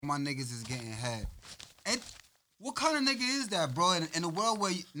My niggas is getting head. And what kind of nigga is that, bro? In a world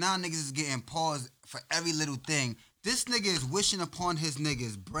where now niggas is getting paused for every little thing, this nigga is wishing upon his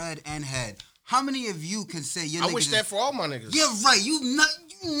niggas bread and head. How many of you can say your niggas? I wish that for all my niggas. Yeah, right. You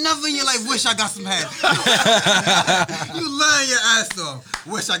never in your life wish I got some head. You lying your ass off.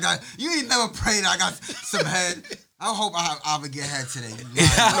 Wish I got. You ain't never prayed I got some head. I hope I would get head today.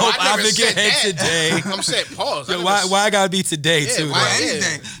 I hope I would get head today. I'm saying pause. Yo, why I gotta be today too? Why any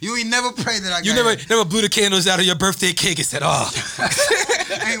day? You ain't never prayed that I got. You never blew the candles out of your birthday cake and said, "Oh,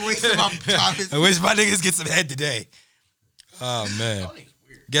 I ain't wasting my time. I wish my niggas get some head today." Oh man.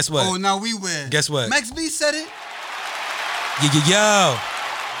 Guess what? Oh, now we win. Guess what? Max B said it. Yo.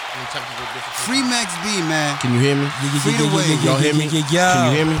 Free Max B, man. Can you hear me? Free the way. Y'all hear me? Can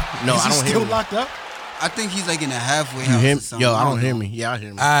you hear me? No, I don't hear Still me. locked up? I think he's like in a halfway Can you house hear or me? something. Yo, I don't hear me. Yeah, I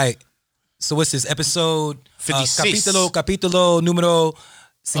hear me. All right. So what's this? Episode 56. Capítulo número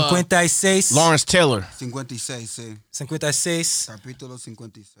 56. Lawrence Taylor. 56, sí. 56. Capítulo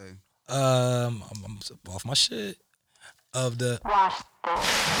 56. I'm off my shit of the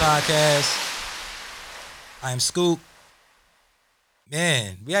podcast. I am Scoop.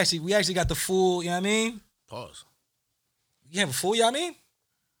 Man, we actually got the full, you know what I mean? Pause. You have a full, you know what I mean?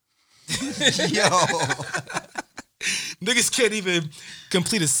 Yo. Niggas can't even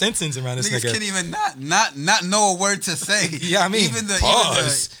complete a sentence around this Niggas nigga. can't even not know a word to say. Yeah, I mean, even the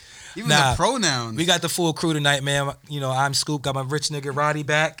pause. Even Nah, the pronouns. We got the full crew tonight, man. You know, I'm Scoop. Got my rich nigga Roddy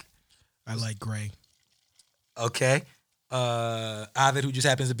back. I like gray. Okay. Ovid, who just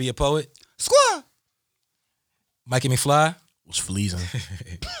happens to be a poet. Squad. Mikey McFly. Was fleezing.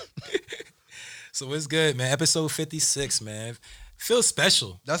 So it's good, man. Episode 56, man. Feels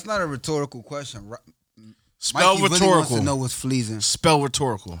special. That's not a rhetorical question. Spell Mikey really wants rhetorical. to know what's fleasing. Spell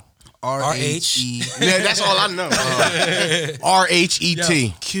rhetorical. R-H-E. Yeah, that's all I know.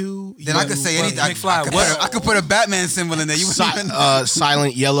 R-H-E-T. Q. Then I could say anything. McFly, I could put a Batman symbol in there. You wouldn't even know.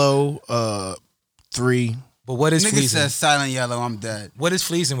 Silent yellow. 3. But what is Nigga fleasing? says silent yellow, I'm dead. What is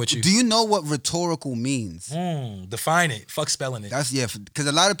fleasing with you? Do you know what rhetorical means? Define it. Fuck spelling it. That's because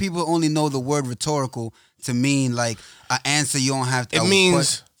a lot of people only know the word rhetorical to mean like an answer you don't have to. It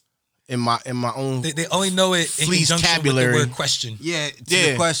means in my own. They only know it in conjunction with the vocabulary. word question.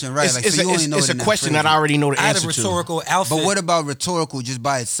 the question, right? It's a question that I already know the I had answer a to. rhetorical outfit. But what about rhetorical just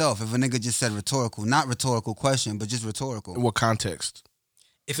by itself? If a nigga just said rhetorical, not rhetorical question, but just rhetorical. In what context?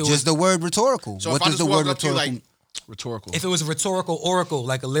 if it Just was the word rhetorical. So what if I does just the word walk up to you rhetorical? like rhetorical. if it was a rhetorical oracle,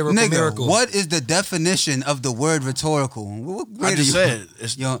 like a lyrical Nigga, miracle. what is the definition of the word rhetorical? What grade I are just you said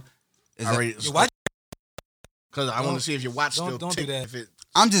it's Yo, is that- already. Yo, why- Because I want to see if your watch don't still do tick. that. If it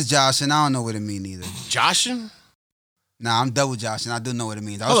I'm just joshing. I don't know what it means either. joshing. Nah, I'm double joshing. I do know what it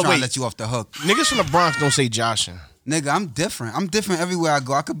means. I was Hold on, trying to wait. let you off the hook. Niggas from the Bronx don't say joshing. Nigga, I'm different. I'm different everywhere I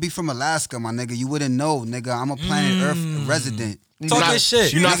go. I could be from Alaska, my nigga. You wouldn't know, nigga. I'm a planet Earth resident. Talk You're your not-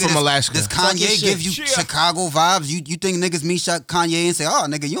 shit. You're not Nigga, from Alaska. Does Talk your Kanye shit. give you Chicago vibes? You think niggas meet Kanye and say, oh,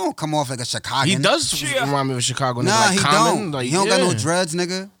 nigga, you don't come off like a Chicagoan. He does remind me of a Chicago nigga. Nah, like he Common. don't. Like, He don't got no yeah. dreads,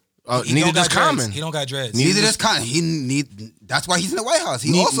 nigga. He Neither don't does got dreads. Common. He don't got dreads. Neither does Kanye. That's why he's in the White House.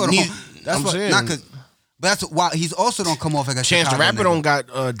 He also don't. That's I'm why. saying. Not 'cause- but that's why he's also don't come off like a Chance the Chicago Rapper nigga. don't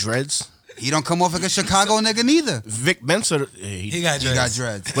got dreads. He don't come off like a Chicago nigga neither. Vic Benson, He got dreads. He got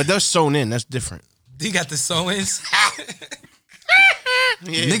dreads. but they're sewn in. That's different. He got the sewings.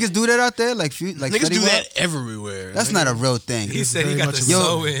 Yeah. Niggas do that out there, like Niggas Fetty do Wap? that everywhere. That's not a real thing. He said he very got much the a-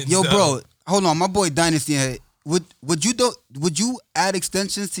 sewings. Yo, though. bro, hold on. My boy Dynasty in here. Would you add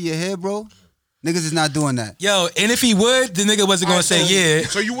extensions to your hair, bro? Niggas is not doing that. Yo, and if he would, the nigga wasn't gonna say yeah.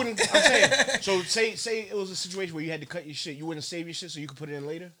 So you wouldn't. I'm saying. So say it was a situation where you had to cut your shit. You wouldn't save your shit so you could put it in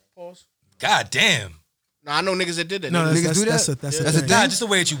later. Pause. God damn. No, I know niggas that did that. No, Niggas that's, do that's, that? that's, That's a a thing. Nah, just the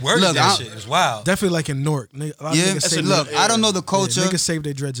way that you worded Look, that I- shit. It was wild. Definitely like in Newark. A lot of Yeah, niggas save look, their- I don't know the yeah, culture. niggas save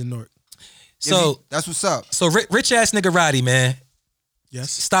their dreads in Newark. So that's what's up. rich ass nigga Roddy, man.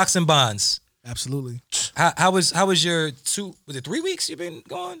 Yes, Stocks and bonds. absolutely. How was your 3 weeks you been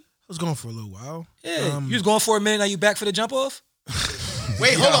gone? I was going for a little while. Yeah. You was going for a minute, now you back for the jump off?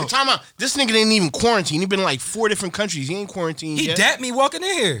 Wait, hold on, time out. This nigga didn't even quarantine. He been in like 4 different countries. He ain't quarantined He yet. dapped me walking in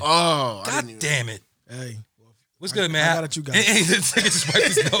here. Oh, I God didn't even- damn it. Hey, What's good, man? I got it, you got it. This nigga just wiped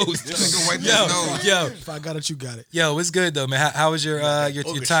his nose. nigga wiped his yo, nose. yo, if I got it, you got it. yo, what's good though, man? How was your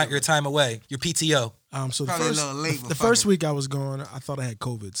time away? Your PTO? So Probably a little late, the but first fuck it. week I was gone, I thought I had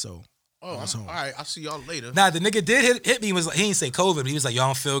COVID. So Oh, I was home. all right. I'll see y'all later. Nah, the nigga did hit me. He was like, he didn't say COVID, but he was like, y'all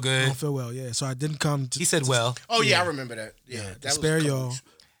don't feel I good. don't feel well. Yeah, so I didn't come. He said, well. Oh yeah, I remember that. Yeah, that to was spare a couple y'all. weeks.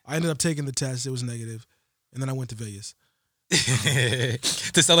 I ended up taking the test. It was negative, and then I went to Vegas.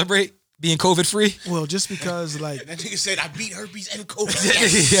 To celebrate? being COVID free. Well, just because like That nigga said I beat herpes and COVID.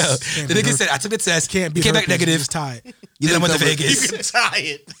 Yo, the be nigga herpes. said I took the test, can't be came back herpes, you negative. just tie it. Then I went to linked up with- Vegas. You can tie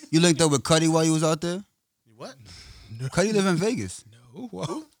it. You linked up with Cuddy while you was out there? What? Cuddy live in Vegas.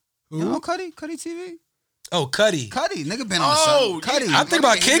 Whoa. You know Cuddy? Cuddy TV? Oh, Cuddy. Cuddy, nigga been on Oh, the show. Cuddy. I'm thinking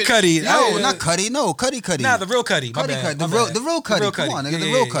about Kid Cudi. No, not Cuddy. No, Cuddy. Nah, the real Cuddy. My Cuddy, bad, the my real, bad. the real Cuddy. Come on, nigga, the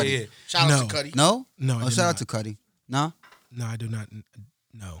real Cuddy. Yeah. Shout No. out to Cuddy. No, No, I Oh, did shout out not. to Cuddy. No. No, I do not.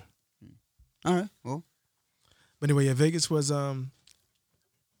 No. All right. Well, But anyway, yeah, Vegas was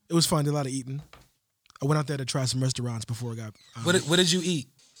it was fun. Did a lot of eating. I went out there to try some restaurants before I got. What did you eat?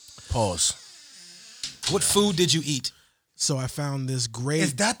 Pause. What food did you eat? So I found this great.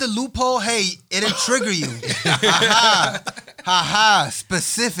 is that the loophole? Hey, it'll trigger you. Ha ha.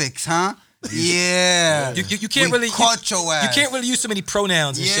 Specifics, huh? Yeah. You can't We really caught your ass. You can't really use so many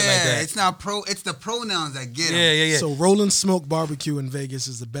pronouns and Yeah, shit like that. it's not It's the pronouns that get 'em. Yeah. So Rolling Smoke Barbecue in Vegas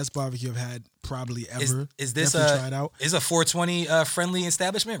is the best barbecue I've had probably ever. Is this Definitely try it out? is a 420 friendly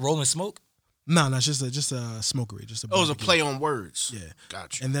establishment? Rolling Smoke? No, it's just a smokery, just a. Oh, it was a barbecue. play on words. Yeah.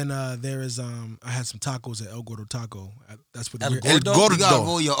 Gotcha. And then there is I had some tacos at El Gordo Taco. That's what El the Gordo? You gotta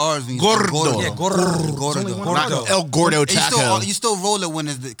roll your R's when you say Gordo. Yeah, gordo. Gordo. Gordo. El Gordo And Taco. you still roll it when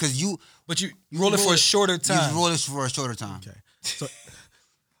it's because you But you roll it for a shorter you time. roll it for a shorter time. Okay. So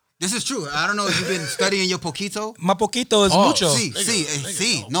This is true. I don't know if you've been studying your poquito. My poquito is Oh, mucho.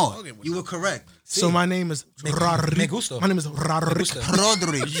 See, no, you were correct. my name is Me Rodri. gusta. My name is Rodri. gusta.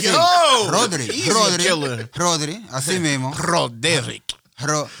 Rodri. Yo! Easy killer. Rodri, así mismo. Roderick.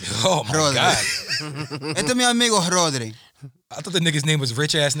 Oh my Rodri. god. Este es mi amigo Rodri. I thought the nigga's name was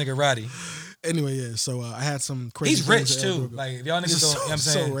rich ass nigga Roddy. Anyway, yeah. So I had some crazy. He's things rich at El too. Gordo. Like if y'all This niggas is don't, you know what I'm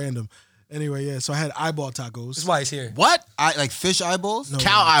saying? so random. Anyway, yeah. So I had eyeball tacos. That's why he's here. What? I like fish eyeballs. No,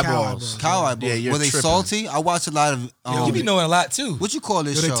 Cow eyeballs. Cow eyeballs. Yeah, you're Were they tripping. salty? I watch a lot of. You be knowing a lot too. What you call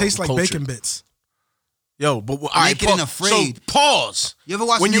this Yo, they show? taste like Culture. bacon bits. Yo, but all right, Naked and Afraid. So pause. You ever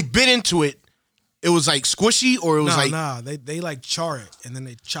watch when the you Nick- bit into it? It was like squishy, or it was like They like char it and then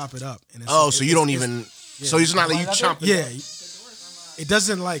they chop it up. And it's, oh, so you don't even. So it's not like you chop. Yeah. It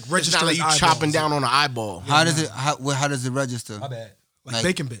doesn't like It's register not like as you eyeballs. chopping down on an eyeball. How does it? How does it register? My bad. like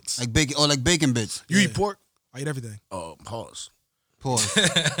bacon bits. Like bacon. Oh, like bacon bits. You eat pork? I eat everything. Oh, pause. Pause.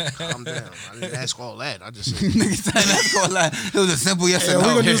 Calm down. I didn't ask all that. I just said. Nigga said that's gonna lie. It was a simple yes Yeah, or we're no.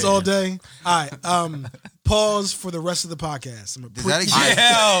 gonna do this all day. All right. Pause for the rest of the podcast. I'm gonna Does that exist?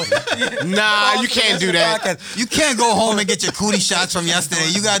 Hell. Nah, you can't do that. You can't go home and get your cootie shots from yesterday.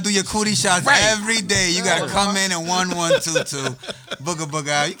 You gotta do your cootie shots every day. You gotta come in and 1 1 2 2 booga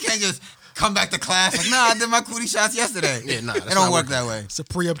out. You can't just come back to class like, nah, I did my cootie shots yesterday. Yeah, nah, it that's don't not work working. that way. It's a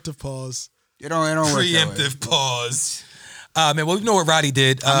preemptive pause. It don't work that way. Preemptive pause. Man, well, you know what Roddy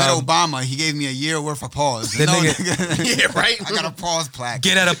did. I met Obama. He gave me a year worth of pause. That No, nigga- nigga. Yeah, right. I got a pause plaque.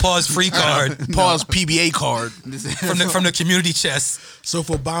 Get at a pause free card Pause PBA card. from the community chest. So if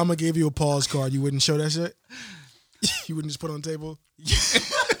Obama gave you a pause card, you wouldn't show that shit? You wouldn't just put it on the table?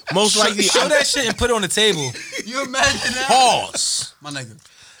 Most likely, Show that shit and put it on the table. You imagine that? pause. My nigga.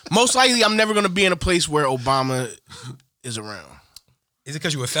 Most likely, I'm never gonna be in a place where Obama is around. Is it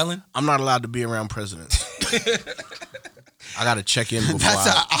because you a felon? I'm not allowed to be around presidents. I gotta check in before. That's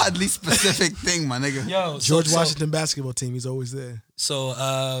an oddly specific thing, my nigga. Yo, George Washington basketball team, he's always there.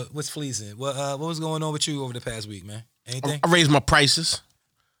 So, what's fleasing? What was going on with you over the past week, man? Anything? I raised my prices.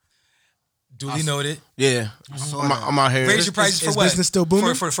 Duly noted. Yeah, I'm out here. Raise your prices is for what? business still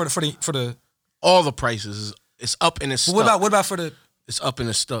booming? For the. All the prices. It's up and it's But stuck. what about for the It's up and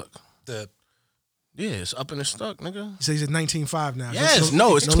it's stuck. the? Yeah, it's up and it's stuck, nigga. He says it's 19.5 now. Yes,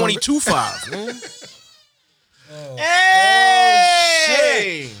 no, it's no longer- 22.5, man. Oh,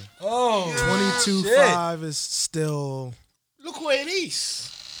 Hey! Oh, 22.5 is still Look where it is.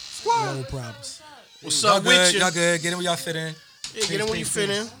 no problems. What's y'all up good? with you? Y'all good? Get in where y'all fit in. Yeah, get in where you fit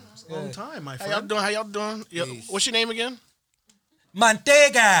in. Long time, my How y'all friend. doing? How y'all doing? Yo, what's your name again?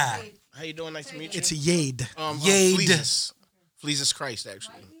 Mantega. How you doing? Nice to meet you. It's a Yade. Yade. Fleezus. Fleezus Christ,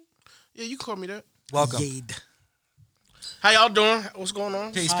 actually. Yeah, you can call me that. Welcome. Yade. How y'all doing? What's going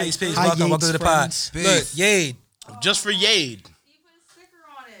on? Peace, peace, peace. Hi, Welcome, welcome Yates to the pod. friends. Look, Peace. Yade. Just for Yade. You put a sticker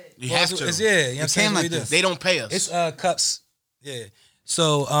on it. You Well, have it's, to. yeah, you know what I'm saying? came What like we do. this. They don't pay us. It's cups. Yeah.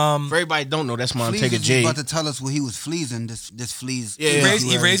 So For everybody don't know, that's Fleas Montega was Jade. about to tell us what he was fleasing. This fleas. Yeah.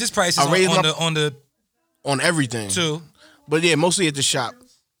 he raised his prices I raised on the on everything. two. But yeah, mostly at the shop.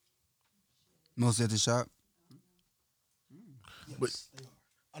 Mostly at the shop.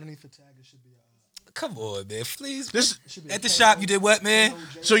 Underneath the tag, it should be. Come on, man. Please. This At the shop, you did what, man?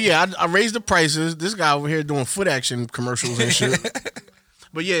 So yeah, I raised the prices. This guy over here doing foot action commercials and shit.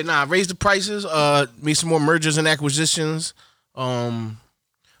 But yeah, I raised the prices. Made some more mergers and acquisitions.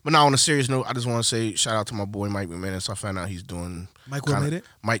 But now on a serious note, I just want to say shout out to my boy Mike McManus. I found out he's doing Mike what made it?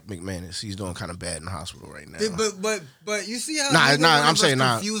 Mike McManus. He's doing kind of bad in the hospital right now. But you see how I'm saying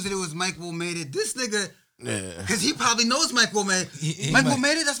confused that it was Mike Will made it. This nigga, because he probably knows Mike Will made it. Mike Will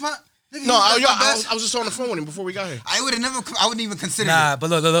made it. That's my. Nigga, No, I was just on the phone with him before we got here. I wouldn't even consider Nah, it. but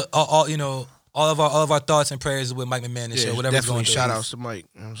look, all you know, all of our thoughts and prayers with Mike McMahon and shit. Whatever's definitely going through. shout outs to Mike.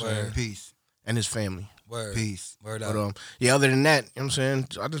 You know what I'm saying? Peace. And his family. Word. Peace. Word But up. other than that, you know what I'm saying?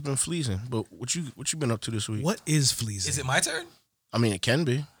 I just been fleasing. But what you been up to this week? What is fleasing? Is it my turn? I mean, it can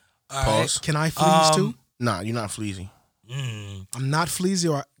be. All Pause. Can I fleas too? Nah, you're not fleasy. Right. I'm not fleasy,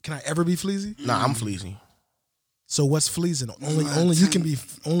 or can I ever be fleasy? Nah, I'm fleasy. So what's fleasing? Only you can be.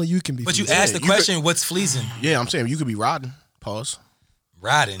 Only you can be. But you fleasy. asked the you question, what's fleasing? Yeah, I'm saying you could be rodding. Pause.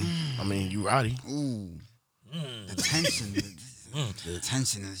 Riding. I mean, you roddy. Ooh. The tension. The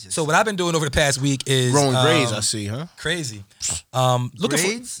tension is just. So what I've been doing over the past week is Growing braids, I see, huh? crazy.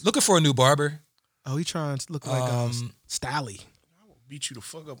 Braids? Looking for a new barber. Oh, he trying to look like Stally. Beat you the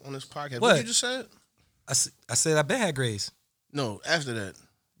fuck up on this podcast. What? What you just said? I said I been had grays. No, after that.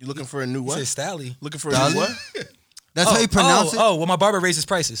 You looking for a new You what? said Stally. Looking for a new what? That's how you pronounce it. Oh, well, my barber raises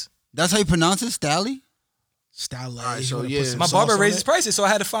prices. That's how you pronounce it, Stally. Stally. right, so You wanna yeah. put some My sauce barber on raises it? prices, so I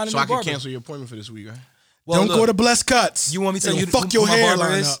had to find a So new I can barber. cancel your appointment for this week, right? Well, Don't look, go to Blessed Cuts. You want me to tell you Fuck your who my barber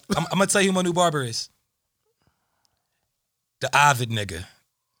hairline is? up. I'm gonna tell you who my new barber is. The Ovid nigga.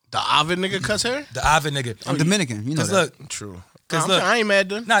 The Ovid nigga cuts hair? The Ovid nigga. I'm Dominican. You know Cause that. look, True. 'Cause Nah, look- I ain't mad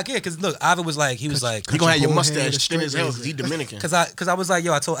then. nah, yeah, cause look, Ovid was like, he was like, You gonna have your whole hair mustache to thin as straight hell razor. because he Dominican. Cause I was like,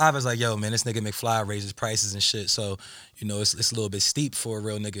 yo, I told Ovid, I was like, yo, man, this nigga McFly raises prices and shit. So, you know, it's a little bit steep for a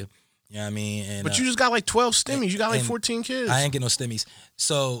real nigga. You know what I mean? And But you just got like 12 stimmies. You got like and 14 kids. I ain't get no stimmies.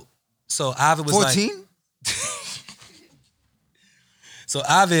 So Ovid was like, 14? so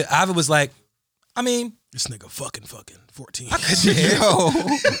Ovid was like, I mean, This nigga fucking 14. cause your hair. Yo.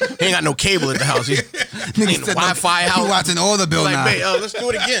 He ain't got no cable at the house. He ain't no said Wi-Fi He house. watching all the bill Like, now. babe, let's do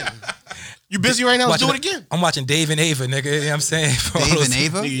it again. You busy right now? Let's do it again. I'm watching Dave and Ava, nigga. You know what I'm saying? For all Dave those- and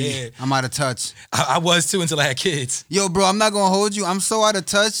Ava? Yeah. I'm out of touch. I was too until I had kids. Yo, bro, I'm not gonna hold you. I'm so out of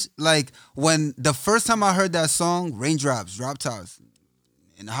touch. Like when the first time I heard that song, Raindrops, Drop Tops,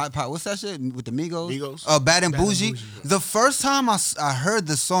 in the Hot Pot, what's that shit with the Migos? Migos. Bad and Bougie. The first time I heard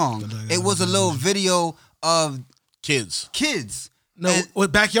the song, it was a little video of Kids. kids. No, And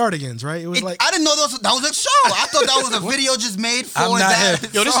with Backyardigans, right? It was like I didn't know that was a show. I thought that was a video just made for I'm not that.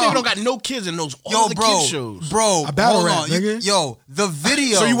 hip. Yo, this song. nigga don't got no kids and knows all Yo, the bro, kids shows. bro, A battle hold rap, on. nigga. Yo, the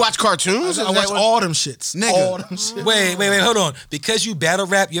video. So you watch cartoons? I Is that watch what- all them shits. Nigga. All them shits. Wait, hold on. Because you battle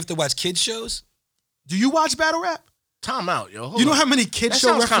rap, you have to watch kids shows? Do you watch battle rap? Time out, yo. Hold You know on. how many kid That show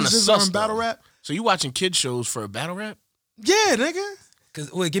sounds kinda references are sus, in battle though. rap? So you watching kid shows for a battle rap? Yeah, nigga.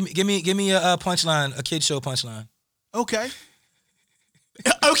 Cause wait, give me a punchline, a kid show punchline. Okay.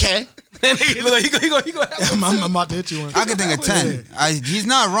 Okay. he go I'm about to hit you one. I can think of 10. He's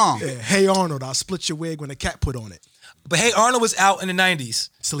not wrong. Yeah, Hey Arnold, I'll split your wig when the cat put on it. But hey, Arnold was out in the 90s.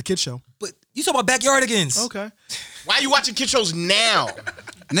 Still a kid show. But you talking about Backyardigans. Okay. Why are you watching kid shows now?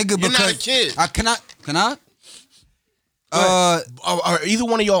 Nigga, You're because not a kid. I cannot. Are either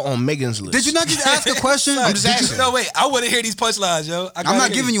one of y'all on Megan's list? Did you not just ask a question? I'm just asking. No, wait, I want to hear these punchlines, yo. I'm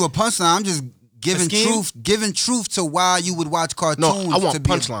not giving you a punchline. I'm just giving scheme? truth to why you would watch cartoons. No, I want to be-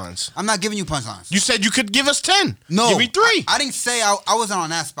 punchlines. I'm not giving you punchlines. You said you could give us 10. No, Give me 3. I didn't say I wasn't on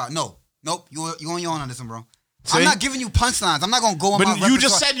that spot. No, nope. You on your own on this one, bro. See? I'm not giving you punchlines. I'm not gonna go on my But you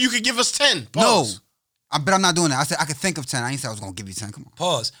just repertoire. said you could give us 10. no. Pause. But I'm not doing that. I said I could think of 10. I ain't say I was gonna give you 10. Come on.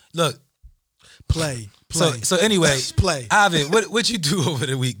 Pause. Look, Play. so anyway, Play. Ovid, what you do over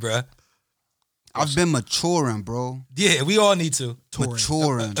the week, bruh? I've been maturing, bro. Yeah, we all need to. Touring.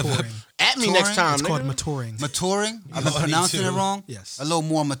 Maturing. Touring. At me Touring? next time, It's nigga. called maturing. Maturing? I've been Oh, me pronouncing too. it wrong? Yes. A little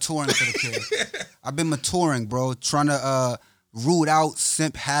more maturing for the kid. I've been maturing, bro. Trying to root out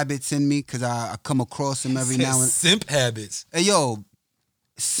simp habits in me because I come across them every now and Simp habits. Hey, yo,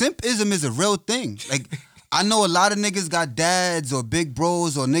 simpism is a real thing. Like, I know a lot of niggas got dads or big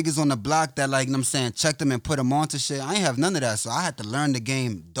bros or niggas on the block that, like, you know what I'm saying, check them and put them onto shit. I ain't have none of that, so I had to learn the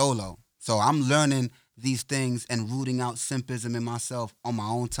game dolo. So I'm learning these things and rooting out simpism in myself on my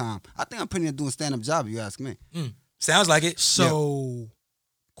own time. I think I'm pretty much doing a stand-up job, if you ask me. Sounds like it. So,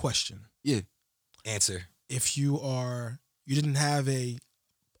 question. Yeah. Answer. If you didn't have a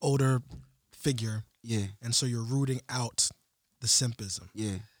older figure, Yeah. and so you're rooting out the simpism,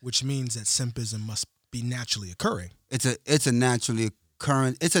 Yeah. which means that simpism must be naturally occurring. It's a naturally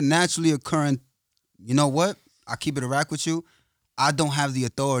occurring, you know what? I keep it a rack with you. I don't have the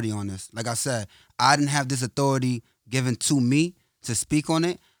authority on this. Like I said, I didn't have this authority given to me to speak on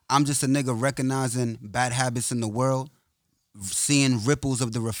it. I'm just a nigga recognizing bad habits in the world, seeing ripples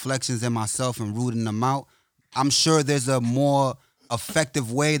of the reflections in myself and rooting them out. I'm sure there's a more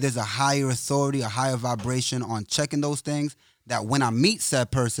effective way. There's a higher authority, a higher vibration on checking those things that when I meet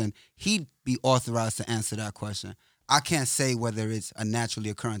said person, he'd be authorized to answer that question. I can't say whether it's a naturally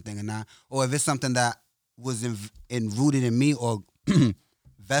occurring thing or not, or if it's something that was rooted in me or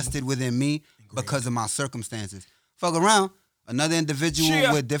vested within me because of my circumstances. Fuck around, another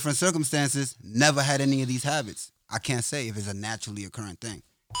individual with different circumstances never had any of these habits. I can't say if it's a naturally occurring thing.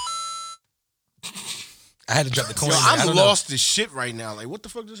 I had to drop the coin. Yo, I I'm don't lost as shit right now. Like, what the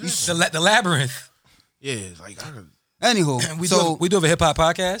fuck just happened? The labyrinth. Yeah, it's like, Anywho, We do have a hip hop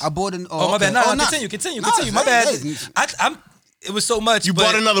podcast. I bought an. Oh, my bad. No, continue. My bad. It was so much. You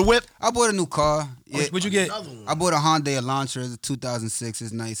bought another whip? I bought a new car. Yeah. What'd you get? I bought a Hyundai Elantra. It's a 2006.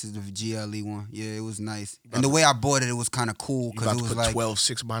 It's nice. It's the GLE one. Yeah, it was nice. And the way I bought it, it was kind of cool You because about it to was put like 12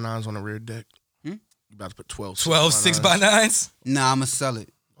 6x9s on the rear deck? You about to put 12 6x9s? Nah, I'ma sell it.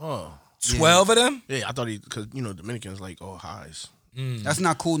 Oh. 12 of them? Yeah, I thought because, Dominicans like all highs. That's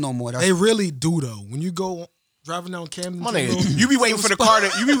not cool no more. That's They really do though. When you go driving down Camden, My nigga, you be waiting for the car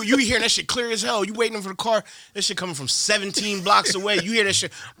to, you be hearing that shit clear as hell. You waiting for the car, that shit coming from 17 blocks away. You hear that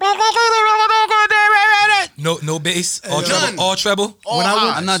shit. No bass? All None. treble? All treble? All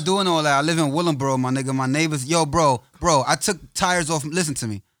highs. I'm not doing all that. I live in Willenboro, my nigga. My neighbors, yo, bro, I took tires off. Listen to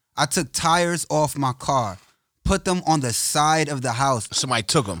me. I took tires off my car, put them on the side of the house. Somebody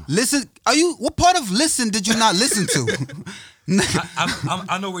took them. Listen, what part of listen did you not listen to?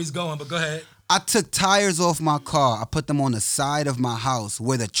 I know where he's going, but go ahead. I took tires off my car. I put them on the side of my house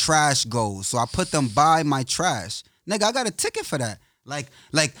where the trash goes. So I put them by my trash. Nigga, I got a ticket for that. Like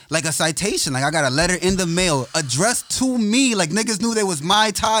a citation. Like I got a letter in the mail addressed to me. Like niggas knew they was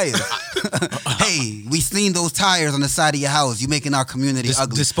my tires. Hey, we seen those tires on the side of your house. You making our community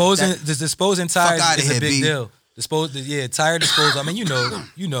ugly. Disposing tires outta is a here, big B. deal. Tire disposal. I mean, you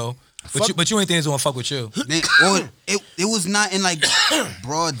know. But you ain't think it's gonna fuck with you. It was not in like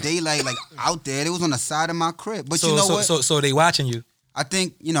broad daylight, like out there. It was on the side of my crib. But you know what? So they watching you. I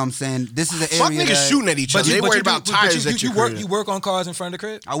think, you know what I'm saying, this is an Fuck area niggas that shooting at each other. They worried about tires at your crib. You work on cars in front of the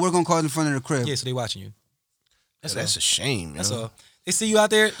crib? I work on cars in front of the crib. Yeah, so they watching you. That's a shame. That's all. They see you out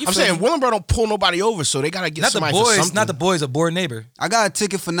there. I'm saying Willenboro don't pull nobody over, so they gotta get somebody for something. Not the boys, a bored neighbor. I got a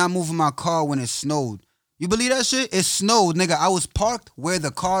ticket for not moving my car when it snowed. You believe that shit? It snowed, nigga. I was parked where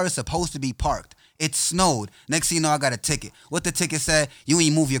the car is supposed to be parked. It snowed. Next thing you know, I got a ticket. What the ticket said? You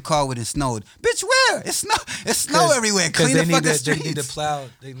ain't move your car when it snowed. Bitch, where? It's snow everywhere. Clean the fucking streets. They need to plow.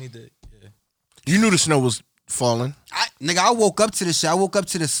 They need to. Yeah. You knew the snow was falling. I woke up to the shit. I woke up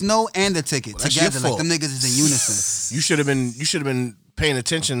to the snow and the ticket Well, that's together. your Like fault. them niggas is in unison. You should have been paying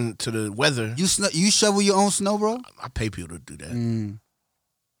attention to the weather. You shovel your own snow, bro? I pay people to do that. I don't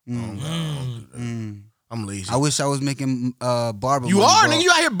do that. I'm lazy. I wish I was making barber. You money, are, bro. nigga.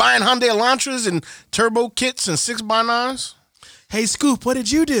 You out here buying Hyundai Elantras and turbo kits and 6x9s? Hey Scoop, what did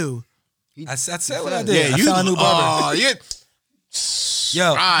you do? I said what I did. Yeah, I found a new barber. Oh, yeah.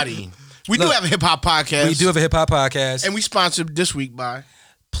 Yo, Roddy. We do look, have a hip hop podcast. we do have a hip hop podcast. And we sponsored this week by.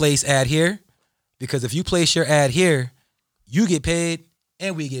 Place ad here, because if you place your ad here, you get paid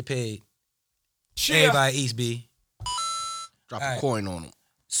and we get paid. Everybody East B. Drop All a right. coin on them.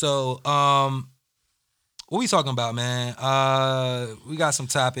 So, what we talking about, man? We got some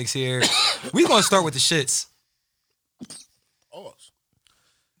topics here. We gonna start with the shits. Pause.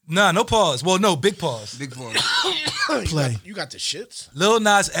 Nah, no pause. Well, no, big pause. Big boy. Play. You got the shits? Lil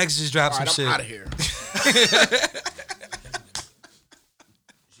Nas X just dropped All right, some I'm shit. out of here.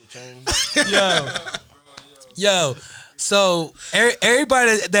 Yo. So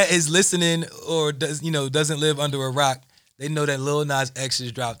everybody that is listening or doesn't live under a rock, they know that Lil Nas X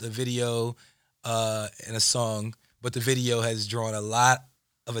has dropped a video and a song, but the video has drawn a lot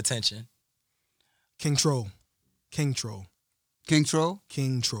of attention. King Troll. King Troll. King Troll?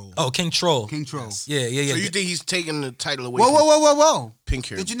 King Troll. Oh, King Troll. King Troll. Yeah. So you think he's taking the title away Whoa, from whoa. Pink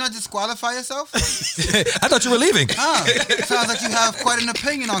Hair? Did you not disqualify yourself? I thought you were leaving. Sounds like you have quite an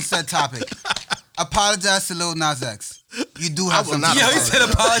opinion on said topic. Apologize to Lil Nas X. You do have will something not to Yo, he say. said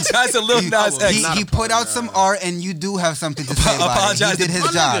apologize to Lil Nas X. He put out some art and you do have something to say about it. Apologize He did to- his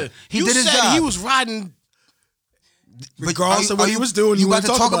My job. nigga, He you did his said job. he was riding. Regardless of what he was doing, you you about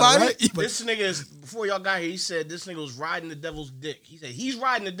want to talk about right? it? This nigga is, before y'all got here, he said this nigga was riding the devil's dick. He said he's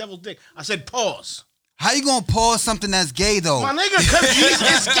riding the devil's dick. I said pause. How you gonna pause something that's gay though? My nigga, because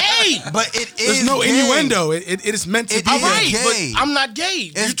it's gay. But it is There's no gay. innuendo. It is meant to It be. is All right, gay. but I'm not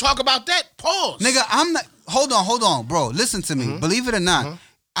gay. You talk about that, pause. Nigga, I'm not. Hold on, bro. Listen to me. Believe it or not,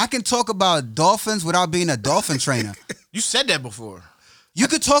 I can talk about dolphins without being a dolphin trainer. You said that before. You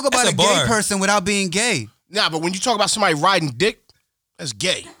could talk about That's a a gay bar. person without being gay. Nah, but when you talk about somebody riding dick, that's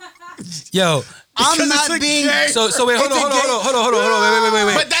gay. Yo, I'm not being. so wait, hold on,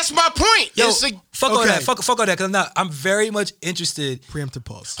 wait. But that's my point. Yo, It's like, fuck all okay. that, fuck all that, because I'm very much interested. Preemptive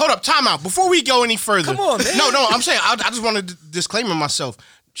pause. hold up, time out. Before we go any further. Come on, man. No, I'm saying, I just want to disclaimer myself.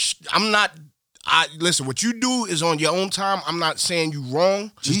 I'm not. Listen, what you do is on your own time. I'm not saying you wrong. I'm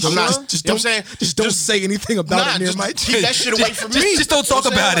not, Just you know don't. what I'm saying? Just don't say anything about it near just my. keep that shit away from me. Just don't talk You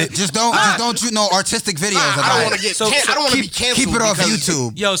know what I'm about saying? it. Just don't you know artistic videos I about don't want it. to get. So- I don't want to be Keep canceled. it off because-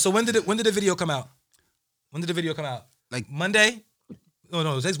 YouTube. Yo, so when did the video come out? When did the video come out? Like- Monday?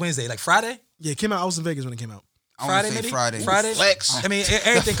 No, today's Wednesday. Like Friday? Yeah, it came out. I was in Vegas when it came out. I want Friday to say maybe? Friday. Friday? Flex. I mean,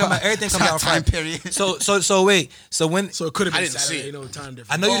 everything come out. Everything comes out on Time Friday. period. So wait. So when So it could have I been didn't see Saturday. it. You know, time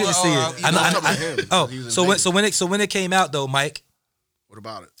difference. I know you didn't see it. I'm talking about him. Oh, He was in so Vegas. when it came out though, Mike, What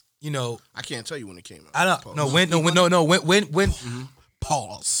about it? you know, I can't tell you when it came out. I don't Pause. when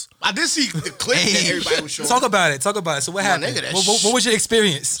Pause. I did see the clip that everybody was showing. talk about it. So what happened? nigga, that What was your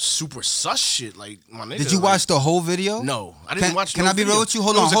experience? Super sus shit, like my nigga. Did you watch the whole video? No, I didn't Can- watch. can no I be real video. with you?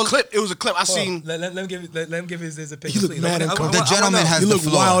 Hold it on, was hold- a clip. It was a clip. I seen. Let him give his opinion. You look please. mad I wanna- uncomfortable. The I wanna gentleman know. has You the look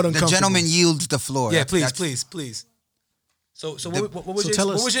floor. wild The uncomfortable. gentleman yields the floor. Yeah, That's- please. So what was so your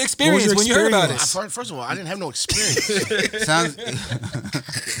tell us, what was your what was experience your when you heard about it? experience? First of all, I didn't have no experience. Sounds,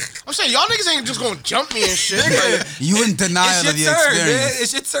 I'm saying y'all niggas ain't just gonna jump me and shit. Like, you in denial It's of your your turn, man. experience.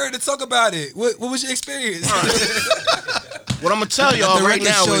 It's your turn to talk about it. What was your experience? what I'm gonna tell y'all The right record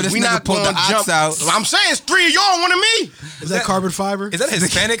now show is this we nigga not pulled gonna the ox jump. out. I'm saying it's 3 of y'all, one of me. Is that carbon fiber? Is that a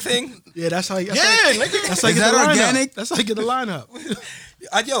Hispanic thing? Yeah, that's how. That's Yeah, how, nigga. That's how you Is get that the lineup. organic? That's how you get the lineup.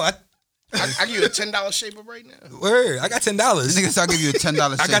 I give you a $10 shape up right now. Word. I got $10. This nigga start giving you a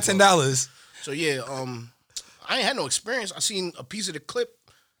 $10. I got $10. So yeah, I ain't had no experience. I seen a piece of the clip,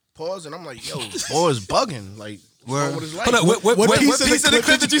 pause, and I'm like, yo, boy is bugging. Like, Word. what is life? Hold up. What piece of the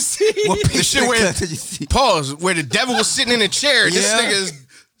clip did you see? What The piece shit of where clip did you see? pause where the devil was sitting in a chair. This Yeah. nigga is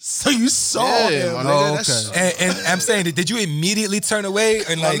So you saw yeah, him. my Oh, nigga. That's, okay. And I'm saying, did you immediately turn away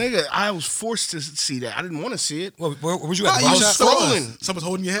and my like? nigga, I was forced to see that. I didn't want to see it. Where was you at? I was Barbershop? scrolling. Someone's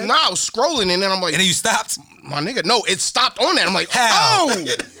holding your head. Nah, I was scrolling, and then I'm like, And then you stopped. my nigga, no, it stopped on that. I'm like, How? oh.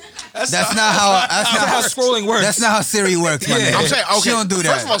 That's not how. That's not how scrolling works. That's not how Siri works, my Yeah. nigga. I'm saying, okay. She don't do that.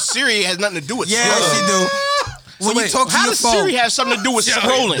 First of all, Siri has nothing to do with yeah, scrolling. she do. When you wait, talk to How your does phone, Siri have something to do with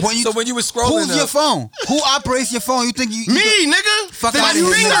scrolling? when you, So when you were scrolling, who's your phone? Who operates your phone? You think you? Me, nigga. Fuck My outta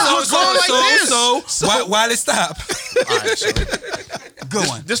here, finger nigga. was going like this. why did it stop? All right, so Good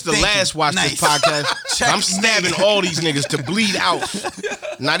one. this is the Thank last you. watch Nice. this podcast. Check I'm stabbing all these niggas to bleed out.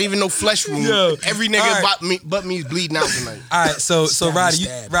 Not even no flesh wound. Yo. Every nigga All right. but me is bleeding out tonight. All right, so Stab.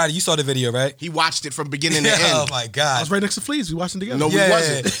 Roddy, you saw the video, right? He watched it from beginning to Oh end. my I God. was right next to Fleas. We watched them together. No, we Yeah.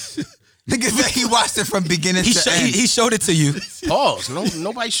 wasn't. Nigga said he watched it from beginning He, to end. he showed it to you. Pause. No,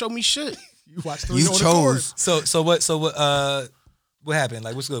 nobody showed me shit. You watched them. You on the court. chose. So what happened?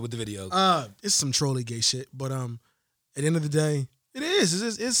 Like what's good with the video? It's some trolly gay shit, but at the end of the day, it is.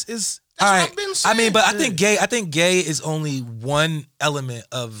 It's All what right. I've been I mean, saying. but I think gay is only one element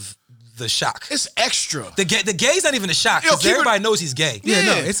of the shock. It's extra. The gay's not even a shock Yo, because keep it- everybody knows he's gay. Yeah,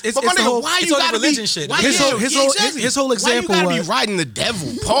 no, it's but my the nigga, whole- why it's you all the gotta religion be, shit. Why, His yeah, whole- his whole- exactly. his whole example Why you gotta was- be riding the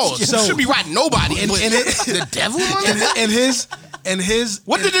devil? Pause. So- you should be riding nobody. And- but and it- the devil, man. and his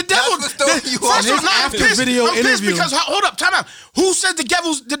What did the devil? That's the story you First are. of all, nah, I'm After pissed. video I'm pissed interview. because hold up, time out. Who said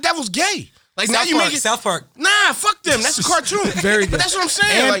the devil's gay? Like now you make it. South Park. Nah, fuck them. That's a cartoon. Very But good. that's what I'm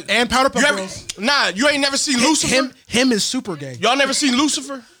saying. And- like and Powder Puff you ever- Girls. Nah, you ain't never seen Lucifer. him is super gay. Y'all never seen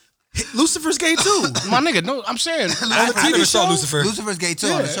Lucifer? Lucifer's gay too. My nigga, no, I'm saying. I never saw Lucifer. Lucifer's gay too.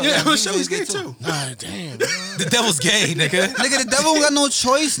 on the show. Yeah, the show is gay too. Nah, damn. The devil's gay, nigga. Nigga, the devil got no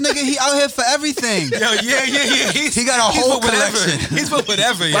choice, nigga. He out here for everything. Yo, yeah. He got a He's whole for whatever. collection. He's for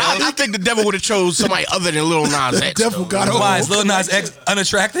whatever, yo. But I think the devil would have chose somebody other than Lil Nas X. Devil though. got a Why is Lil Nas X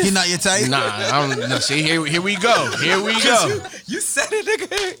unattractive? He not your type. Nah, I don't know. See, here we go. Here we go. You said it,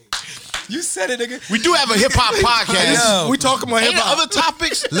 nigga. You said it, nigga. We do have a hip hop podcast. Yo. We talking about hip Ain't there hop. other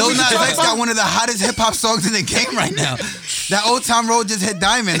topics? Lil we Nas can talk X about? got one of the hottest hip hop songs in the game right now. That Old Town Road just hit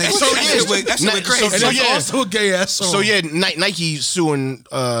diamond. Nigga. So That shit went- that shit went crazy. And So that's yeah. also a gay ass song. So yeah, Nike suing.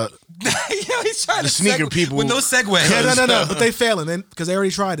 Yo, he's trying The to sneaker people- with no segue. Yeah, no. But they failing then because they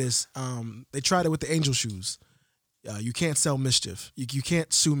already tried this. They tried it with the Angel shoes. You can't sell Mischief. You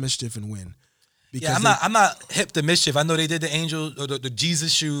can't sue Mischief and win. Yeah, Because I'm not hip to Mischief. I know they did the Angel or the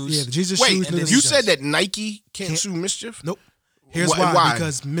Jesus shoes. Yeah, the Jesus Wait, shoes. and then you said that Nike can't sue Mischief? Nope. Here's Why- why. why?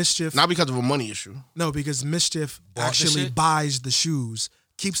 Because Mischief. Not because of a money issue. No, because Mischief Bought the actually shit? buys the shoes,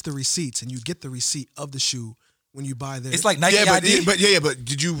 keeps the receipts, and you get the receipt of the shoe when you buy their. It's like Nike Yeah, ID. but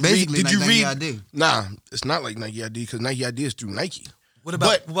did you read? Basically Did you like read? Nike ID. Nah, it's not like Nike ID because Nike ID is through Nike. What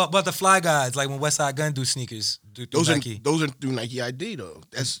about the fly guys? Like when Westside Gun do sneakers through Nike. Those are through Nike ID though.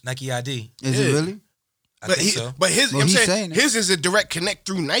 That's Nike ID. Is it really? I think so. But his, Well, I'm he's saying, saying it. his is a direct connect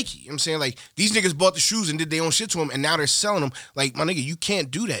through Nike. You know what I'm saying, like, these niggas bought the shoes and did their own shit to them, and now they're selling them. Like, my nigga, you can't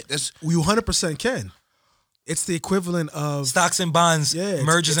do that. That's You 100% can. It's the equivalent of Stocks and bonds,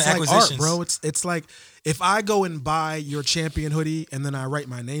 mergers it's and like acquisitions. art, bro. It's like if I go and buy your Champion hoodie and then I write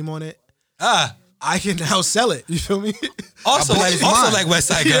my name on it, I can now sell it. You feel me? Also like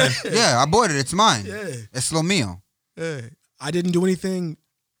Westside Gun. Yeah, I bought it. It's mine. Yeah. It's lo mío. Yeah. I didn't do anything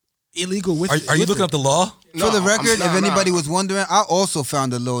illegal with it. Are you looking up the law? For the record, nah, if anybody nah. was wondering, I also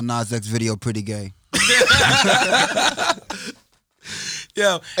found the Lil Nas X video pretty gay.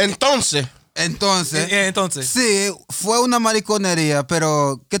 Yeah. Entonces, Entonces, sí, fue una mariconería,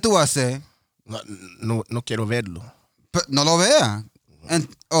 pero ¿qué tú haces? no quiero verlo. No lo vea.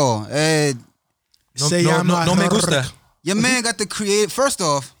 Say I'm not no me gusta. Your man got the creative. First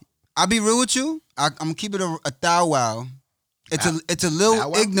off, I'll be real with you. I'm gonna keep it a thou wow. It's a little Bow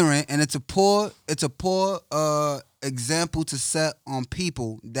wow? ignorant, and it's a poor example to set on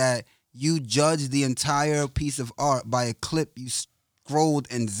people that you judge the entire piece of art by a clip you scrolled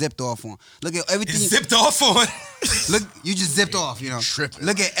and zipped off on. Look at everything. Zipped off on. Look, you just zipped off. You know. Tripping.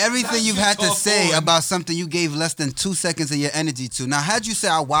 Look at everything you've had to say about something you gave less than 2 seconds of your energy to. Now, had you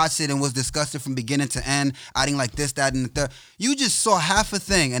said I watched it and was disgusted from beginning to end, I didn't like this, that, and the third. You just saw half a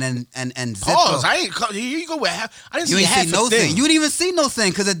thing and then zipped Pause. off. Here you go with half. I didn't You see ain't half see no a thing. thing. You didn't even see no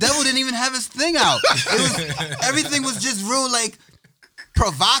thing because the devil didn't even have his thing out. Everything was just real like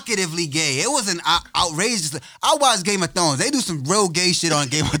provocatively gay. It wasn't outrageous. I watch Game of Thrones. They do some real gay shit on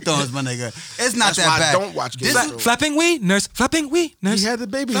Game of Thrones, my nigga. It's not That's that why bad. I don't watch Game of Thrones. Flapping wee, nurse. Flapping wee, nurse. He had the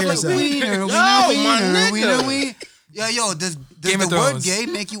baby hairs out. my nigga. Yo, does Game the of word Thrones. gay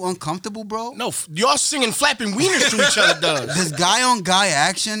make you uncomfortable, bro? No, y'all singing flapping wieners to each other does. Does guy on guy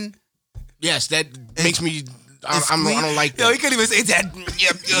action? Yes, that makes me. I don't like Yo, that. he couldn't even say that.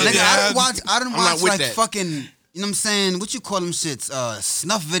 Nigga, I don't I'm not watch with like that. fucking, you know what I'm saying? What you call them shits?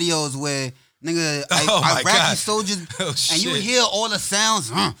 Snuff videos where nigga Oh my Iraqi God. soldiers Oh, and you shit. hear all the sounds.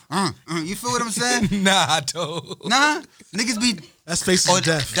 You feel what I'm saying? Nah, I don't. Nah, niggas be That's Faces of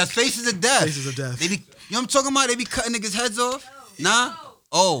Death. That's Faces of Death. Faces of Death. They be, you know what I'm talking about? They be cutting niggas' heads off. Nah.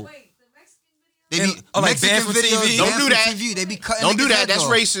 Oh. Wait, the Mexican video? They be Oh, like Mexican banned from videos. TV? Don't banned do from that. TV. They be cutting. Don't do niggas' that. heads That's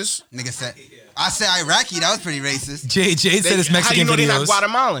off. racist. Nigga said. I said Iraqi. That was pretty racist. Jade said it's How Mexican you know they're not videos.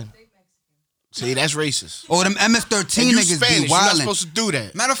 Guatemalan? See, that's racist. Oh, them MS-13 And you niggas Spanish. be You're not wildin'. supposed to do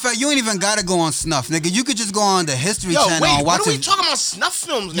that. Matter of fact, you ain't even gotta go on Snuff, nigga. You could just go on the History Yo, Channel wait, and what watch are we it. talking about snuff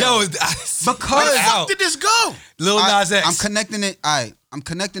films Yo, now? where Because- Where the fuck out. did this go? Lil Nas X. I'm connecting it. I'm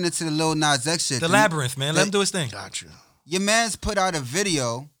connecting it to the Lil Nas X shit. The Labyrinth, man. Let him do his thing. Got you. Your man's put out a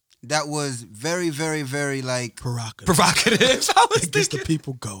video that was very, very, very like. Provocative. Provocative. I was It gets the thinking.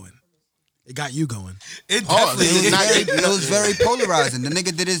 people going. It got you going. It Oh, definitely It was, is. very, it was very polarizing. The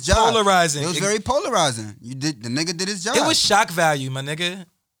nigga did his job. Polarizing. It was very polarizing. The nigga did his job. It was shock value, my nigga.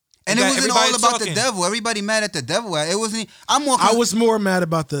 and You it got wasn't all everybody about talking. the devil. Everybody mad at the devil. It wasn't. I was more mad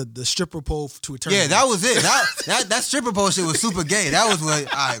about the stripper pole to eternity. Yeah, that was it. That stripper pole shit was super gay. That was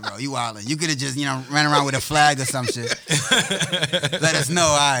what. All right, bro, you wildin'. You could have just ran around with a flag or some shit. Let us know.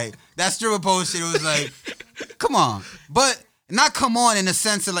 All right, that stripper pole shit was like, come on, but not come on in the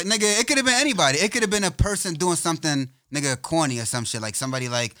sense of like, nigga, it could have been anybody. It could have been a person doing something, nigga, corny or some shit, like somebody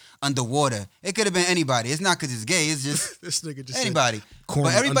like underwater. It could have been anybody. It's not because it's gay. It's just This nigga just said anybody. corny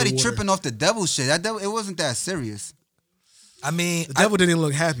But everybody underwater. tripping off the devil shit. That devil, it wasn't that serious. I mean, The devil didn't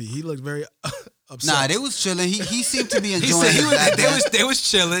look happy. He looked very upset. Nah, they was chilling. He seemed to be he enjoying said he his was, black man. they was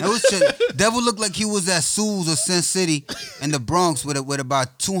chilling. It was chill. Devil looked like he was at Sue's or Sin City in the Bronx with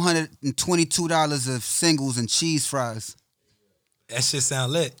about $222 of singles and cheese fries. That shit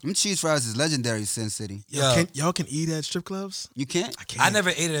sound lit. Them cheese fries is legendary, Sin City. Yo, Y'all can eat at strip clubs? You can't? I can't. I never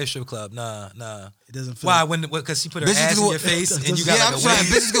ate at a strip club. Nah. It doesn't feel Why? Because she put her Bitches ass can in wa- your face and you got Yeah, like I'm a saying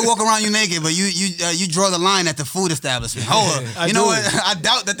wig. bitches can walk around you naked, but you draw the line at the food establishment. Hold up. I You know do. what? I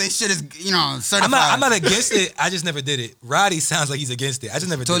doubt that they shit is certified. I'm not against it. I just never did it. Roddy sounds like he's against it. I just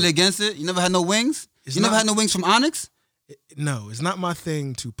never Totally did it. against it. You never had no wings. It's You never not- had no wings from Onyx. No, it's not my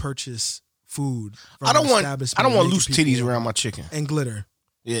thing to purchase food from I don't an want establishment loose naked people titties around my chicken. and glitter.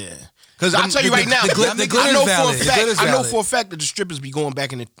 Yeah. Because I'll tell you right now, the glitter's I know valid. for a The glitter's fact, valid. for a fact that the strippers be going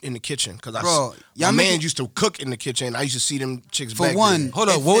back in the kitchen. Because Bro, my y'all man making- used to cook in the kitchen. I used to see them chicks For back one, there. Hold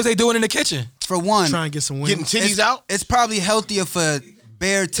up. What was they doing in the kitchen? For one, Try and get some Getting wings. titties out. it's probably healthier for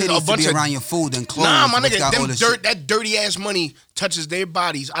bare titties to bunch be of- around your food than clothes. Nah, my which nigga, got all them this dirt, shit. that dirty ass money touches their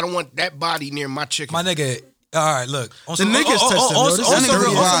bodies. I don't want that body near my chicken. My nigga. All right, look. On niggas touch them, bro. This is on some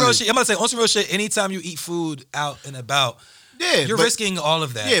dirty real violence. shit. I'm about to say, on some real shit, anytime you eat food out and about, Yeah, you're but- risking all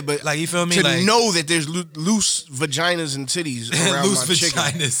of that. Yeah, but like you feel me? to Like know that there's loose vaginas and titties around loose my chicken.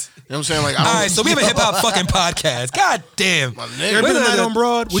 vaginas. You know what I'm saying? Like, I All don't, right, so we have a hip hop fucking podcast. God damn. my You nigga. ever been to Wait, Night on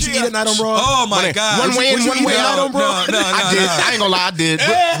Broad? Would you eat at Night on Broad? Oh my God. One way in, Would you one eat way at Night out. on Broad? No, I did. I ain't gonna lie, I did.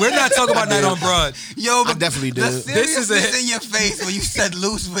 We're not talking about Night on Broad. Yo, I definitely the did. This is a- seriousness in your face when you said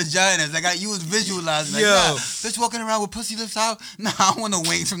loose vaginas. Like you was visualizing. Like, Yo. nah, bitch walking around with pussy lips out. Nah, I want the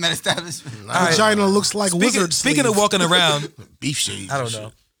wings from that establishment. All right. Vagina looks like wizard Speaking sleeve. of walking around, Beef shades. I don't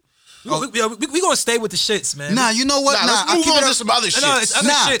know. We gonna stay with the shits, man. Nah, you know what? Nah, Nah, let's I'll move keep on it to up. some other shit. No, it's other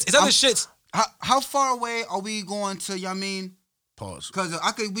Nah, shits. It's other I'm- shits. How far away are we going to? You know what I mean, Pause. because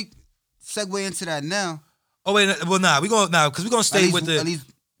we segue into that now. Oh wait, well nah, because we gonna stay At with least- the. at least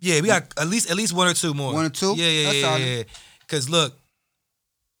Yeah, we got at least one or two more. One or two? Yeah, That's solid. yeah. Because look,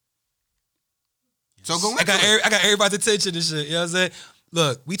 so go into I got it. I got everybody's attention and shit. You know what I'm saying?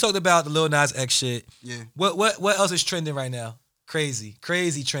 Look, we talked about the Lil Nas X shit. Yeah. What else is trending right now? Crazy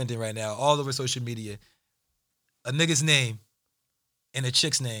trending right now, all over social media. A nigga's name and a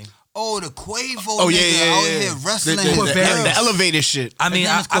chick's name. Oh, the Quavo Oh, nigga yeah. out here wrestling The, his the, girls. the elevator shit. I mean, His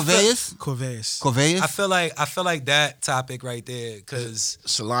name is I Corvais? Corvais. Corvais? I feel like that topic right there, because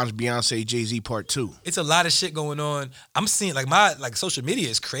Solange, Beyonce, Jay-Z Part 2. it's a lot of shit going on. I'm seeing my social media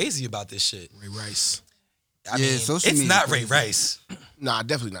is crazy about this shit. Ray Rice. I Yeah, mean, social it's media not crazy. Ray Rice. Nah,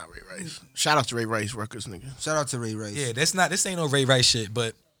 definitely not Ray Rice. Shout out to Ray Rice Records, nigga. Shout out to Ray Rice. Yeah, this ain't no Ray Rice shit.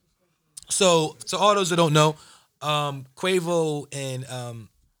 But so all those that don't know, Quavo and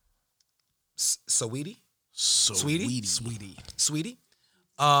Saweetie, So Sweetie? Sweetie.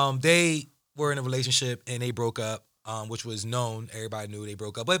 they were in a relationship and they broke up, which was known. Everybody knew they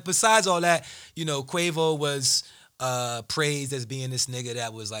broke up. But besides all that, Quavo was praised as being this nigga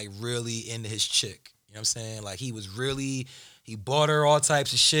that was like really into his chick. You know what I'm saying? Like he bought her all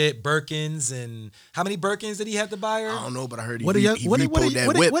types of shit, Birkins, and how many Birkins did he have to buy her? I don't know, but I heard he What did repoed that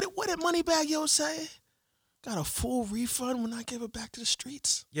whip. what did Moneybag Yo say? Got a full refund when I give it back to the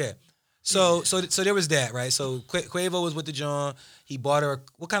streets. Yeah. So there was that, right? So Quavo was with the John. He bought her.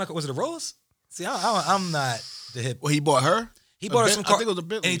 What kind of was it? A Rolls? See, I'm not the hip. Well, he bought her? He bought her some car, I think it was a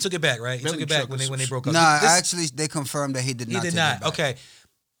Bentley. and he took it back, right? He Bentley took it back truck when or they some broke up. Nah, This- actually, they confirmed that he did he not. did take not. it back. Okay.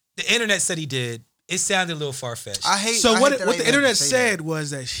 The internet said he did. It sounded a little far fetched. I hate. So I what hate that what I the even internet have to say said that. was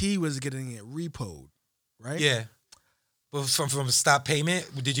that he was getting it repoed, right? Yeah. But from stop payment,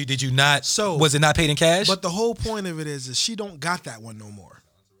 did you not? So- was it not paid in cash? But the whole point of it is she don't got that one no more.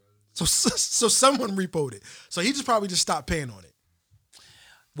 So someone repoed it. So he probably just stopped paying on it.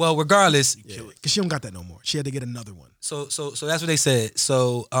 well, regardless, Because she don't got that no more. She had to get another one. so that's what they said.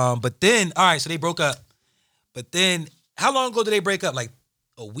 So but then all right, so they broke up. But then how long ago did they break up? Like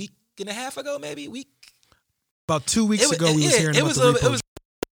a week and a half ago, maybe a week. About 2 weeks ago, we was hearing about the repoed. it was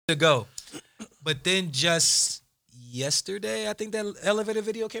ago. But then just yesterday, I think that elevator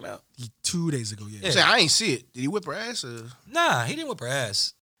video came out. 2 days ago, yeah. Say, I ain't see it. Did he whip her ass or Nah, he didn't whip her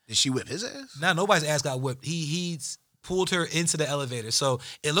ass. did she whip his ass? Nah, nobody's ass got whipped. He pulled her into the elevator. So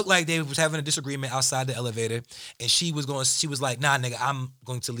it looked like they was having a disagreement outside the elevator, and she was like, nah, nigga, I'm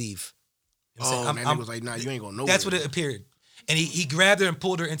going to leave. You know what I'm Oh, saying? man, I'm- he was like, nah, you ain't going nowhere. That's what it appeared. And he grabbed her and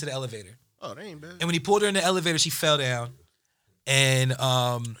pulled her into the elevator. Oh, that ain't bad. And when he pulled her in the elevator, she fell down. And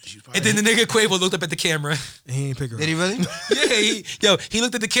She's and then the nigga Quavo looked up at the camera. And he ain't pick her Did he up. really? He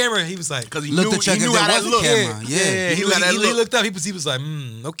looked at the camera. He was like, Because he Looked knew, to check he if knew there how that was a looked. camera. Yeah. he, He let that he look. looked up. He was like,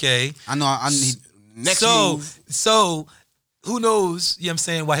 okay. I know. Next so move. so who knows? You know what I'm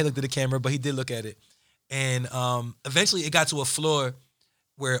saying, why he looked at the camera, but he did look at it. And eventually it got to a floor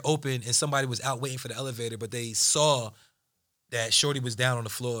where it opened and somebody was out waiting for the elevator, but they saw that Shorty was down on the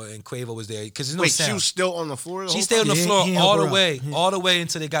floor and Quavo was there because there's no Wait, sound. she was still on the floor? She stayed on the He- floor he all helped the her way, out. all the way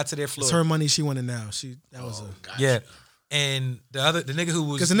until they got to their floor. It's her money. She wanted now. That was a Gotcha. Yeah. And the nigga who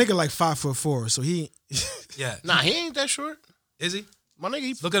was because the nigga like 5'4", so he yeah. Nah, he ain't that short. Is he? My nigga,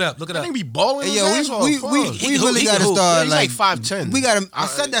 he, Look it up. Look it that up. nigga be balling Hey, his yo, ass off. we Fuck. really he gotta can hoop. start He's like 5'10". We gotta. I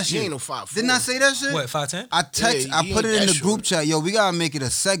said that He shit. ain't no 5'4". Didn't I say that shit? What, 5'10"? I text. Yeah, I he put ain't it in that the group short. chat. Yo, we gotta make it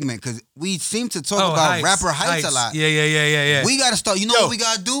a segment because we seem to talk about Heights, rapper heights a lot. Yeah. We gotta start. You know Yo, what we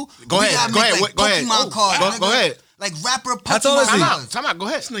gotta do? go we ahead, Gotta go make ahead, like go ahead. Pokemon Oh, cards. go nigga. ahead. Like rapper How tall is he? Time Pokemon out. Time out. Go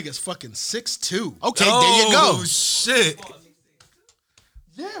ahead. this nigga's fucking 6'2". Okay, there you go. Oh shit.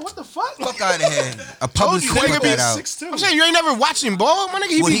 Yeah, what the fuck? Fuck out of here. A Told public you, put nigga, be that out. 6'2". I'm saying you ain't never watched him ball, my nigga.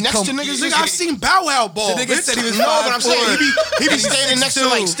 He Well, be he next come- to niggas. Nigga, I've seen Bow Wow ball. The nigga bitch. said he was No, but I'm saying 5'4". he be He's standing next to 6'2".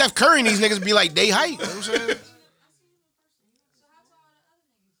 like Steph Curry and these niggas be like they height. You know what I'm saying?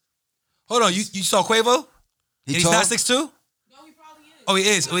 Hold on, you saw Quavo? He He's tall? not 6'2"? No, he probably is. Oh, he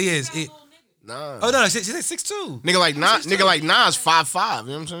is. Oh, he is. He's got a little nigga. Nah. Oh no, she's 6'2". Nigga like Nas 5'5", you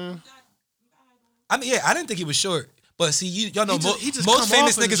know what I'm saying? I mean, yeah, I didn't think he was short, But see, y'all know He just most come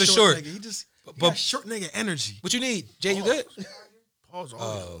famous off as niggas a are short. Nigga. He just But- got short nigga energy. What you need, Jay? You good? Pause.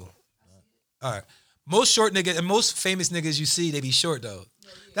 Oh, all right. Most short niggas and most famous niggas you see, they be short though.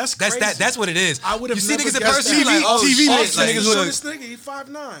 That's That's crazy. That's what it is. I would have You see never niggas in guessed person, that. you like, oh, TV shit, makes like, niggas Shortest nigga, he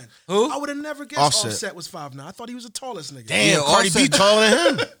 5'9". Who? I would have never guessed Offset. Offset was 5'9". I thought he was the tallest nigga. Damn, Yeah, Cardi B Offset- taller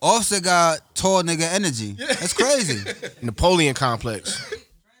than him. Offset got tall nigga energy. That's crazy. Napoleon complex.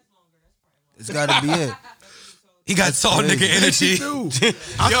 It's gotta be it. He got tall crazy. nigga energy. Dude,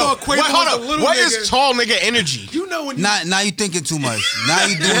 I Yo, thought Quavo wait, hold was up. a little What nigga. is tall nigga energy? You know when you Now you thinking too much. Now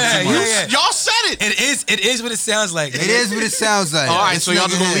you doing Yeah, too much. yeah. Y'all said it. It is what it sounds like. It is what it sounds like. All right, This so y'all nigga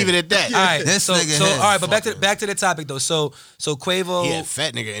just gonna here. leave it at that. All right, This so nigga all here. right, but back to the topic though. So Quavo, Yeah,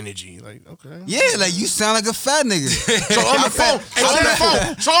 fat nigga energy. Like, okay. Yeah, like you sound like a fat nigga. So on the phone,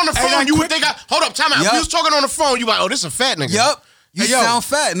 so on the Hey, phone, now you would quick- think hold up, time out. If Yup. you was talking on the phone, you like, oh, this a fat nigga. Yup. You Hey, yo. sound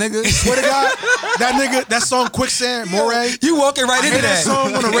fat, nigga. swear to God, that nigga, that song Quicksand, Moray. you walking right I into hear that that.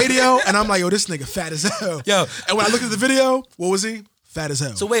 song on the radio, and I'm like, yo, this nigga fat as hell. Yo. And when I looked at the video, what was he? Fat as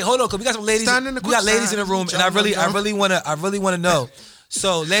hell. So wait, hold on, cause we got some ladies. Stand in the We got quicksand. ladies in the room, and I really wanna know.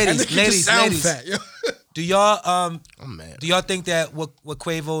 So that ladies, nigga just sound ladies, fat. Yo. do y'all I'm mad. do y'all think that what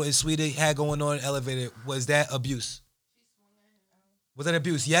Quavo and Sweetie had going on in the elevator was that abuse? Was that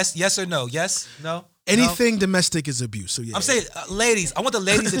abuse? Yes or no? Yes, no. Anything domestic is abuse. So yeah, I'm saying, ladies. I want the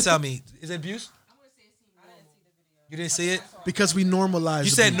ladies to tell me, is it abuse? You didn't see it? because we normalize. You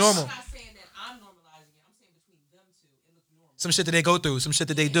said abuse. normal. I'm not saying that I'm normalizing it. I'm saying between them two, it looks normal. Some shit that they go through, some shit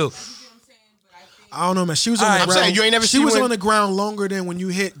that they do. You get what I'm saying? But I think I don't know, man. She was All on right, the I'm ground. saying, you ain't never she seen was when- on the ground longer than when you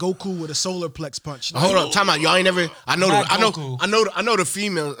hit Goku with a solar plex punch. Hold up, time out. Y'all ain't never. I know. Not I know. Goku. I know the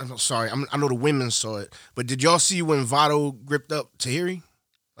female. I'm sorry. I know the women saw it. But did y'all see when Vado gripped up Tahiri?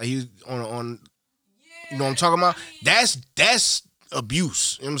 Like he was on. You know what I'm talking about? That's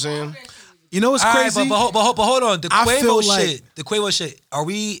abuse. You know what I'm saying? You know what's All right, crazy? but hold on. The I feel Quavo like- shit. The Quavo shit. Are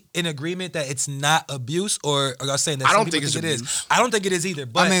we in agreement that it's not abuse, or are y'all saying that I some don't people think it's it is? abuse. I don't think it is either.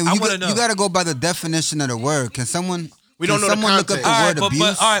 But I mean, I you, want to know. you gotta go by the definition of the word. Can someone? We don't can know the someone look up context. the all right, word but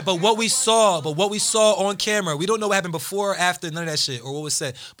abuse? all right, but what we saw on camera, we don't know what happened before or after, none of that shit, or what was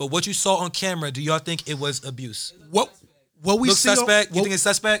said. But what you saw on camera, do y'all think it was abuse? what we Look see? suspect? You what- think it's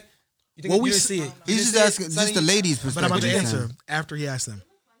suspect? You think what you we didn't s- see it? You He's didn't just see it? asking, just Sonny? the ladies' But I'm perspective. about to he's answer saying. after he asked them.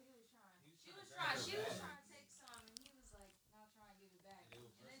 she was trying to take some, and he was like not trying to give it back. And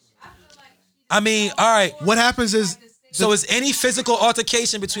then I feel like she I mean, all right. What happens is So is any physical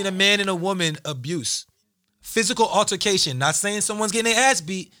altercation between a man and a woman abuse? Physical altercation, not saying someone's getting their ass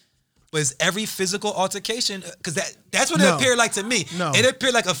beat, but is every physical altercation, because that's what it No. appeared like to me. No. It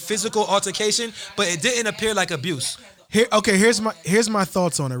appeared like a physical altercation, but it didn't appear like abuse. here. Okay, here's my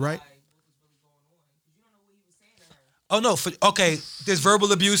thoughts on it. Right. Oh no, okay, there's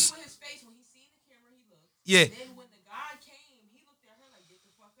verbal abuse. with his face when he seen the camera, he looked. Yeah, Then when the guy came, he looked at her like, get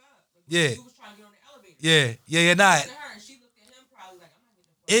the fuck up. Like, Yeah. He was trying to get on the elevator. yeah, nah. He looked at her, and she looked at him probably like,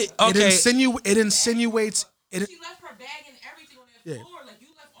 I'm not getting the fuck up. It It insinuates. It She left her bag and everything on that Yeah. floor. Like, you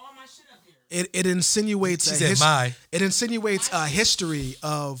left all my shit up there. it insinuates. She a said my. It insinuates a history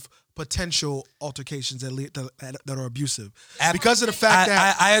of potential altercations that are abusive because of the fact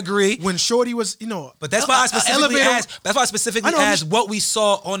that I agree. when Shorty was, But that's why I specifically elevator- asked. That's why I specifically I know, I'm asked just- what we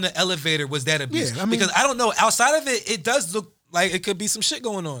saw on the elevator was that abuse. Yeah, I mean- because I don't know. Outside of it, it does look like it could be some shit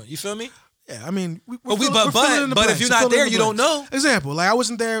going on. You feel me? Yeah, I mean, we're But filling in the if blanks. you're We're not filling in there, the you don't blanks. know. Example, like I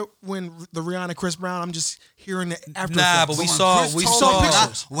wasn't there when the Rihanna Chris Brown. I'm just hearing the after. Nah, effects. but we When saw. Chris We told saw. me-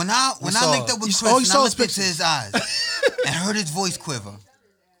 pictures. When I saw- linked up with You Chris, saw- you and saw I his looked into pictures. his eyes and heard his voice quiver.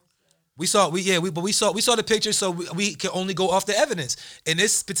 We saw the picture, so we can only go off the evidence. In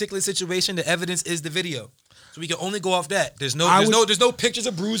this particular situation, the evidence is the video, so we can only go off that. There's no pictures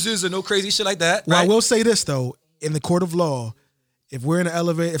of bruises or no crazy shit like that. Well, Right? I will say this though: in the court of law, if we're in an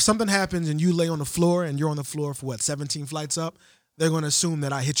elevator, if something happens and you lay on the floor and you're on the floor for 17 flights up, they're going to assume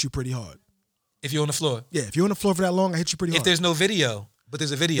that I hit you pretty hard. If you're on the floor, Yeah, if you're on the floor for that long, I hit you pretty if hard. there's no video, but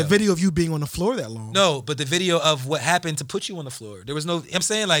there's a video. The video of you being on the floor that long. No, but the video of what happened to put you on the floor. There was no. I'm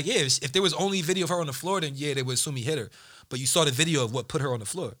saying like, yeah, if there was only video of her on the floor, then yeah, they would assume he hit her. But you saw the video of what put her on the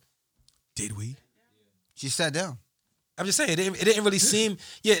floor. Did we? She sat down. I'm just saying it didn't really seem.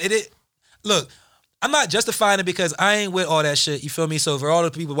 Yeah, it did. Look, I'm not justifying it because I ain't with all that shit. You feel me? So for all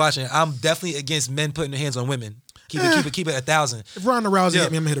the people watching, I'm definitely against men putting their hands on women. Keep it 1,000. If Ronda Rousey Yeah.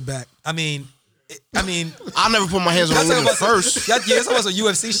 hit me, I'm gonna hit her back. I mean, I never put my hands on a woman first. Yeah, that's about some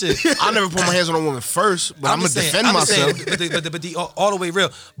UFC shit. I never put my hands on a woman first, but I'm gonna just saying- defend I'm just myself. saying, but the all the way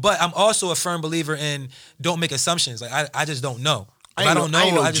real. But I'm also a firm believer in don't make assumptions. Like I just don't know. If I don't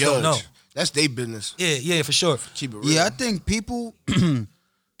know, I just don't know. That's their business. Yeah, for sure. Keep it real. Yeah, I think people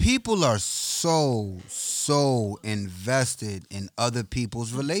people are so invested in other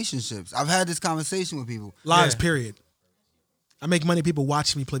people's relationships. I've had this conversation with people. Lives, Yeah. period. I make money people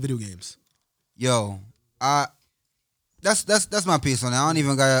watching me play video games. Yo, that's my piece on that. I don't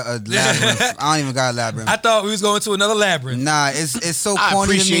even got a labyrinth. I don't even got a labyrinth. I thought we was going to another labyrinth. Nah, it's so I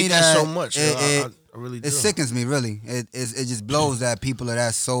corny to appreciate me that that so much. I really do. It sickens me, really. It just blows that people are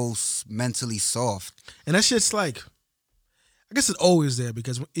that so mentally soft. And that shit's like, I guess it's always there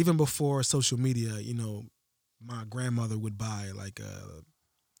because even before social media, my grandmother would buy like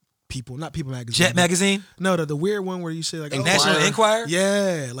not People magazine. Jet magazine, No, the weird one where you say like National Enquirer. Enquirer,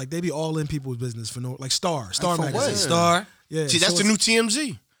 Yeah, like they be all in people's business for no, like Star for magazine. what? Star, Yeah, See, that's so the new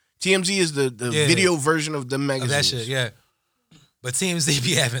TMZ. TMZ is the Yeah. video version of the of magazine. that shit. Yeah, but TMZ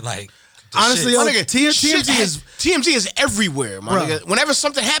be having like the Honestly, shit. yo, My nigga, TMZ is everywhere, my Bruh. nigga. Whenever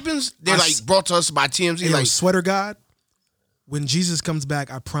something happens, they're like brought to us by TMZ. yo, Like, Sweater God. When Jesus comes back,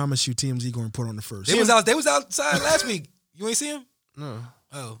 I promise you, TMZ going to put on the first. They was outside last week. You ain't see him? no,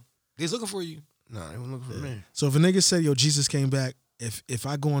 Oh, he's looking for you. no, they won't look for me. So if a nigga said, "Yo, Jesus came back," if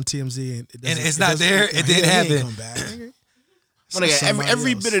I go on TMZ and it's not there, it didn't happen. Come back. nigga. My nigga, Somebody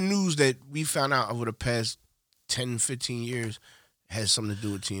every else. bit of news that we found out over the past 10, 15 years has something to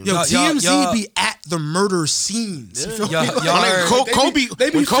do with TMZ. Yo, Y'all- TMZ y'all- be at the murder scenes. You feel me? Y'all My nigga, heard- Kobe,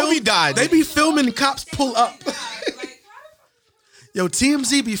 when Kobe died, They be filming cops pull up. Yo,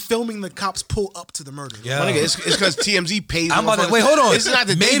 TMZ be filming the cops pull up to the murder. Yeah. my nigga, it's because TMZ pays. I'm about to motherfuckers. wait. Hold on. It's not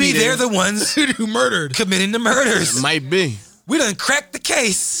that they Maybe be they're there. the ones Who murdered? committing the murders. It might be. We done cracked the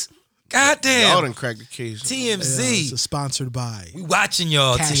case. Y'all Goddamn. done cracked the case. TMZ. It's sponsored by. We watching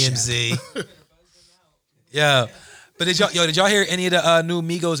y'all, Cash TMZ. Yeah. But did y'all hear any of the new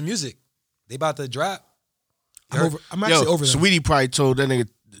Migos music? They about to drop. I'm actually over them. Sweetie probably told that nigga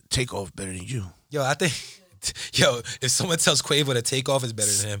take off better than you. Yo, I think if someone tells Quavo to take off is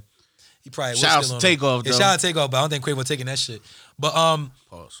better than him, he probably Shout out would still to on him. Takeoff, Yeah, though. shout out to Takeoff, but I don't think Quavo taking that shit. But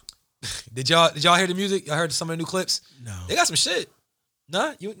Pause. did y'all hear the music? Y'all heard some of the new clips? No. They got some shit.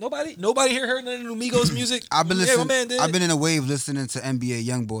 Nah, nobody here heard none of the new Migos music. I've been Yeah, listening. my man did. I've been in a wave listening to NBA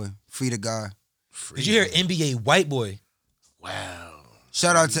YoungBoy, Free the God. Did you hear NBA White Boy? Wow.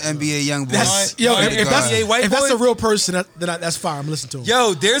 Shout out to NBA YoungBoy. That's, Free yo, the if that's, God. NBA white if that's boy? a real person, that's fine. I'm listening to him.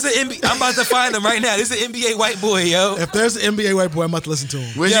 Yo, there's an NBA. I'm about to find him right now. This is an NBA White Boy, yo. If there's an NBA white boy, I'm about to listen to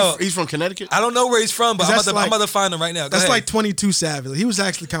him. Where's Yo. he? He's from Connecticut. I don't know where he's from, but I'm That's about to find him right now. Go That's ahead. like 22 Savage. He was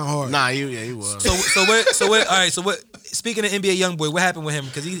actually kind of hard. Nah, he was. So what? All right. So what? Speaking of NBA YoungBoy, what happened with him?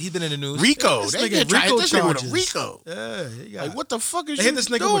 Because he's been in the news. Rico. This They nigga tried Rico this nigga with a charges. Rico. Yeah, he got. Like, what the fuck is They you hit this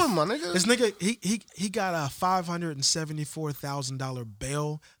nigga doing, with, my nigga? This nigga, he got a $574,000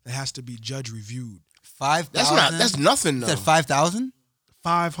 bail that has to be judge reviewed. 5,000. That's nothing though. Said 5,000.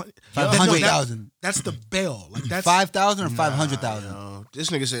 500. 500,000. That's the bail. Like that's 5,000 or 500,000. Yo,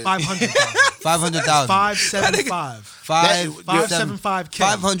 this nigga said 500,000. 500,000. 575. 575K.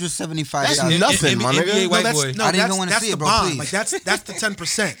 575,000. That's nothing, my NBA nigga. White that's, boy. no, I didn't that's, even wanna that's see the it, bro, bond. please. Like that's the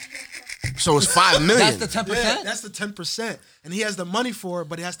 10%. So it's 5 million. That's the 10%. Yeah, that's the 10%, and he has the money for it,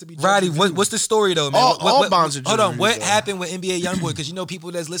 but it has to be. judge Roddy, reviewed. what's the story though, man? All bonds are Hold on, judge what reviewed, happened with NBA YoungBoy? Because you know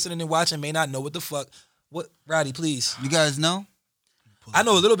people that's listening and watching may not know what the fuck. What, Roddy? Please, You guys know? I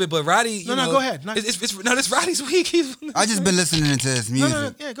know a little bit, but Roddy, you No, know, go ahead. No. It's this Roddy's week. I just been listening to this No, music. no,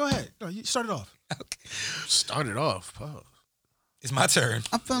 no, yeah, go ahead. No, you start it off. Started off. Pause. It's my turn.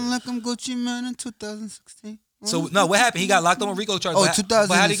 I felt like I'm Gucci Man in 2016. So no, what happened? He got locked on a RICO charge. Oh, But 2006.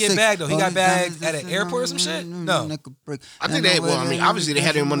 But how did he get bagged though? He got Oh, bagged at an airport or some shit? No. I think they. Well, I mean, obviously they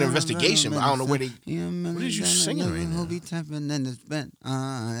had him under investigation, but I don't know where they. What is you singing right now?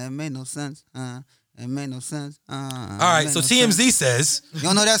 It made no sense. It made no sense. All right, so TMZ says, You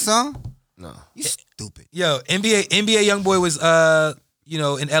don't know that song? No. You stupid. yo, NBA YoungBoy was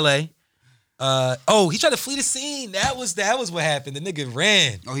in LA. He tried to flee the scene. That was what happened. The nigga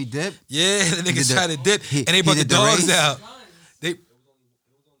ran. Oh, he did? Yeah, the did niggas the- tried to dip, he- and they he brought the did the dogs race? out. They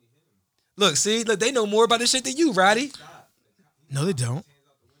look, they know more about this shit than you, Roddy. No, they don't.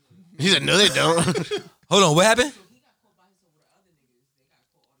 He said, no, they don't. Hold on, what happened?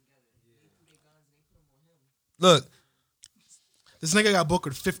 Look, This nigga got booked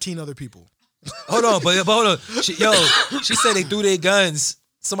with 15 other people. hold on, but hold on. She said they threw their guns.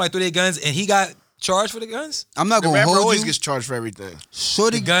 Somebody threw their guns, and he got charged for the guns. I'm not The going to rapper hold always you. gets charged for everything.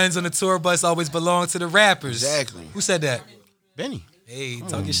 Shorty, The guns on the tour bus always belong to the rappers. Exactly. Who said that? Benny. Hey,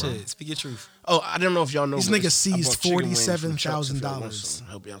 talk your shit. Speak your truth. Oh, I don't know if y'all know. These but niggas I seized bought chicken wings from Chuck's if y'all want $47,000 some.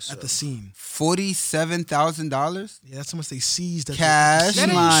 Help y'all sell. at the scene. $47,000? Yeah, that's how much they seized. At Cash That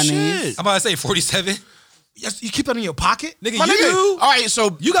ain't money. shit. I'm about to say 47. Yes, you keep that in your pocket, Nigga, My nigga. you All right,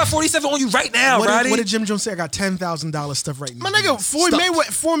 so you got 47 on you right now, what right? did Jim Jones say? I got $10,000 stuff right now. my nigga, Floyd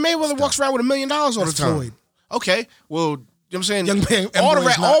Mayweather walks around with $1 million all the That's time. Floyd. Okay, well, you know what I'm saying? Young man, all Emperor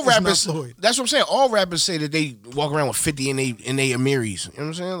is not- all is not rappers. Floyd. That's what I'm saying. All rappers say that they walk around with 50 in they Amiris. You know what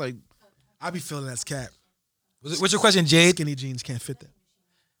I'm saying? Like, I be feeling that's cap. What's your question, Jade? Skinny jeans can't fit that.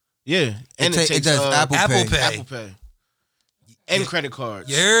 yeah, and It takes does Apple Pay. Apple Pay, and credit cards.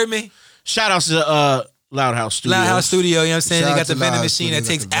 You heard me? Shout outs to Loud House Studios. Loud House Studio, you know what I'm saying? Shout They out got the to vending Loud machine that Studio,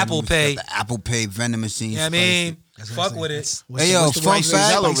 takes got the vending Apple machine, Pay. got the Apple Pay vending machine. You know what I mean? That's Fuck what with I'm it. saying. Hey yo, What's the fun white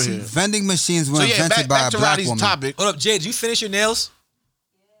fact: Zell over here. vending machines were So yeah, invented back by a to black Roddy's woman. topic. Hold up, Jade, did you finish your nails?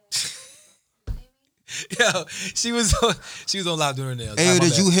 Yo, she was on live doing her nails. Hey, yo, My did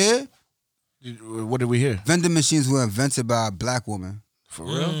bad. you hear? What did we hear? Vending machines were invented by a black woman. For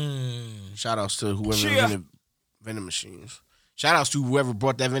real? Shout outs to whoever invented vending machines. Shout outs to whoever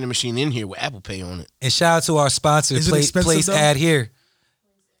brought that vending machine in here with Apple Pay on it. And shout out to our sponsor, Is it expensive, Place though? Ad Here.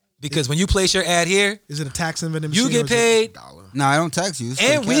 Because when you place your ad here, Is it a tax and vending machine? you or get is it- paid Nah, I don't tax you. It's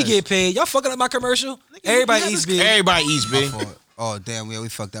and straight we cash. get paid. Y'all fucking up my commercial? Everybody eats big. Everybody eats, My B. fault. Oh damn, we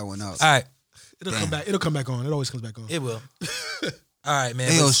fucked that one up. All right, It'll come back. It'll come back on. It always comes back on. it will. All right, man.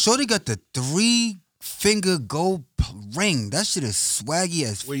 Hey yo, let's- Shorty got the 3-finger gold ring. That shit is swaggy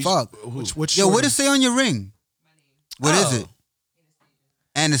as Where you- fuck. Which Yo, what shorty? it say on your ring? What is Oh. it?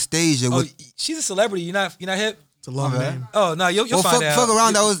 Anastasia. Oh, With, she's a celebrity. You're not hip. It's a long My bad. name. Oh no, you'll well, find fuck, out. fuck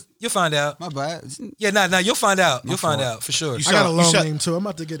around. That was You'll find out. my bad. Yeah, nah, you'll find out. You'll find fault. out for sure. You I got a You long sell- name too. I'm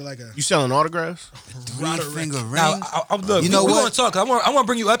about to get like a. You selling autographs? 3-finger ring. Now, look, You know we what? want to talk. I want to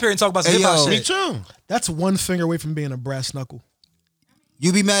bring you up here and talk about some Hey, hip hop yo. Me shit. too. That's one finger away from being a brass knuckle.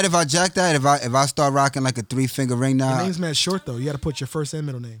 You be mad if I jack that? If I start rocking like a 3-finger ring Your now? name's mad short though. You got to put your first and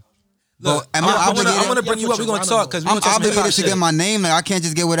middle name. Look, am I obligated? I want to bring Yeah, you up. put We're your gonna talk because we're I'm gonna talk some hip hop obligated to shit. get my name. Like I can't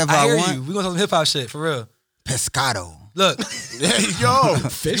just get whatever I I hear want. you. We're gonna talk some hip hop shit for real. Pescado. Look, Yo, you gonna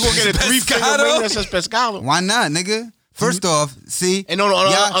get a 3-finger Pescado? ring that says pescado? Why not, nigga? First off, see. And on the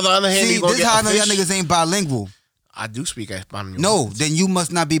other hand, see, you gonna this get how I a know y'all fish? niggas ain't bilingual. I do speak Espanol. No, then you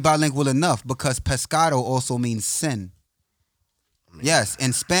must not be bilingual enough because pescado also means sin. Yes,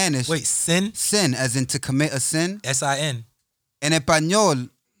 in Spanish, wait, sin? sin as in to commit a sin. S-I-N. En español,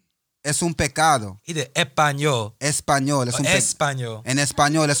 es un pecado. He did español. Español, es un Español. En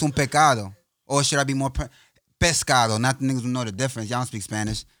español, es un pecado. Or should I be more pescado? Not the niggas who know the difference. Y'all don't speak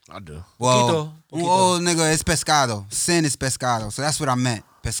Spanish. I do. Well, Poquito. oh nigga, it's pescado. Sin is pescado. So that's what I meant.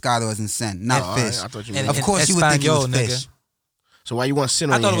 Pescado as in sin, not Oh, fish. I thought you And- meant. Of and course, you would think it was Espanol, fish. nigga. So why you want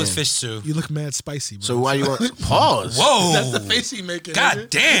sin I on thought your it was hand? fish too. You look mad spicy, bro. So why you want pause? Whoa. That's the face he making. God nigga.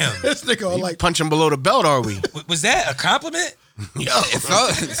 damn. This nigga all like. Punching below the belt, are we? Was that a compliment? Yo, It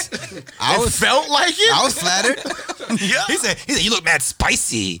felt, I was felt like it. I was flattered. Yeah. He said, you look mad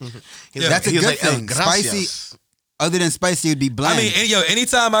spicy. That's a He was good like, "El thing. gracias." Spicy. Other than spicy, it'd be bland. I mean,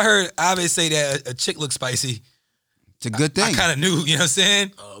 anytime I heard Ave say that a chick looks spicy, it's a good thing. I kind of knew, you know what I'm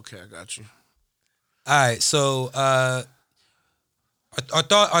saying? Oh, okay, I got you. All right, so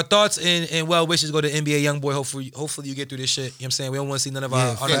our thoughts and well wishes go to NBA YoungBoy. Hopefully you get through this shit. You know what I'm saying? We don't want to see none of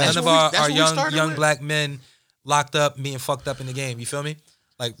Yeah, our that's none of what we- our, that's our what we young started young with. black men locked up and being fucked up in the game. You feel me?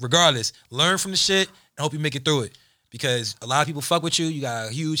 Like regardless, learn from the shit and hope you make it through it. Because a lot of people fuck with you. You got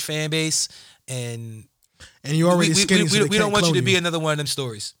a huge fan base, and And you already skinny, so we don't want you to be another one of them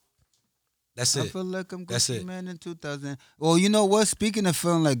stories. That's I it. feel like I'm That's Gucci it. Man in 2000. Well, you know what? Speaking of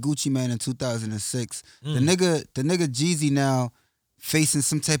feeling like Gucci Man in 2006, the nigga Jeezy now facing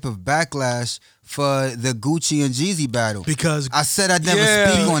some type of backlash for the Gucci and Jeezy battle. because I said I'd never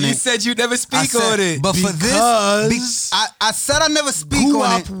speak on you it. said you'd never I speak said- on it. But for Because I said I'd never speak on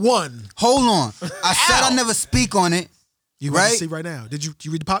Guap it. won. Hold on. I said I'd never speak on it. You Right? right? See right now. Did you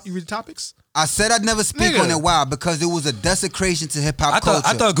read the topics? I said I'd never speak Nigga. on it. Why? Because it was a desecration to hip hop culture.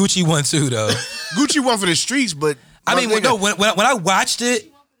 I thought Gucci won too, though. Gucci won for the streets, but I mean, my no, nigga- when I watched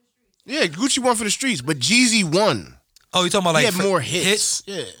it, yeah, Gucci won for the streets, but Jeezy won. oh, you talking about like He had more hits.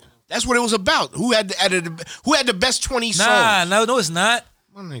 Yeah, that's what it was about. Who had the best 20 Nah, songs? no, it's not.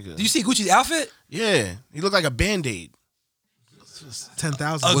 My nigga. Do you see Gucci's outfit? Yeah, he looked like a Band-Aid.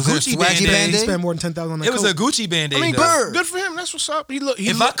 10,000. Was it a Gucci swaggy Band-Aid. He Band-Aid? spent more than 10,000 on that It was a coat. Gucci band-aid. I mean, though. good for him. That's what's up.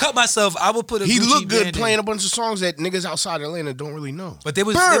 If I cut myself, I would put a he Gucci looked good Band-Aid. playing a bunch of songs that niggas outside Atlanta don't really know. But they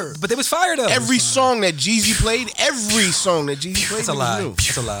was Bird. but they was fire though. Every song that Jeezy played, every song that Jeezy played, That's a was lie. new.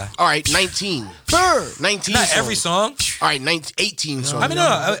 That's a lie. All right, 19. 19 Not songs. every song. All right, 19, 18 songs. I mean, no,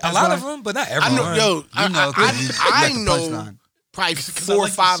 a That's lot why- of them, but not I every know, one. yo, You know, 'cause you I let the know punchline. probably I 4 or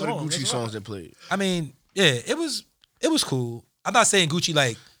like the 5 song, of the Gucci that's songs that played. I mean, yeah, it was cool. I'm not saying Gucci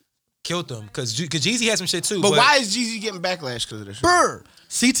like killed them because Jeezy had some shit too. But why is Jeezy getting backlash because of this shit? Burr.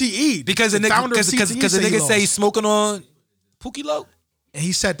 CTE. Because the founder of nigga CTE say lost. he's smoking on Pookie Loc. And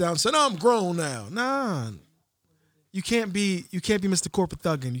he sat down and said, "I'm grown now." Nah. You can't be Mr. Corporate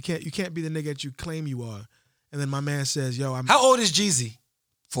Thuggin. You can't be the nigga that you claim you are. And then my man says, "Yo, I'm." How old is Jeezy?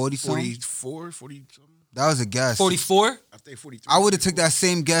 40 something? 44, 40 something. That was a guess. 44. I think 43. I would have took that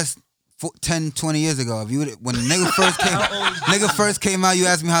same guess 10, 20 years ago. If you would, when the nigga first came out, you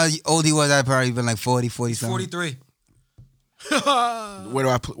asked me how old he was. I'd probably been like 40 something. 43. Where do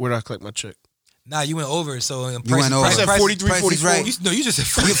I collect my check? Nah, you went over. So in You went over. I said 43, Price is 44. right. You just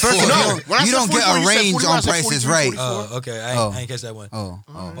said You, 44. first of all, When I you said don't get 44, a you said range 44, I on said Price is 43, Right. Oh, okay. I ain't catch that one.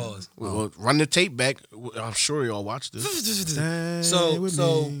 Pause. Well, run the tape back. I'm sure y'all watched this. Stay So, with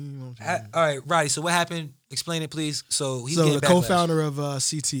so, me. all right, Roddy. So what happened? Explain it, please. So he's So getting the backlash. co-founder of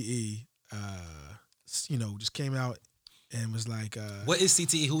CTE, just came out and was like, What is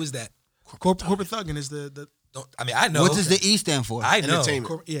CTE? Who is that? Corporate Thuggin is the I know. What does the E stand for? I know.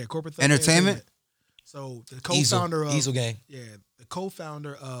 Entertainment. Corporate Thuggin Entertainment? So the co-founder of Easel Gang. Yeah, the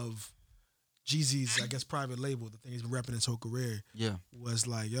co-founder of Jeezy's, I guess, private label, the thing he's been repping his whole career, Yeah. was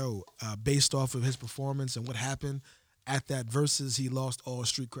like, based off of his performance and what happened at that versus, he lost all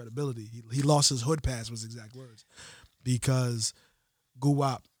street credibility. He lost his hood pass, was his exact words, because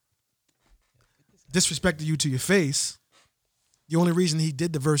Guwap disrespected you to your face. The only reason he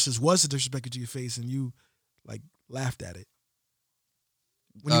did the verses was to disrespect you to your face, and you like laughed at it.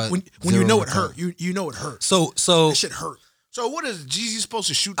 When you zero know it return. hurt, you know it hurt. So That shit hurt. So what is Jeezy supposed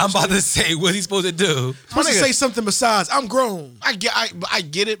to shoot? I'm this about nigga? to say what he's supposed to do. Supposed to nigga. say something besides "I'm grown." I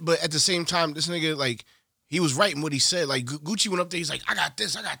get it, but at the same time, this nigga like he was writing what he said. Like Gucci went up there, he's like, I got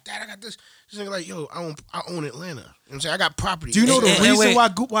this, I got that, I got this. This nigga like, yo, I own Atlanta. You know what I'm saying? I got property. Do you know the And reason wait.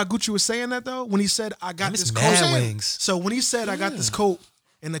 why Gucci was saying that though? When he said, "I got Miss this Mad coat," Wings. so when he said, "I got this coat,"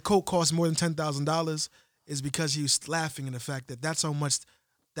 and the coat cost more than $10,000, is because he was laughing at the fact that that's how much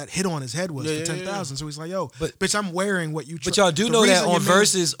that hit on his head was Yeah, for yeah, yeah. $10,000. So he's like, "Yo, But- bitch, I'm wearing what you." But y'all do the know that reason on your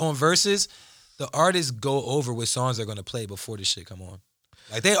man- verses, the artists go over what songs they're gonna play before this shit come on.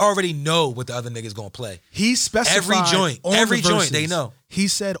 Like they already know what the other niggas gonna play. He specified Every joint, on every the joint, verses. they know. He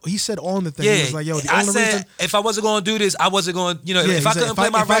said on the thing. Yeah, He was like, "Yo, the I only said reason." if I wasn't gonna do this, I wasn't gonna. Yeah, if he I said, couldn't play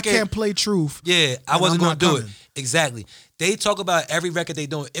my if I record, can't play Truth. yeah, I then wasn't I'm gonna not do coming. it. Exactly. They talk about every record they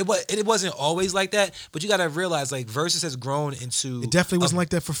doing. It wasn't always like that, but you gotta realize like Versus has grown into. It definitely wasn't like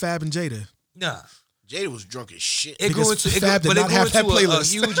that for Fab and Jada. Nah. Jada was drunk as shit. It grew Because into, Fab did but it not grew have that into a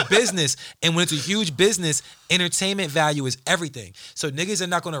playlist. huge business, and when it's a huge business, entertainment value is everything. So niggas are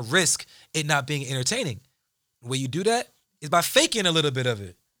not gonna risk it not being entertaining. The way you do that is by faking a little bit of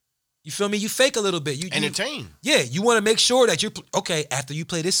it. You feel me? You fake a little bit. You Entertain. Yeah, you want to make sure that you're okay. After you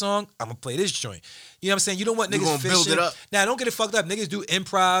play this song, I'm gonna play this joint. You know what I'm saying? You don't want You niggas gonna build fishing. it up. Now, don't get it fucked up. Niggas do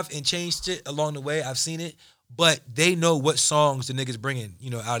improv and change shit along the way. I've seen it, but they know what songs the niggas bringing. Out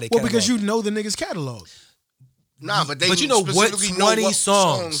of their Well, catalog. because you know the nigga's catalog. Nah, but you know what specifically 20 what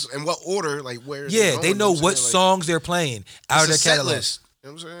songs. and what order, like where. Yeah, going, they you know I'm what saying? Like, songs they're playing out of their it's a set catalog. list. You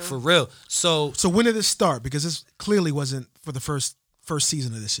know what I'm saying? For real. So So when did this start? Because this clearly wasn't for the first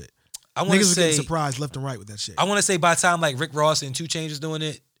season of this shit. I want to Niggas was say, getting surprised left and right with that shit. I want to say by the time like Rick Ross and 2 Chainz was doing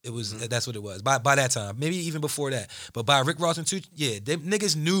it, it was that's what it was. By that time, maybe even before that. But by Rick Ross and 2, yeah, them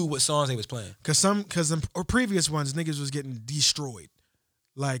niggas knew what songs they was playing. Because in previous ones, niggas was getting destroyed.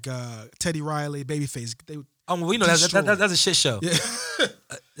 Like Teddy Riley, Babyface. We know that's Destroyed. a shit show. Yeah. That's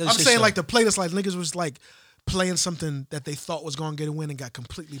a I'm shit saying show. like the playlist, like niggas was like playing something that they thought was going to get a win and got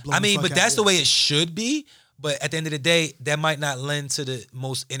completely blown. I mean, the but fuck that's out. the way it should be. But at the end of the day, that might not lend to the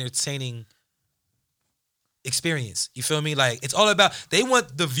most entertaining experience. You feel me? Like it's all about they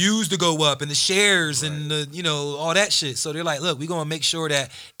want the views to go up and the shares and the all that shit. So they're like, look, we're gonna make sure that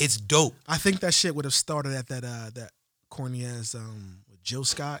it's dope. I think that shit would have started at that corny ass with Jill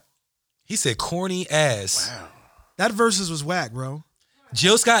Scott. He said corny ass. Wow. That versus was whack, bro.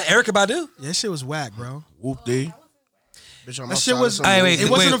 Jill Scott, Erykah Badu. Yeah, that shit was whack, bro. Whoop dee. Bitch, I'm That shit outside was- of All right, some wait, It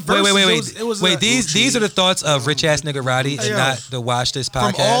wasn't a versus, it was wait. a- These are the thoughts of rich ass nigga Roddy, and Yo. not the Watch This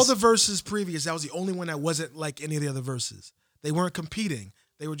podcast. From all the verses previous, that was the only one that wasn't like any of the other verses. They weren't competing.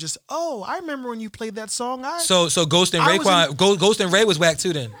 They were just, oh, I remember when you played that song. so Ghost and I was Raekwon, Ghost and Ray was whack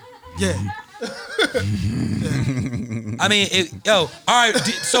too. Then Yeah. I mean, all right.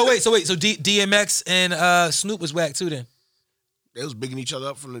 So DMX and Snoop was whack too. Then They was bigging each other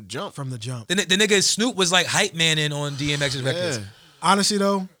up from the jump. From the jump. the nigga Snoop was like hype man in on DMX's records. Yeah. Honestly,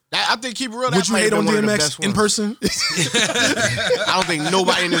 though, I think keep it real. That Would you might hate have on been one of the best DMX in ones. person? I don't think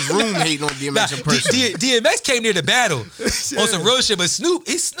nobody in this room hating on DMX in person. DMX came near the battle on some real shit, but Snoop,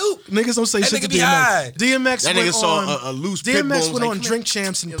 he's Snoop. Niggas don't say That shit to nigga be high. DMX. DMX That went nigga saw on, a loose pit bull, DMX was went like, on "Come Drink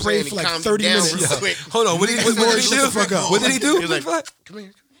Champs and You know what I'm prayed for saying? like Calm 30 down minutes. real quick. Hold on, what did he Boy, do? shut the fuck up. What did he do? He was like, come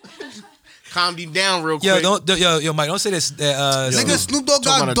here. Calm you down real Yo, quick. yo, Mike, don't say this. Nigga, Snoop Dogg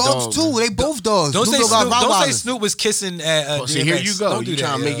talking got about a dogs dog, too. They both dogs. Don't say Dogg got Snoop. Don't say Rottweilers. Snoop was kissing at Well, DMX. see, here you go. Don't do You that,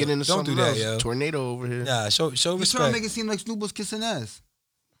 trying to make yo. it into Don't do something that, else. yo. Tornado over here. Nah, show You trying to respect. make it seem like Snoop was kissing ass.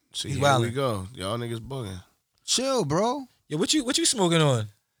 See, He's here we wildin'. go. Y'all niggas bugging. Chill, bro. Yo, what you smoking on?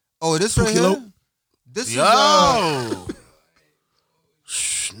 Oh, this right Pookie here. Loc? This is Yo!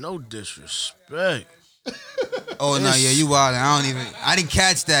 Shh, no disrespect. Oh no, yeah, you wild. I didn't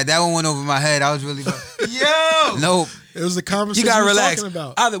catch that. That one went over my head. I was really. Yo, Nope. It was the you conversation gotta we were relax. talking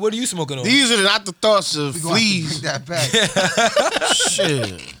about. Either, what are you smoking on? These are not the thoughts of We gonna have to fleas. bring that back.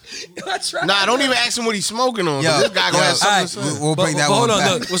 Shit. That's right. Nah, don't even ask him what he's smoking on. 'cause Yo, this guy gonna have something alright, to say. We'll bring that hold one on,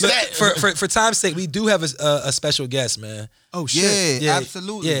 back. look. What's that? For time's sake, we do have a special guest, man. Oh shit. Yeah,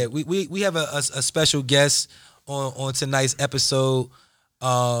 absolutely. Yeah, we have a special guest on tonight's episode.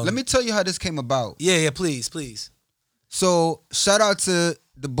 Let me tell you how this came about. Yeah, please. So shout out to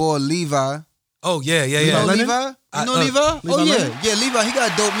the boy Levi. Oh yeah. You know Lennon? Levi? You know Levi? Levi Oh yeah, Lennon? yeah. Levi, he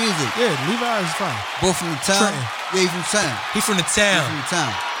got dope music. Yeah, Levi is fine. Both from the town. Trenton. Yeah, he from Trenton. He from the He town. from the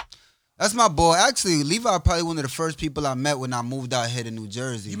town. That's my boy. Actually, Levi probably one of the first people I met when I moved out here to New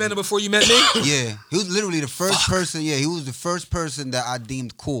Jersey. You met him before you met me? Yeah, he was literally the first person. Yeah, he was the first person that I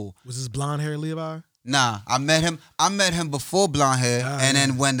deemed cool. Was his blonde hair Levi? Nah, I met him before blonde hair, Ah, and yeah.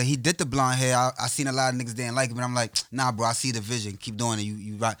 then when he did the blonde hair, I seen a lot of niggas didn't like him, and I'm like, nah, bro, I see the vision. Keep doing it.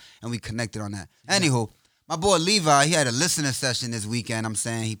 You right, and we connected on that. Anywho, my boy Levi, he had a listening session this weekend. I'm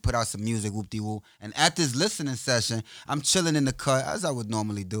saying he put out some music, whoop de woo, and at this listening session, I'm chilling in the cut as I would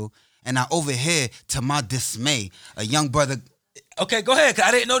normally do, and I overhear, to my dismay, a young brother. Okay, go ahead. 'Cause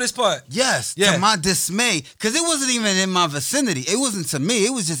I didn't know this part. Yes, Yeah. to my dismay, because it wasn't even in my vicinity. It wasn't to me. It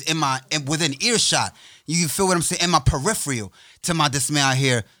was just within earshot. You feel what I'm saying? In my peripheral. To my dismay, I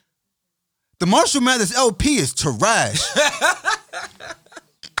hear the Marshall Mathers LP is trash.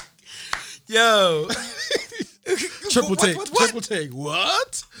 Yo. Triple take. What? Triple take.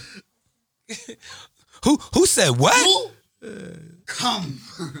 What? Who said what? Come.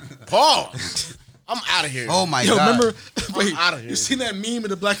 Pause. I'm out of here. Oh my Yo, god. remember? Wait, outta here. you seen that meme in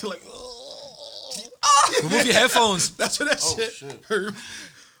the black like? Remove your headphones. That's what that shit. Heard.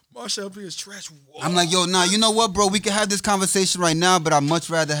 Marshall LP is trash. Whoa. I'm like, yo, nah, you know what, bro? We can have this conversation right now, but I'd much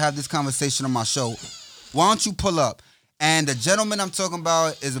rather have this conversation on my show. Why don't you pull up? And the gentleman I'm talking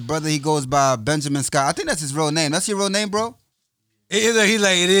about is a brother. He goes by Benjamin Scott. I think that's his real name. That's your real name, bro? He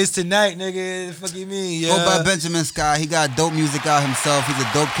like, it is tonight, nigga. The fuck you mean? Go by Yeah. Benjamin Scott. He got dope music out himself. He's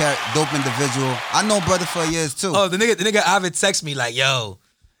a dope individual. I know brother for years too. Oh, the nigga Ivan text me like, yo,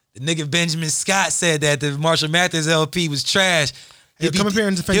 the nigga Benjamin Scott said that the Marshall Mathers LP was trash. Hey, come up here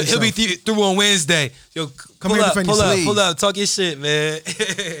and defend He'll be yourself. through on Wednesday. Yo, Come pull here and up, defend pull yourself. up, pull up, talk your shit, man.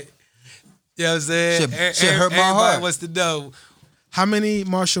 You know what I'm saying? Shit hurt my Everybody heart. wants to know. How many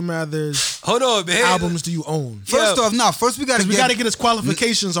Marshall Mathers Hold on, man. albums do you own? First Yo. off, no. First we gotta Because we got to get his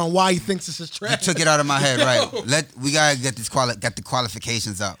qualifications on why he thinks this is You trash. took it out of my head, right? We gotta get get the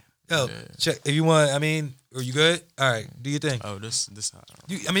qualifications up. Yo, check if you want. I mean, are you good? All right, do your thing. Oh, this.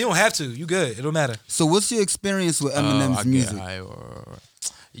 You don't have to. You good? It don't matter. So what's your experience with Eminem's I music? Get high or,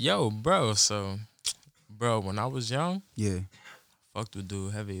 yo, bro. So, bro, when I was young, Yeah. fucked with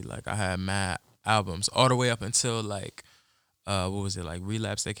dude heavy. Like I had mad albums all the way up until like, what was it like?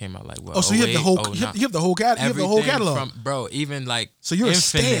 Relapse. They came out like what? Oh, so you have the whole 08, you have the whole you have the whole Everything catalog. from- bro. Even like So you're a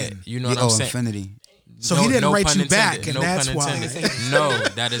Infinite, stan. You know what I'm saying? Infinity. So he didn't write pun you back, intended. and No that's pun why. intended. No,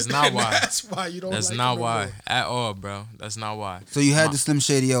 that is not why. That's why you don't. That's like not him no why more. at all, bro. That's not why. So you had My- the Slim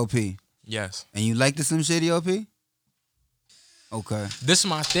Shady LP, Yes. and you like the Slim Shady LP? Okay. This is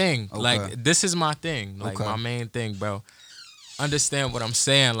my thing. Okay. Like this is my thing. Like Okay. my main thing, bro. Understand what I'm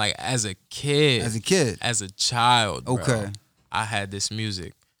saying? Like as a kid, As a kid. as a child, bro, Okay. I had this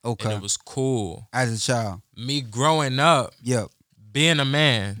music. Okay. And it was cool. As a child. Me growing up, Yep. being a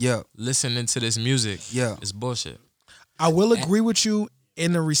man, Yep. listening to this music, Yeah. is bullshit. I will agree with you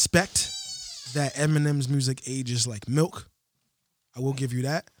in the respect that Eminem's music ages like milk. I will give you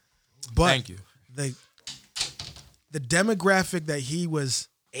that. But Thank you. the demographic that he was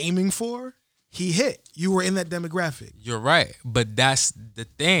aiming for, he hit. You were in that demographic. You're right. But that's the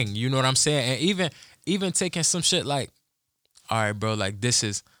thing. You know what I'm saying? And even taking some shit like, all right, bro, like this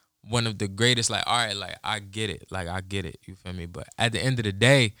is one of the greatest, like, all right, like I get it. Like I get it. You feel me? But at the end of the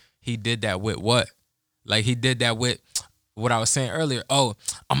day, he did that with what? Like he did that with what I was saying earlier. Oh,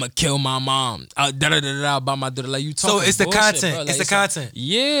 I'm gonna kill my mom. Da da da da about my daughter. Like you talking. So it's the bullshit, content. bro. Like, It's the content.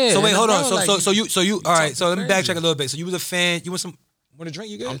 Yeah. So wait, hold on. bro, So like, so you. All right. So let me talking backtrack a little bit. So you was a fan. You want a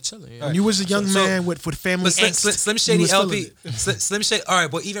drink? You good? I'm chilling. Yeah. And you was a young So- man with family But Slim, angst. Slim You Shady was feeling LP. it. Slim Shady. All right,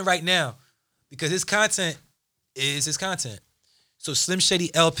 but even right now, because his content is his content. So Slim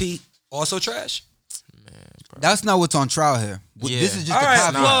Shady LP also trash. That's not what's on trial here. Yeah. This is just All a right.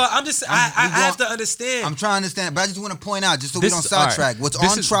 caveat. Well, I'm just. I we have gon- to understand. I'm trying to understand, but I just want to point out, just so This we don't is- all right. sidetrack. What's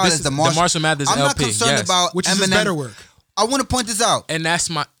This on is- trial this is is the the Marshall, Marshall Mathers I'm not LP, concerned yes. about Which is Eminem. his better work. I want to point this out. And that's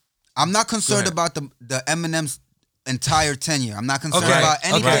my. I'm not concerned ahead. about the Eminem's entire tenure. I'm not concerned Okay, about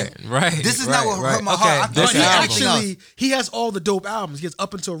anything. Right. This is right, not what right. hurt my Okay, heart. I this thought He album. actually he has all the dope albums. He has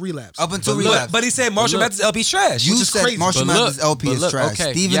Up Until Relapse. up until But relapse. But he said Marshall look. Mathers LP trash. You which is said crazy. Marshall But Mathers look, LP but is look, trash.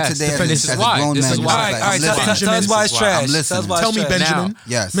 okay, Steven yes, today this as is a why, grown this man. is knows why. the All right, fact. all right. I'm Tell listening. us why it's This is why. trash. I'm listening. Tell us why Tell it's me, trash. Benjamin.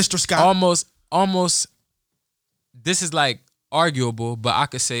 Yes. Mr. Scott. Almost. This is like arguable, but I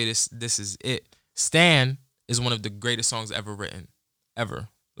could say this. This is it. Stan is one of the greatest songs ever written, ever.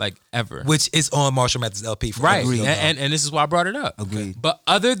 Like ever. Which is on Marshall Mathers LP. For Right. Agreed. And this is why I brought it up. Agreed. But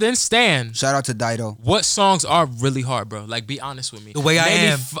other than Stan, Shout out to Dido. what songs are really hard, bro? Like, be honest with me. The Way I Name me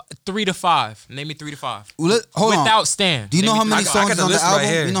Am. 3 to 5. Name me 3 to 5. Hold on. Without Stan. Do you know Name how me many 3 to 5. songs got is the on the list right album?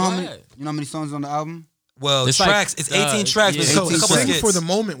 here. You know how Go many? ahead. You know how many songs is on the album? Well, It's like, tracks. It's 18 tracks. yeah. With a 18 couple tracks. Sing skits. for the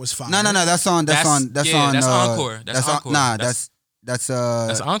Moment was fine. No. That's on. That's That's- on. That's yeah, on. that's Encore. That's on- Encore. Nah, That's- that's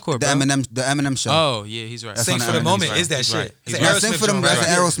That's Encore, the bro. Eminem show. Oh, yeah, he's right. That's Sing on for the Eminem. Moment He's is that right. shit. He's It's right. an Yeah, Sing Aerosmith for them. joint, That's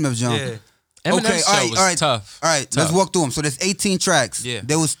an right? Aerosmith jump. Yeah. Eminem's Okay, show was tough. All right, Tough. let's walk through them. So there's 18 tracks. Yeah.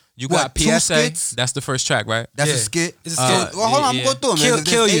 There was You what, got 2 PSA. skits? That's the first track, right? That's Yeah. a skit. It's a skit. Well, hold on, yeah. I'm going through them. Kill- There's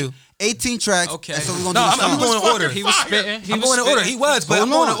kill eight- you. 18 tracks. Okay. And so we're gonna No, do the I'm songs. going in order. He was spitting. He I'm was going in order. spitting. He was, but Hold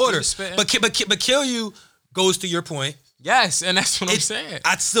I'm going on. in order. He was spitting. But Kill You goes to your point. Yes, and that's what I'm It- saying.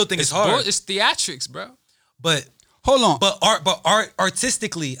 I still think it's bull- hard. It's theatrics, bro. But Hold on.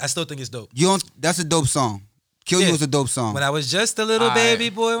 artistically, I still think it's dope. You don't, that's a dope song. Kill Yeah. You was a dope song. When I was just a little Aight. baby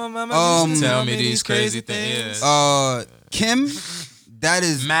boy, my mama used to Tell me these crazy things. Kim, that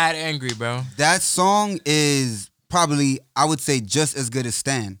is Mad angry, bro. that song is probably, I would say, just as good as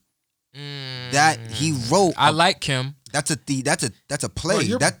Stan. That he wrote. I like Kim. That's a play. Bro,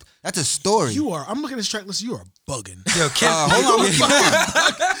 you're- That's a story. I'm looking at this track list. You are bugging. Yo, Kim. Hold on,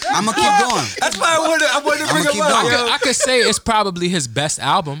 I'm gonna keep going. That's why I wanted to bring I'ma him keep up. going. yo. I could say it's probably his best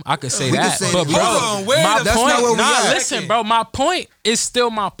album. I could say We could that. say But that. bro, Hold on, wait my a- That's not where point. we Nah, at. listen, bro. My point is still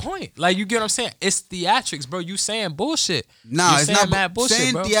my point. Like, you get what I'm saying? It's theatrics, bro. You saying bullshit. Nah, You're it's saying not. mad bullshit,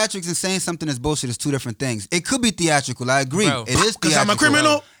 saying bro. theatrics and saying something is bullshit is two different things. It could be theatrical. I agree. Bro. It is 'Cause theatrical. I'm a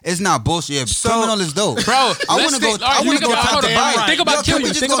criminal. It's not bullshit. Yeah, criminal is dope. Bro, I let's want to go. think- all right, I want to think go about- top hold to on, bottom. think about Yo, Kill can You. we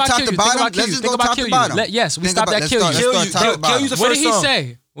just Think go about top Kill to You. bottom? Think about Let's Kill You. just Think go about top Kill to You. bottom. Yes, we Think stop about- that let's Kill start- You. let's start top to Kill bottom. You's the What did first he song.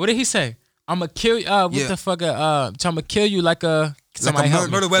 say? What did he say? I'ma kill you. What Yeah. the fuck? I'ma kill you like a somebody Like a help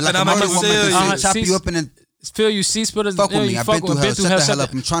me. murder weapon, like a I'ma murder kill woman you. can chop cease- you up and then Feel you, cease for the fuck with me. you I've fuck been through with- hell. Shut the hell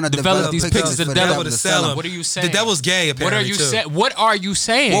up. I'm trying to develop these pictures pictures for of the the devil devil to to sell sell 'em. them. What are you saying? The devil's gay, What are apparently, you too. saying? What are you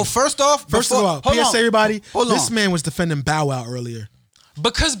saying? Well, first of all, hold on. on. Everybody, Hold this on. man was defending Bow Wow earlier.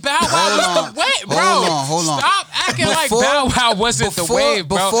 Because Bow Wow Hold was on. the wave, bro. Hold on. Stop acting like Before- Bow Wow wasn't the wave,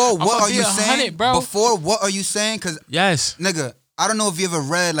 bro. Before, I'ma what are be you 100, saying? bro? Before, what are you saying? Because, Yes. nigga, I don't know if you ever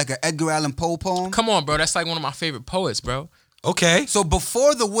read like an Edgar Allan Poe poem. Come on, bro. That's like one of my favorite poets, bro. Okay. So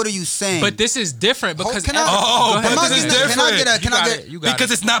before the what are you saying? But this is different because can I- Go Oh, ahead, but go this is ahead. different. Can I get a? You Can I got get? it. You got Because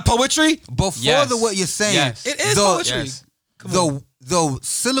it. it's not poetry? Before Yes. the what you're saying, Yes. It is the- poetry. Yes. the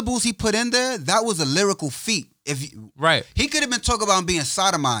syllables he put in there, that was a lyrical feat. If you, Right. he could have been talking about being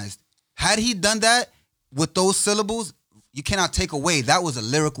sodomized. Had he done that with those syllables, you cannot take away that was a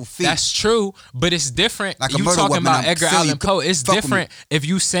lyrical feat. That's true, but it's different. Like a You murder talking weapon, about I'm Edgar silly. Allan Poe. It's Fuck with different if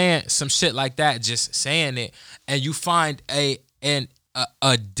you saying some shit like that, just saying it, and you find a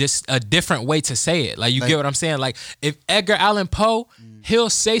different way to say it. Like, you get what I'm saying? Like, if Edgar Allan Poe, he'll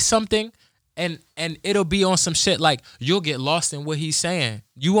say something and it'll be on some shit like you'll get lost in what he's saying.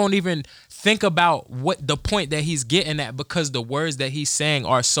 You won't even think about what the point that he's getting at because the words that he's saying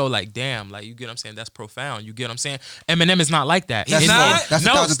are so like, damn, like, you get what I'm saying? That's profound. You get what I'm saying? Eminem is not like that. That's It's- false. That's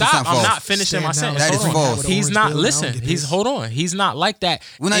no, 1000% stop. I'm false. not finishing my Stand down sentence. That is Hold on. false. He's Orange not, bill, I listen, don't get he's, pissed. hold on. He's not like that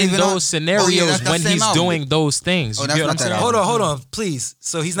We're not in even on- those scenarios that's that when same he's album. doing those things. Oh, You that's get what not I'm that saying? album. Hold on, please.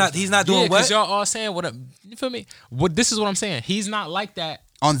 So he's not Yeah, doing because what? y'all all saying what? You feel me? What? This is what I'm saying. He's not like that.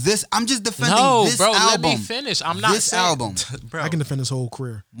 on this, I'm just defending No, this bro. album. Let me finish. I'm not This saying, album. bro. I can defend his whole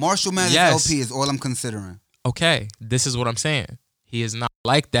career. Marshall Mathers Yes. LP is all I'm considering. Okay, this is what I'm saying. He is not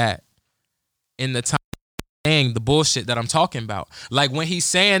like that in the time saying the bullshit that I'm talking about. Like, when he's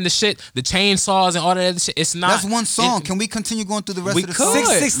saying the shit, the chainsaws and all that other shit, it's not. That's one song. it- Can we continue going through the rest We of the could. song?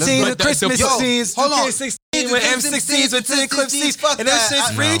 616, the But the- Christmas yo, scenes. hold on. 2K16. with M16s with 10 clip seats, Fuck and them that.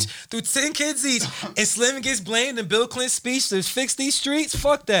 shits I- reach through 10 kids each. And Slim gets blamed in Bill Clinton's speech to fix these streets.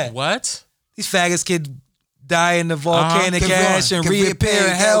 Fuck that. What? These faggots could die in the volcanic Can ash and can reappear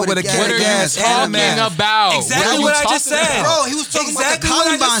in hell with a gas. What are you gas. talking about? Exactly are what you I just talking said. about? Bro, he was talking Exactly about what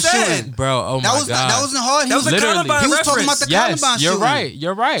I the Columbine just said. shooting. Bro, oh my That God. wasn't hard. That was a Literally. Columbine He was reference. talking about the Yes, Columbine you're shooting. right.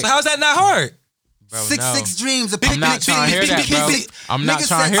 You're right. So how's that not hard? Bro, Six no. dreams. A I'm picnic. not trying to hear that, bro. I'm not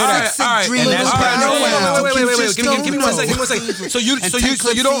trying to hear that. All right. Dreams. And that's All right, what I'm no, saying. wait. Give me 1 second. Give me 1 second. So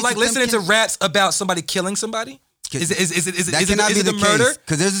you don't like listening to raps? raps about somebody killing somebody? Is That it cannot be the the murder? case.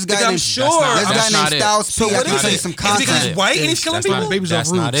 Because there's this guy Like, I'm named sure. There's a That's guy not named it. Styles So P. I what can is tell you it? some Is it because content. he's white and he's killing That's not people? it. Babies off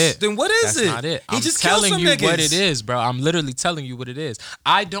That's not roots. it. Then what is That's it? not it. He I'm just killed telling some you what niggas. it is, bro. I'm literally telling you what it is.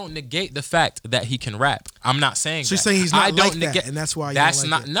 I don't negate the fact that he can rap. I'm not saying So you're that. saying he's not I like don't that, negate. and that's why you That's don't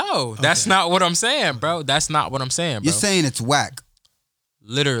not. like it. No, that's not what I'm saying, bro. That's not what I'm saying, bro. You're saying it's whack.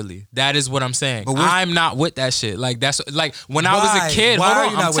 Literally, that is what I'm saying. But we're- I'm not with that shit. Like that's like when I was Why? a kid. Why Hold are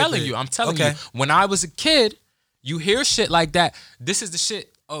on, you not I'm with telling it? you. I'm telling Okay. you. When I was a kid, you hear shit like that. This is the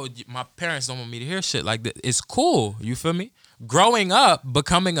shit. Oh, my parents don't want me to hear shit like that. It's cool. You feel me? Growing up,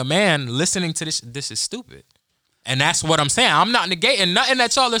 becoming a man, listening to this is stupid. And that's what I'm saying. I'm not negating nothing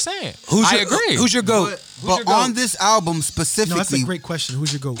that y'all are saying. I agree. Who's your goat? But on this album No, that's a specifically. great question.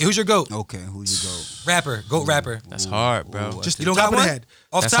 Who's your goat? Who's your goat? Okay, who you go? Rapper. Goat rapper. That's hard, bro. Just You don't top got of the one? head.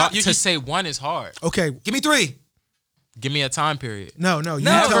 Off That's top? hard. To say one is hard. Okay. Give me 3. Give me a time period. No. You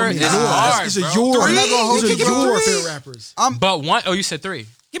Never. tell me. It's hard, These are bro. your. I'm not gonna hold These you. are your Three. favorite rappers. But one, oh, you said 3.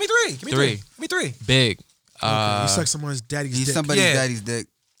 Give me 3. Give me 3. Give me 3. Big. You suck someone's daddy's He's dick. somebody's Yeah. daddy's dick.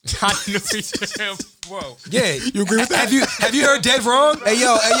 I knew he damn, bro. Yeah. You agree with that? Have you heard Dead Wrong? Hey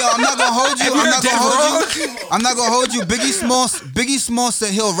yo, I'm not gonna hold you. Have you I'm heard not Dead gonna hold you. I'm not gonna hold you. Biggie Small said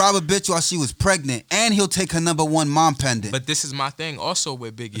he'll rob a bitch while she was pregnant, and he'll take her #1 mom pendant. But this is my thing also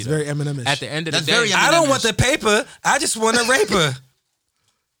with Biggie. It's though. very Eminem-ish. At the end of That's the day, very I don't want the paper. I just want a raper.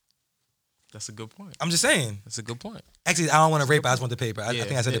 that's a good point. I'm just saying. That's a good point. Actually, I don't want a raper. I just want the paper. I Yeah,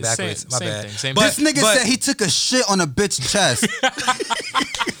 think I said it yeah, backwards. same- My same bad. thing, same But- this nigga but- said he took a shit on a bitch's chest.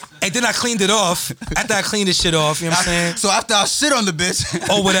 And then I cleaned it off. After I cleaned this shit off, you know what I'm saying? So after I shit on the bitch,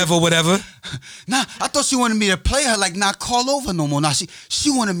 Or whatever. nah, I thought she wanted me to play her, like not call over no more. Nah,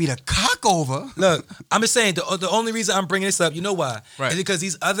 she wanted me to cock over. Look, I'm just saying, the only reason I'm bringing this up, you know why? Right. Is because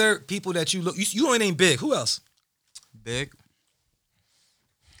these other people that you look, you only name Big. Who else? Big.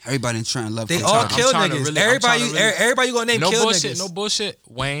 Everybody in Trenton love They Coach all Tom. kill trying to niggas. really- I'm everybody, trying to really- everybody you gonna name No kill bullshit. niggas. No bullshit.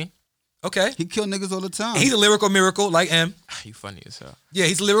 Wayne. Okay. He kill niggas all the time. He's a lyrical miracle like M. You funny as hell. Yeah,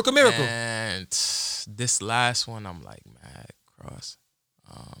 he's a lyrical miracle. And this last one, I'm like mad cross.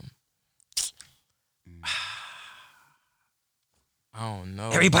 I don't know.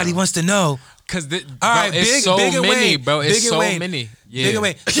 Everybody bro. wants to know. Cause All right, it's Big- so Big and many, Wayne. bro. It's Big and so Wayne. many. Yeah. Big and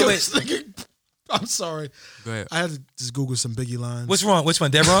Wayne. So wait, This nigga- I'm sorry. Go ahead. I had to just Google some Biggie lines. what's wrong? Which one?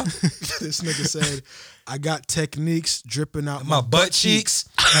 Dead wrong? This nigga said, I got techniques dripping out My butt cheeks.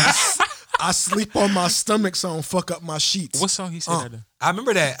 I sleep on my stomach so I don't fuck up my sheets. What song he said that in? I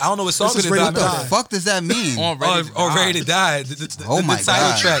remember that. I don't know what song This it is is. Ready but I to remember Die. that. Fuck does that mean? On Ready to Or Die. Ready to Die. Oh my the title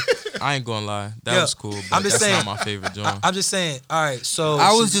God. track. I ain't gonna lie. That Yo, was cool. But I'm just that's saying- not my favorite joint. I'm just saying. All right, so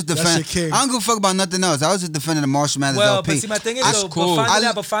I was just That's defending. your king. I don't give a fuck about nothing else. I was just defending the Marshall Mathers well, LP. but see, my thing is That's though, cool.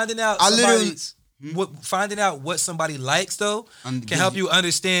 but finding I- out, I literally- somebody's, finding out what somebody likes though And can help you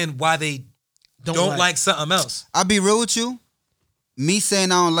understand why they don't like something else. I'll be real with you. Me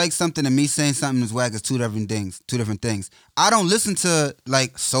saying I don't like something and me saying something is whack is two different things. I don't listen to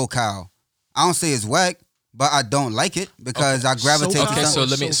like SoCal. I don't say it's whack, but I don't like it because I gravitate to Okay,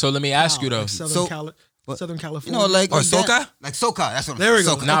 something. so let me ask you though. Like Southern, So- Southern You California. know, like Or that- Soca? like SoCal. That's what. There we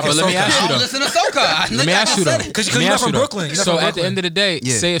go. SoCa. Nah, Okay, but let me SoCa. ask you I though. don't listen to SoCa. Let me ask you though. Because Let me you're not ask from you though. Brooklyn. You're not So from at the Brooklyn. end of the day,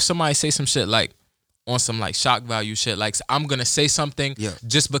 Yeah. say if somebody say some shit like on some like shock value shit, like I'm gonna say something Yeah.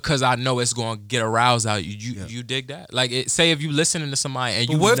 just because I know it's gonna get aroused out. You dig that? Like say if you listening to somebody and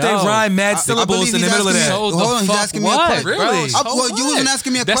you What if they know- rhyme mad I syllables believe in the he's middle of asking that? me- So Hold the on, he's fuck asking me a what? question. Really? Bro, well, you wasn't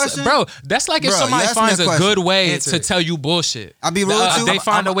asking me a question? Bro, that's like if Bro, somebody you asked me a finds a question. good way Answer to it. tell you bullshit. I'll be real with you. They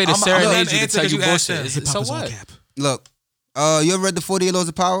find a way to I'm gonna let serenade him you to answer tell 'cause you you asked bullshit. him. Is- Hip-hop So is all what? cap. Look, you ever read the 48 Laws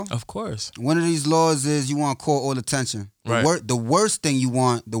of Power? Of course. One of these laws is you want to call all attention. Right. The worst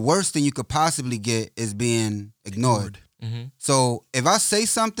thing you could possibly get is being ignored. So if I say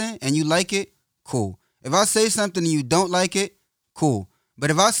something and you like it, cool. If I say something and you don't like it, cool. But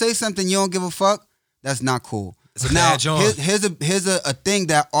if I say something you don't give a fuck, that's not cool. It's a now, bad joint. here's a thing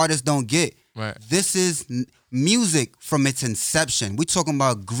that artists don't get. Right. This is music from its inception. We talking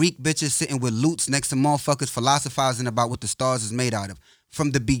about Greek bitches sitting with lutes next to motherfuckers philosophizing about what the stars is made out of.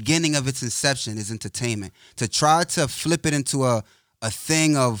 From the beginning of its inception is entertainment. To try to flip it into a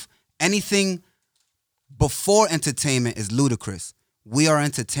thing of anything before entertainment is ludicrous. We are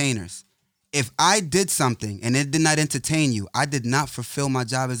entertainers. If I did something and it did not entertain you, I did not fulfill my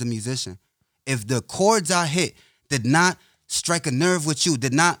job as a musician. If the chords I hit did not strike a nerve with you,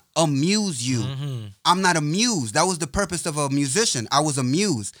 did not amuse you, I'm not amused. That was the purpose of a musician. I was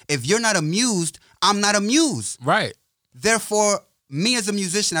amused. If you're not amused, I'm not amused. Right. Therefore, me as a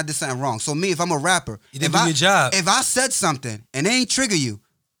musician, I did something wrong. So me, if I'm a rapper, You didn't do your job. If I said something and it ain't trigger you,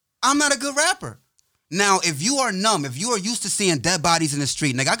 I'm not a good rapper. Now, if you are numb, if you are used to seeing dead bodies in the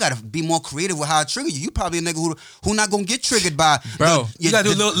street, nigga, I gotta be more creative with how I trigger you. You probably a nigga who not gonna get triggered by Bro, You gotta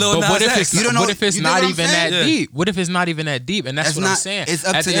do Lil But Nas what if X. it's You don't know- what if it's you know not what I'm even saying? that Yeah. deep? What if it's not even that deep? And that's That's what I'm not- saying. it's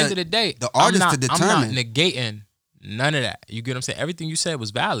up At to the the- end of the day, the artist I'm to not determine. negating none of that. You get what I'm saying? Everything you said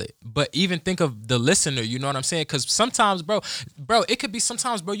was valid. But even think of the listener, you know what I'm saying? Because sometimes, bro, it could be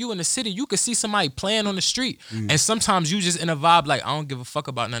sometimes, bro, you in the city, you could see somebody playing on the street. And sometimes you just in a vibe like, I don't give a fuck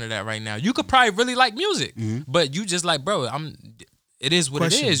about none of that right now. You could probably really like music. But you just like, bro, it is what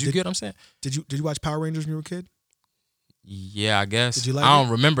Question, it is. You did- get what I'm saying? Did you watch Power Rangers when you were a kid? Yeah, I guess. Did you like I don't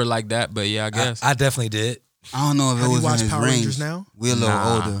it? remember like that, but yeah, I guess. I definitely did. I don't know if Have it you was in watched his Power range. Rangers now? We're a little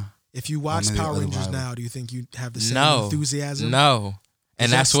Nah. older. If you watch maybe Power other Rangers rival. now, do you think you have the same No. enthusiasm? No. And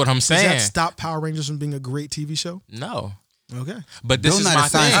Does that's that- what I'm Does saying. that stop Power Rangers from being a great TV show? No. Okay. But this Bill is Nye my the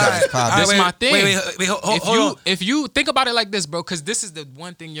Science thing. Guy is popular. This is my thing. Wait, hold on. If you think about it like this, bro, because this is the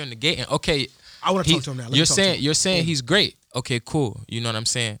one thing you're negating. Okay, I want to talk to him now. Let me you're talk to saying him. you're saying he's great. Okay, cool. You know what I'm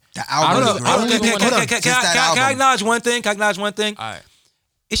saying? The I album don't is know. great. I don't even Can wanna- I- Just that can I album. acknowledge one thing? Can I acknowledge one thing? All right.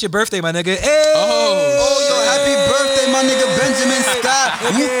 It's your birthday, my nigga. Hey! Oh, yo, happy birthday, my nigga Benjamin Scott.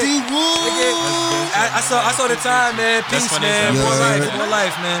 Whoop-de-whoop. I saw the time, man. Peace, funny man. as hell. More Yeah. life, more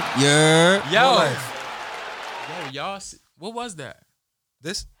life, man. Yeah. Yo, More life. y'all. What was that?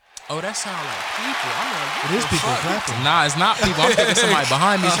 This? Oh, that sound like people. I'm like, It is people clapping. nah, it's not people. I'm thinking somebody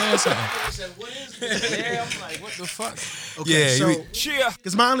behind me saying something. Yeah, I'm like, what the fuck? Okay, Yeah, so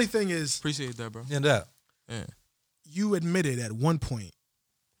because my only thing is Appreciate that, bro. Yeah, that. you admitted at one point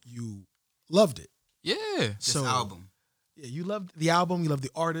you loved it. Yeah. This So album. yeah, you loved the album. You loved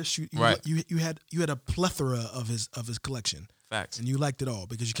the artist. You Right. You had a plethora of his collection, Facts. and you liked it all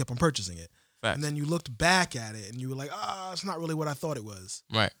because you kept on purchasing it. Facts. And then you looked back at it and you were like, it's not really what I thought it was.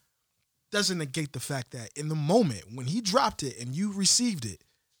 Right. Doesn't negate the fact that in the moment when he dropped it and you received it,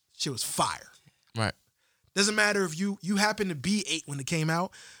 shit was fire. Right. Doesn't matter if you happened to be 8 when it came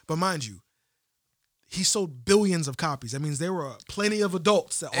out, but mind you, he sold billions of copies. That means there were plenty of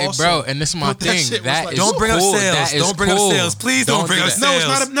adults that Hey, also. bro, and this is my thought that thing. shit was That like- is Don't bring up cool. sales. That is Don't bring up cool. sales. Please don't bring do up that. sales.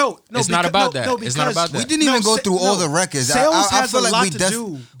 No, it's not. No, It's not about that. It's not because about that. We didn't even go through all the records. I Sales has feel a like lot we to des- do.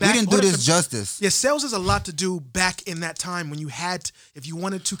 we back- didn't do hold on, this justice. Yeah, sales has a lot to do back in that time when you had, if you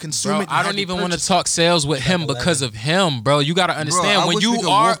wanted to consume Bro, it. you I had don't even want to purchase talk sales with him because of him, bro. You gotta understand I when wish we you could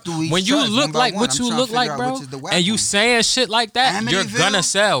are walk through each when you track look one by like one. what I'm you trying to look like, figure out bro, which is the whack and you one. saying shit like that, you're Amityville? gonna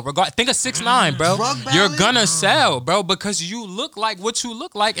sell. Think of 6ix9ine, bro. Drug You're Valley? gonna sell, bro, because you look like what you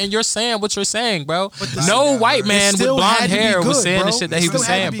look like, and you're saying what you're saying, bro. the- No white man with still blonde had to be hair was good, saying the bro. shit that It he still was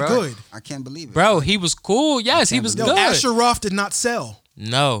had to saying, be bro. good. I can't believe it. Bro, he was cool. Yes, he can't was Yo, good. Asher Roth did not sell.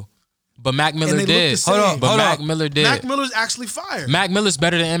 No, but Mac And Miller they look did. the same. But Hold Mac on. Miller did. Mac Miller's actually fire. Mac Miller's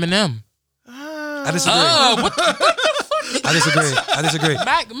better than Eminem. I disagree. Oh, what the I disagree.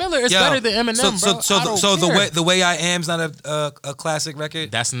 Mac Miller is Yo, better than Eminem, bro. I don't so care. the way I am's not a classic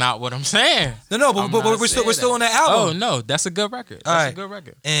record. That's not what I'm saying. No, I'm but not we're still saying on that Oh album. no, that's a good record. All That's right. a good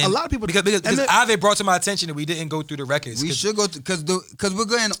record. And A lot of people- because and then- Ave brought to my attention that we didn't go through the records. We 'Cause- should go because we're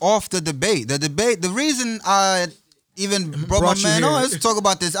going off the debate. The reason I even brought my Brought you man here. on is to talk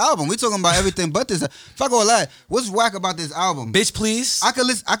about this album. We talking about everything but this. If I go lie, what's whack about this album? Bitch, please. I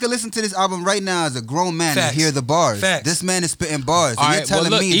could listen to this album right now as a grown man Facts. and hear the bars. Facts. This man is spitting bars. All and right, you're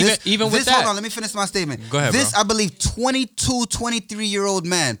telling well, look, me even with this, that- hold on, let me finish my statement. Go ahead, This, bro. I believe, 22, 23-year-old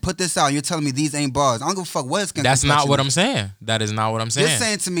man put this out. You're telling me these ain't bars. I don't give a fuck what his skin That's not complexion what is. I'm saying. That is not what I'm You're saying.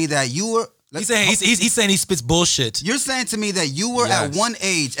 saying to me that you were. he's saying he spits bullshit. You're saying to me that you were at Yes. one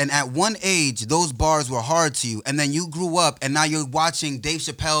age, and at one age, those bars were hard to you, and then you grew up, and now you're watching Dave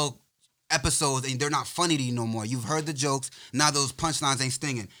Chappelle episodes, and they're not funny to you no more. You've heard the jokes, now those punchlines ain't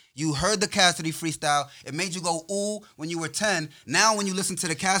stinging. You heard the Cassidy freestyle, it made you go ooh when you were 10. Now when you listen to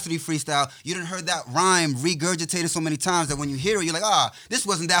the Cassidy freestyle, you done heard that rhyme regurgitated so many times that when you hear it, you're like, this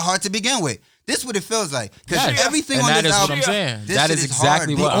wasn't that hard to begin with. This is what it feels like. Because Yes. everything and on that this is album, what I'm saying. this That shit is is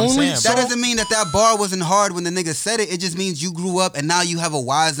exactly hard. what The I'm only saying. That bro. doesn't mean that bar wasn't hard when the nigga said it. It just means you grew up and now you have a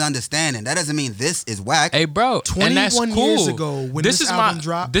wise understanding. That doesn't mean this is whack. Hey, bro, and that's 21 cool. years ago when this is album my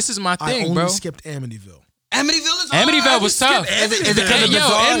dropped, This is my I thing, only bro. skipped Amityville. Amityville is Amityville was tough. Is it because of Yo,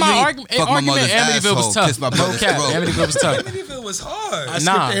 Bizarre? in my You mean, argument, fuck my mother's Amityville was asshole, tough. kiss my No brother's cap, throat. Amityville was tough. Amityville was hard. I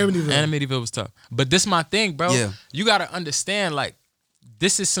Nah, skipped Amityville. Amityville was tough. But this my thing, bro. Yeah. You gotta understand, like,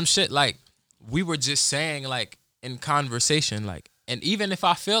 this is some shit like we were just saying, like, in conversation, like, and even if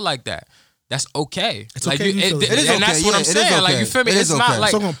I feel like that, that's okay. It's like, okay if you feel that. It is and that's okay, what yeah, I'm it is saying. Like, okay. you feel me? It It's is not okay.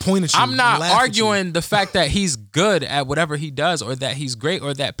 like So I'm gonna point at you I'm not and laugh at arguing the fact that he's good at whatever he does or that he's great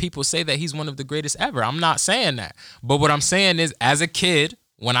or that people say that he's one of the greatest ever. I'm not saying that. But what I'm saying is, as a kid,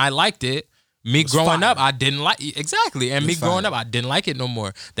 when I liked it, me growing fire. up, I didn't like exactly, and me growing fire. up, I didn't like it no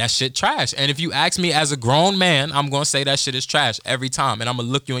more. That shit trash. And if you ask me as a grown man, I'm gonna say that shit is trash every time, and I'm gonna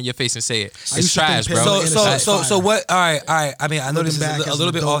look you in your face and say it. I It's used to trash, compare bro. the So Innocent Fire. what? All right. I mean, I know this is Looking back a as little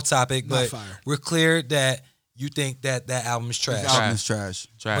an bit adult, off topic, not but fire. we're clear that you think that album is trash. The album is trash.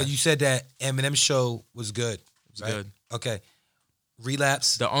 Trash. But you said that Eminem show was good. Right? good. Okay.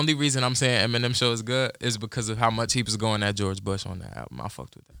 Relapse. The only reason I'm saying Eminem show is good is because of how much he was going at George Bush on that album. I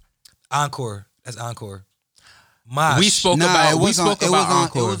fucked with that. Encore. That's Encore. Mosh. We spoke about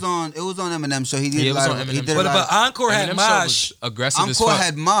Encore. It was on Eminem show. He did Yeah, it was a lot on of, Eminem. he did But a lot of, Encore had Eminem show was Mosh, aggressive as Encore fuck.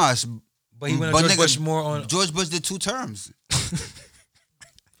 had Mosh, but he went but on George nigga, Bush more on. George Bush did 2 terms.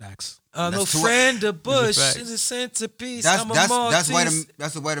 Facts. No That's too- friend of Bush facts. is a centerpiece. That's I'm a that's Maltese.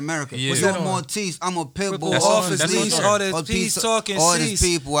 that's a white America. Yeah. What's What's that on? Maltese? I'm a pit bull. That's All on- these that's leaves, on- all this all peace these- talking all cease.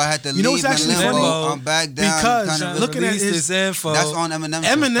 these people. I had to You know leave what's in actually limbo. funny? I'm back down. Because kinda- looking at Release his- this info. that's on Eminem.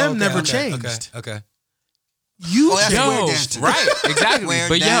 show. Eminem Okay, never okay, changed. Okay. You Oh, that's changed. Square Yo, dancing. right, exactly. Square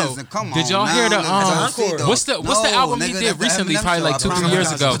But yo, dancing. Come did on y'all hear the now, Encore. what's the album he nigga, did that's the recently? Eminem Probably show. like I 2-3 promise years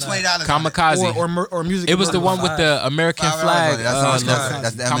you. ago. Put $20 on it. Kamikaze. Or music. It was the one with Five. the American $5 flag. on it.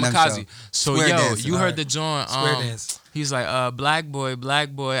 That's the Eminem Kamikaze. show. So Square yo, dancing. you heard Alright. the joint. Square dance. He's like, black boy,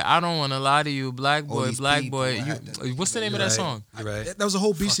 I don't want to lie to you, black All boy, these black people, boy. I had to- What's the name of that Right. song? You're right. That was a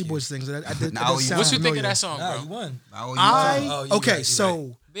whole Beastie Boys thing. So I did. Now that you- sound What you think familiar. of that song, Nah, you bro? won. Oh, you I Oh, you okay. right, you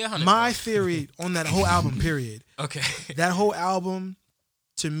So Be 100, my theory on that whole album period. Okay. That whole album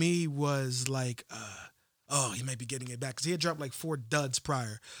to me was like, oh, he might be getting it back because he had dropped like 4 duds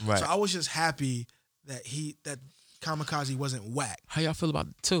prior. Right. So I was just happy that Kamikaze wasn't whack. How y'all feel about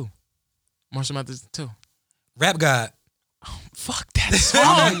the 2? Marshall Mathers 2. Rap God. Fuck that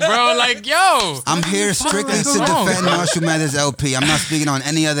song, bro. Like, yo. I'm here strictly that to song, defend bro. Marshall Mathers LP. I'm not speaking on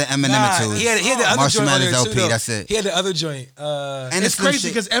any other Eminem tunes. he had the other Marshall joint on there Mathers too, LP. though. That's it. He had the other joint. And It's Slim crazy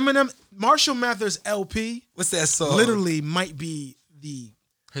Shady. because Eminem, Marshall Mathers LP, What's that song? literally might be the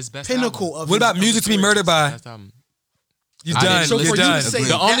His best pinnacle album. of. What about his Music to Be Murdered by? Best album. You're I done. didn't So You're for you done. to say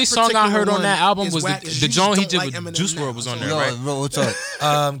Agreed. The only that song I particular heard on one that album is was whack the is you joint he just did don't with like Eminem Juice now. WRLD was on So there, right? Yo, real talk.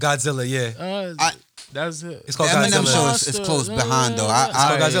 Godzilla. Yeah. That's it. It's The called Eminem Godzilla. show is close behind though. It's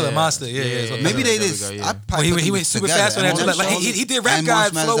called Godzilla. yeah. Monster. Yeah. it's called Maybe Godzilla. they There we just. go, yeah. I probably Well, he put went these super together. fast on that. And Like, Marshall he did Rap and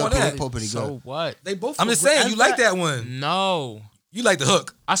God Marshall flow on Mathers that. LP pretty So good. what? They both. I'm were just great. saying, In you like fact, that one. No. You like the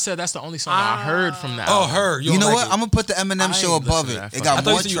hook. I said that's the only song I heard from that Oh, album. her. You don't know like what? it. I'm gonna put the Eminem I show ain't above listen to it. that It fuck. got I thought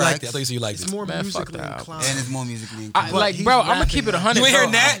you more said you liked it. I tracks thought you said you liked It's it. more Man, fuck musically that. inclined. and it's more musically I, inclined. like, he's bro, I'm gonna rapping keep it now. 100. You ain't hear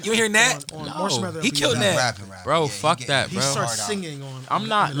bro. Nat? You ain't hear Nat? On No. Marshall Mathers He LP, killed yeah. that. Rapping. Bro, Yeah, fuck he that, getting- bro. He starts hard out. singing on. I'm on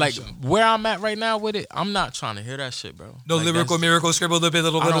not Eminem like show. where I'm at right now with it. I'm not trying to hear that shit, bro. No Like, lyrical that's- miracle, scribble a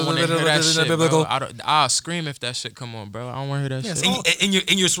little I don't want to hear that shit, bro. biblical. I'll scream if that shit come on, bro. I don't want to hear that shit.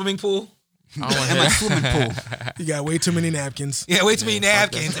 In your swimming pool. I don't want to In hear my that. swimming pool. You got way too many napkins. Yeah, way too many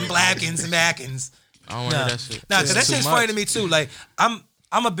napkins and blackins and mackins. I don't want to hear that shit. Nah, cause that Too shit's much. funny to me too. Like I'm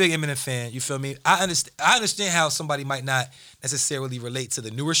a big Eminem fan. You feel me? I understand how somebody might not necessarily relate to the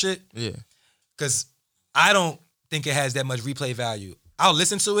newer shit. Yeah. Cause I don't think it has that much replay value. I'll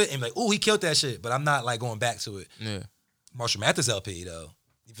listen to it and be like, ooh, he killed that shit. But I'm not like going back to it. Yeah. Marshall Mathers LP though.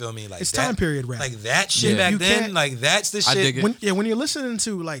 You feel me? Like It's that, time period rap. Like that shit Yeah. back You then. can't- Like that's the I shit. dig it. When you're listening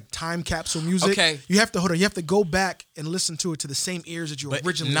to like time capsule music, Okay. you have to hold on. You have to go back and listen to it to the same ears that you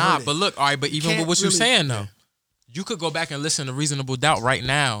originally Nah, heard it. but look, all right, but even with can't what you're really- saying though, you could go back and listen to Reasonable Doubt right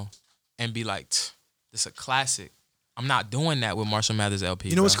now and be like, this a classic. I'm not doing that with Marshall Mathers LP.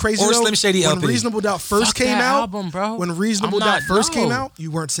 You know what's bro. crazy Or though? Slim Shady when LP. Reasonable Doubt first Fuck came that out, album, bro. when Reasonable I'm Doubt not- first came no. out,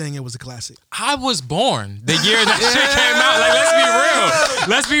 you weren't saying it was a classic. I was born the year that shit came out. Like,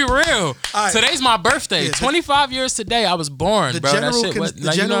 let's be real. Let's be real. right. Today's my birthday. Yeah, 25 years today. I was born, The bro. That general shit. cons- What, the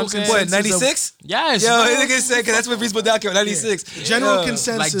like, you know general what I'm saying? What, consensus of- 96? Yes. Yo, bro. nigga said, cause that's what Reasonable Doubt came out, 96. General Yo.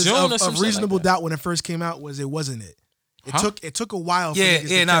 consensus June or of, some shit Reasonable like that. Doubt when it first came out was it wasn't it. It took a while for Yeah, niggas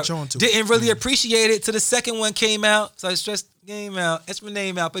yeah, to nah, catch on to it. didn't really appreciate it till the second one came out. So I stressed game out, it's my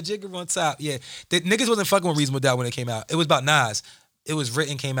name out, but Jigger on top. Yeah, the niggas wasn't fucking with Reasonable Doubt when it came out. It was about Nas. It was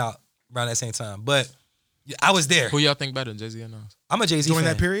written came out around that same time, but I was there. Who y'all think better, Jay-Z or Nas? I'm a Jay-Z During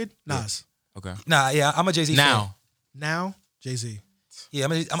fan. that period, Nas. Okay. Nah, yeah, I'm a Jay-Z fan. Now. Now, Jay-Z. Yeah,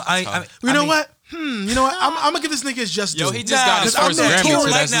 You know what? You know what? I'm gonna give this nigga his just due. Yo, he just got his Nah, first 'cause I'm Grammy. notorious So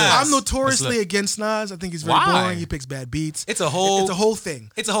like that's Nas. lit. I'm That's notoriously lit. against Nas. I think he's very Why? boring. He picks bad beats. It's a whole thing. It's a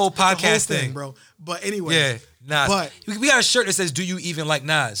whole It's a whole podcast thing, thing, bro. But anyway, Yeah, Nas. But We got a shirt that says "Do you even like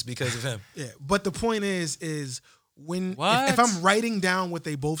Nas?" because of him. yeah, but the point is when What? if I'm writing down what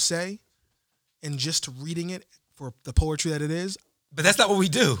they both say and just reading it for the poetry that it is, But that's not what we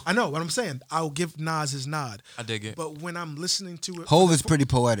do. I know what I'm saying. I'll give Nas his nod. I dig it. But when I'm listening to it, Hove is pretty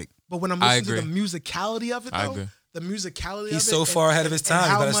poetic. but when I'm I listening to agree. the musicality of it, I though, agree. the musicality He's of it, so far ahead of his time. He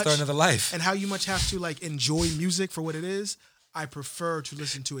how better much- start another life. and how you much have to like enjoy music for what it is, I prefer to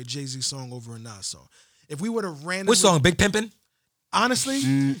listen to a Jay-Z song over a Nas song. If we were to randomly, Which song? Big Pimpin'? honestly,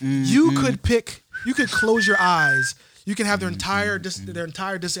 you could close your eyes. You can have their entire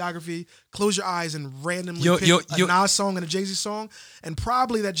discography. Close your eyes and randomly pick a Nas song and a Jay-Z song, and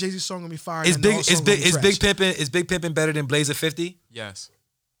probably that Jay-Z song gonna be fire. Is and the Big whole is song Big gonna is be Big trash. Pimpin' is Big Pimpin' better than Blazer 50? Yes.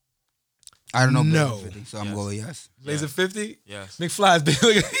 I don't know. No. Blazer 50, so I'm going with yes. Blazer 50? Yes. McFly's big.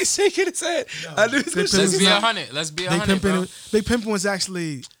 Look at he's shaking his head. I knew he was gonna Big shake Let's his be head. 100. Let's be Big 100, bro. Pimpin', Big Pimpin' was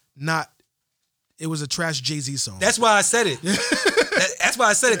actually not. It was a trash Jay-Z song. That's why I said it. That's why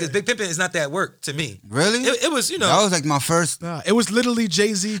I said it because Big Pimpin' is not that work to me. Really? It was, you know. That was like my first. Nah, it was literally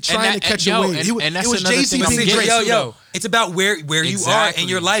Jay-Z trying that- to catch and a yo, wave. and that's It was another Jay-Z thing I'm being getting Drake. at. yo, it's about where you are in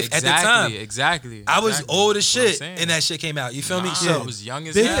your life at the time. Exactly. I was old as That's what I'm shit saying. and that shit came out. You feel me? Nah, So I was young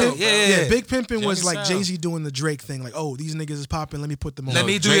as Big hell. Pimp, bro. yeah. Big Pimpin' Young was as like hell. Jay-Z doing the Drake thing. Like, oh, these niggas is popping. Let me put them on. let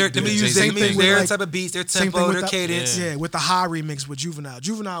me Drake do did let me it. use Same thing with, their like- type of beats, their Same thing tempo, with their the, cadence. Yeah, with the high remix with Juvenile.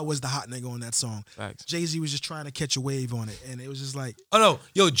 Juvenile was the hot nigga on that song. Facts. Jay-Z was just trying to catch a wave on it, and it was just like, Oh no,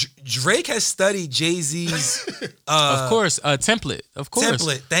 yo, Drake has studied Jay-Z's Of course, a template. Of course.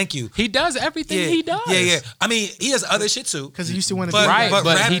 template. Thank you. He does everything he does. Yeah. I mean, he has other shit too. because he used to want to But, be Right, but,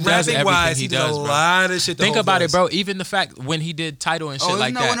 but rap, he does rapping everything wise, he he does, did a bro. lot of shit. Think Hov about does. it, bro. Even the fact when he did Title and shit Oh, isn't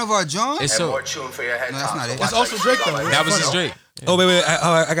like that one of our Johns? It's so, More tune for your head. No, that's not it. That's also Drake though. that was his Drake. Oh wait,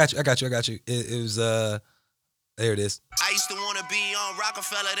 I got you. It was there it is. I used to want to be on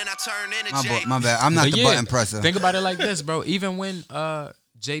Rockefeller, then I turned into Jay. My bad. I'm not But the yeah, button presser. Think about it like this, bro. Even when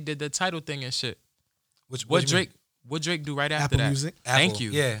Jay did the Title thing and shit, what Drake do right after Apple that? Music. Thank Apple,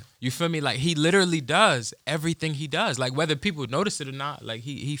 you. yeah. You feel me? Like he literally does everything he does. Like whether people notice it or not, like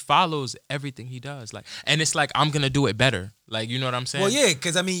he follows everything he does. Like, and it's like I'm gonna do it better. Like, you know what I'm saying? Well, yeah,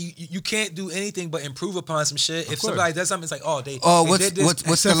 because I mean, you can't do anything but improve upon some shit. If course. somebody does something, it's like, oh, they. Oh, they did this. what's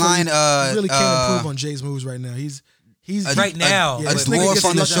the Except for line? you really can't improve on Jay's moves right now. He's Right now. Yeah, a this nigga dwarf gets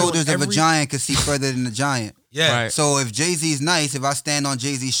on the looked at shoulders of a every- giant could see further than the giant. Yeah. Right. So if Jay Z's nice, if I stand on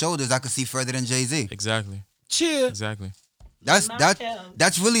Jay Z's shoulders, I could see further than Jay Z. Exactly. Chill. Exactly. That's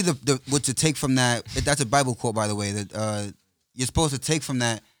really the what to take from that. That's a Bible quote, by the way. That you're supposed to take from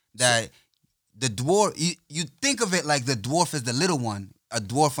that the dwarf. You think of it like the dwarf is the little one, a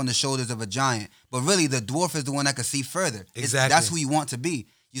dwarf on the shoulders of a giant, but really the dwarf is the one that can see further. Exactly. That's who you want to be.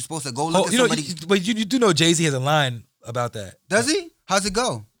 You're supposed to go Oh, look at you know, somebody. but you do know Jay-Z has a line about that. Does he? How's it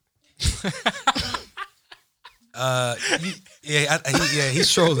go?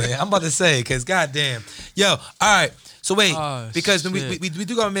 He's trolling. I'm about to say, because goddamn. Yo, all right. So wait, Oh, because we shit.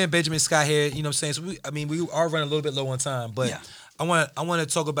 do got my man Benjamin Scott here, you know what I'm saying? So we are running a little bit low on time, but Yeah. I want to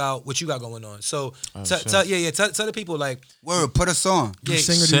talk about what you got going on. So sure. tell the people like Word, put us on. Do Yeah, you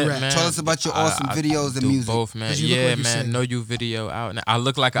sing or do Shit, you rap? man. Tell us about your awesome videos and do music. both, man. 'Cause you look Yeah, like you man. sing. Know you video out. Now, I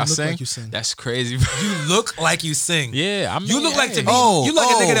look like I look sing. like you sing. That's crazy, bro. you look like you sing. Yeah, I mean, You look like to me. Oh, you look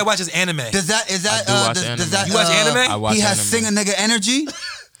like a nigga oh. that watches anime. Is that I do watch anime. does that You watch anime? I watch he has anime. sing a nigga energy?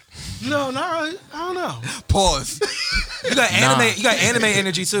 No, not really. I don't know. Pause. You got anime. Nah. You got anime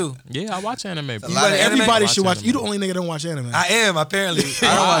energy too. Yeah, I watch anime, bro. A lot of Everybody Watch should watch. anime. You the only nigga that don't watch anime. I am apparently.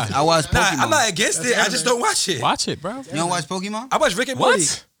 I watch Nah, Pokemon. I'm not against it. I just don't watch it. Watch it, bro. You don't watch Pokemon? I watch Rick and Morty.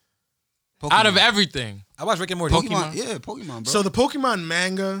 What? Pokemon. Out of everything. I watch Rick and Morty. Pokemon. Yeah, Pokemon, bro. So the Pokemon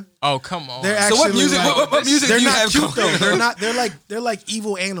manga, Oh, come on. they're So actually what music? like, What music they're do you not have? cute going? though. They're like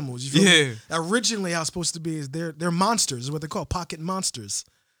evil animals. You feel me? Yeah. Originally, how it's supposed to be is they're monsters. Is what they're called, pocket monsters.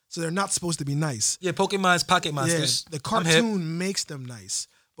 So they're not supposed to be nice. Yeah, Pokemon's Pocket Monsters. Yeah, the I'm hip. cartoon makes them nice,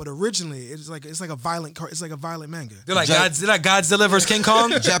 but originally it's like a violent manga. They're like Ja- Godzilla versus King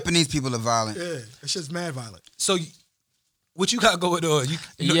Kong. Japanese people are violent. Yeah, it's just mad violent. So, what you got going on?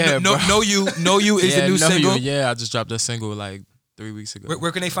 Yeah, bro. Know you is yeah, the new Know single. You. Yeah, I just dropped a single like 3 weeks ago.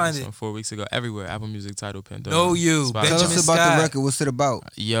 Where can they find it? 4 weeks ago. Everywhere. Apple Music, Tidal, Pandora. Know You, Spotify. Tell Benjamin us about Scott. the record. What's it about?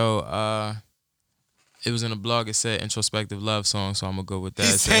 Yo, it was in a blog. It said introspective love song, so I'm gonna go with that.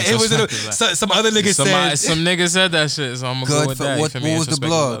 He said said it was in introspective love. some other nigga said. Some nigga said that shit, so I'm gonna Good go with for- that. what- You feel me? what was the Introspective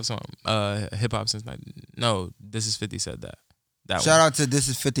blog? love song. Hip hop since no, This Is 50 said that. That Shout one. out to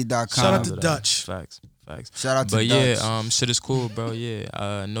thisis50.com. Shout out to That. Dutch. Facts. Facts. Shout out to But Dutch. yeah, shit is cool, bro.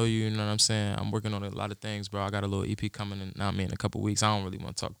 Yeah, know you know what I'm saying. I'm working on a lot of things, bro. I got a little EP coming in. In a couple weeks. I don't really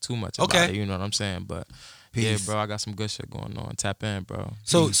want to talk too much about it. You know what I'm saying, but Peace. yeah, bro. I got some good shit going on. Tap in, bro.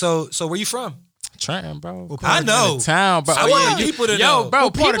 So where you from? Trenton, bro. I know. Town, bro. I want people to know. Bro,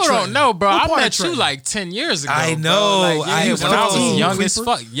 What part people of don't Trenton? know, bro. What I part of met you Trenton? like 10 years ago. I bro. know. Like, yeah, I when I was know. young as Creeper?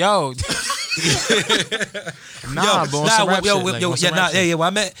 fuck. Yo. Nah, bro. Some rap shit, like, on some rap shit. Well,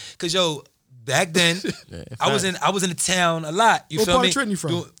 I met because back then I was in the town a lot. You What feel part me? of Trenton you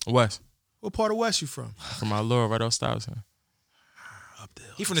from? West. What part of West you from? From my lord, right off Stuyvesant.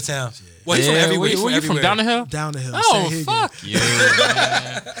 He from the town. Well, he's from everywhere. Where you from? Down the hill? Down the hill. Oh, Say fuck you,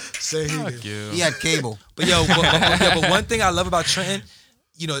 man. Say Fuck you. He had cable. But but one thing I love about Trenton,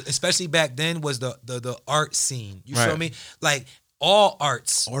 especially back then, was the art scene. You feel Right. me? Like all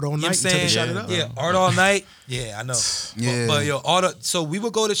arts. Art all You know night what I'm until they saying? shut it up. Yeah, art all night. Yeah, I know. Yeah. But so we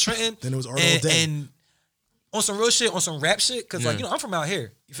would go to Trenton. Then it was art all day. And on some real shit, on some rap shit, because I'm from out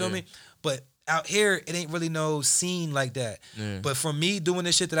here. You feel me? But out here, it ain't really no scene like that. Yeah. But from me doing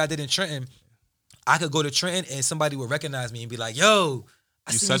this shit that I did in Trenton, I could go to Trenton and somebody would recognize me and be like, yo,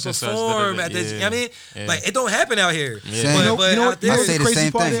 I You see such you and such, perform da-da-da. at this. Yeah. You know what I mean? Yeah. Like, it don't happen out here. Same. But, You know- but you know out what- there, I the say the crazy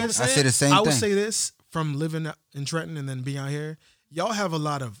same part thing. is- I say the same I would thing. say this from living in Trenton and then being out here. Y'all have a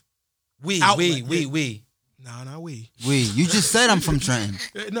lot of we. nah, not we. You just said I'm from Trenton.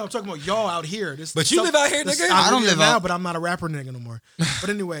 No, I'm talking about y'all out here. But you live out here, nigga? I don't live now, out- but I'm not a rapper nigga no more. But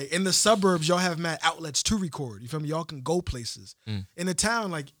anyway, in the suburbs, y'all have mad outlets to record. You feel me? Y'all can go places. In the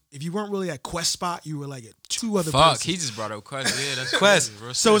town, like if you weren't really at Quest Spot, you were like at two other Fuck, places. he just brought up Quest. Yeah, that's Quest. crazy,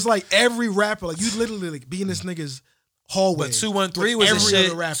 real So shit. it's like every rapper, like you literally like be in this nigga's hallway. But 213 was Every the shit.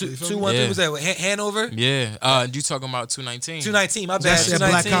 other rapper, you feel me? 213 Yeah. was that what, Hanover? Yeah. You talking about 219? 219, my bad. That's that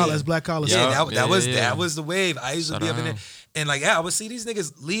black 219. collar. That's black collar. Yeah, stuff. that was the wave. I used to be up in Shout it. And like, I would see these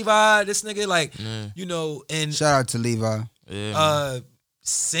niggas, Levi, this nigga, like, and Shout out to Levi. Yeah.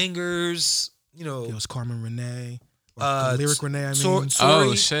 singers, It was Carmen Renee. Or Uh, Lyric Renee, I mean. Tor- Oh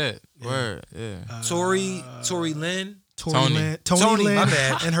Tory, shit. Word. Yeah. Tory Lynn. Tony. Tony my Lynn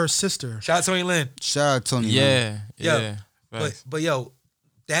bad. and her sister. Shout out to Tony Lynn. Shout out Tony. man. Yeah. But yo,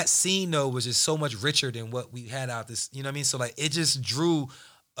 that scene though was just so much richer than what we had out this. You know what I mean? So like, it just drew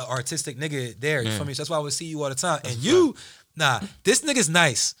an artistic nigga there. You feel me? So that's why I would see you all the time. And you, this nigga's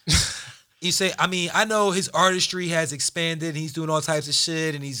nice. You say, I mean, I know his artistry has expanded. And he's doing all types of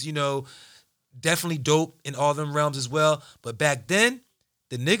shit, and he's definitely dope in all them realms as well. But back then,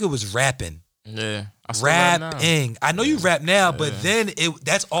 the nigga was rapping. Yeah. I still rap now. Rapping. I know you rap now, but then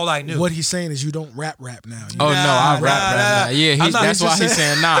that's all I knew. What he's saying is you don't rap now. You Oh no, I rap nah. now. Yeah, I'm not- that's why he's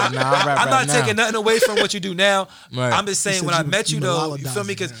saying nah. I rap I'm not now. taking nothing away from what you do now. Right. I'm just saying said when I you- met you you though, you feel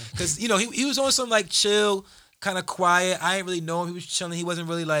me? melodizing, Because he was on some like chill, kind of quiet. I ain't really know him. He was chilling. He wasn't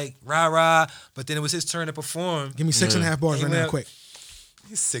really like rah rah. But then it was his turn to perform. Give me 6.5 bars Hey, right now, man. quick.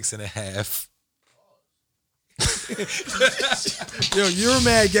 He's 6.5. Yo, you're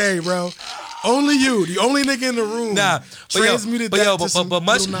mad gay, bro. Only you, the only nigga in the room. Nah, transmuted that to some but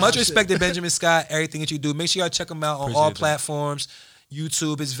much Lil Nas much shit. respect to Benjamin Scott. Everything that you do. Make sure y'all check him out on Appreciate all that. platforms.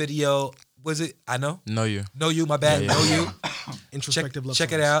 YouTube, his video. Was it? I know. Know you. Know you. My bad. Yeah, Know yeah. you. Introspective love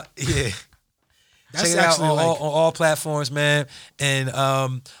Check it songs. out. Yeah. That's Check it out actually on, like, on all platforms, man. And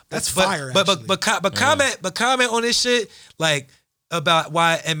That's fire, But actually. comment on this shit like about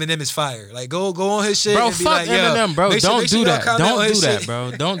why Eminem is fire. Like go on his shit. Bro, and be fuck like, yo, Eminem, bro. make sure Don't do y'all that. comment on Don't his do that, shit.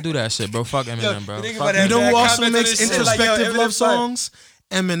 bro. Don't do that shit, bro. Fuck Eminem, bro. you think Fuck about that, you know who bad also comment on makes this shit, like, yo, introspective love Eminem's fire. songs?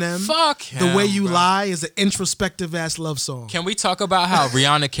 Eminem. Fuck The Way him, You bro. Lie is an introspective ass love song. Can we talk about how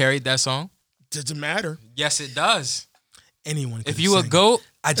Rihanna carried that song? Doesn't matter. Yes, it does. Anyone can If you a sing. goat,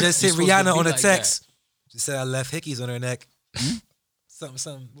 I just You're hit supposed to Rihanna be on a like text. She said I left hickeys on her neck.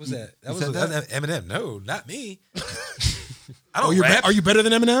 Something. What's that? That was said that? Eminem. No, not me. I Oh, don't you're rap. are you better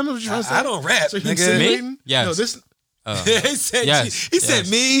than Eminem? What you trying to say? I don't rap, So you nigga. insinuating? Yes. No, this. he said, Yes, he said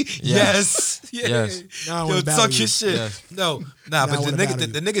yes. me. Yes. Yeah. Yes. Now I Yo, wanna battle talk you. your shit. Yes. No, Now I but the wanna nigga, battle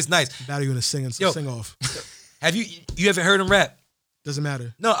the you. nigga's nice. Battle you in a sing Yo. off. Have you haven't heard him rap? Doesn't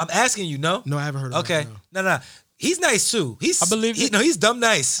matter. No, I'm asking you. No. No, I haven't heard of Okay. it. No. No. He's nice too. I believe it. No, he's dumb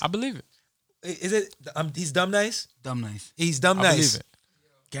nice. I believe it. Is it? He's dumb nice. Dumb nice. He's dumb I nice. believe it.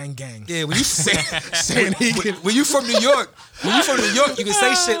 Gang, gang. Yeah, when you Saying he can- when you from New York, you can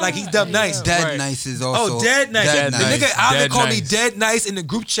say shit like he's dumb nice. Dead Right. nice is also. Oh, dead nice. Dead The nice. nigga Alvin Dead called me nice. dead nice in the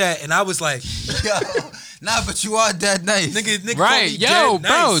group chat, and I was like, Yo, nah, but you are dead nice. nigga called Right, me yo, dead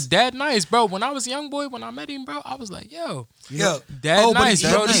bro, nice. dead nice, bro. When I was a young boy, when I met him, bro, I was like, yo, Yo, dead Oh, but nice, he,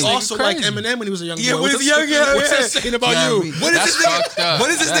 bro. he This also nigga liked crazy. Eminem when he was a young boy. Yeah, when he was What's young, that- What's yeah. that saying about Yeah, you? we- what is That's this nigga? fucked up. What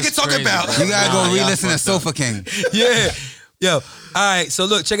is this That's nigga talking crazy, about? bro. You gotta Nah, go y'all re-listen to fucked up. Sofa King. Yeah, yo, All right, so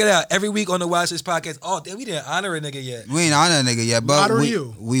look, check it out. Every week on the Watch This podcast. Oh, damn, we didn't honor a nigga yet. We ain't honor a nigga yet, but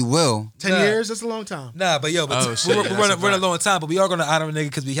you. we will. 10 years? That's a long time. Nah, but yo, Oh, shit, we're that's running a a long time, but we are gonna honor a nigga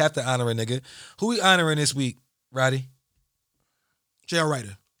because we have to honor a nigga. Who we honoring this week, Roddy? J.R.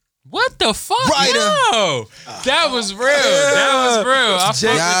 Ryder. What the fuck? Ryder. Yo, that was real. That was real. I fuck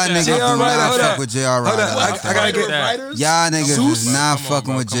Y'all with niggas that. do not fuck with J.R. Ryder. Hold on, like I gotta that. get Writers? Y'all niggas Zeus? is not Come on, fucking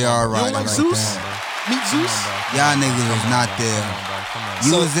bro, with come J.R. on, You Ryder don't like like Zeus? that. Meet Zeus? Y'all niggas was not there.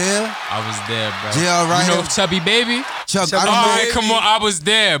 You was there? I was there, bro. J.R. Ryder? You know Chubby Baby? Chuck, Chuck, I don't All know. right, come on. I was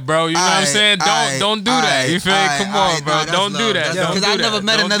there, bro. You know what I'm saying? Don't do that. You feel me? Come on, bro. Don't do that. Don't Because do I that. never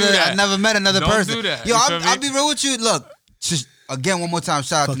met Don't another. do that. I never met another Don't person. do that. Yo, You feel me? I'll be real with you. Look, just again one more time.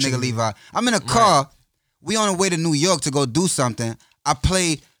 Shout out to Fuck nigga you. Levi. I'm in a car. We on the way to New York to go do something. I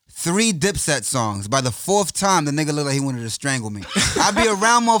played 3 Dipset songs. By the 4th time, the nigga looked like he wanted to strangle me. I be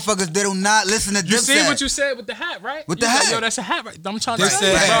around motherfuckers that do not listen to Dipset. You see what you said with the hat, right? With You the like, hat. Yo, that's a hat, right? I'm trying to Dipset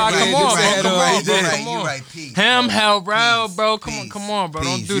say, hat, bro. right, Come you on, said bro. it, Come you on, did. bro. right, Come you on. right, peace. Him, hell, rail, Peace. bro. Come on, Peace. come on, bro.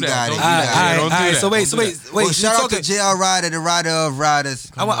 Don't Peace. do You that. got Don't it. do You that. got it. Don't do all right. that. So wait, Don't so do wait, that. wait. Well, you shout out to talking- J.R. Ryder, the rider of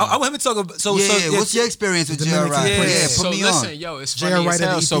riders. I want him to talk about. So, What's your experience with J.R. Dominican Ryder? Prince. Yeah, So put me listen, on. yo, it's J.R. funny as Ryder,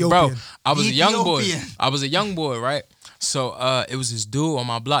 the hell. So, bro, Ethiopian. I was a young boy. Ethiopian. I was a young boy, right? So it was this dude on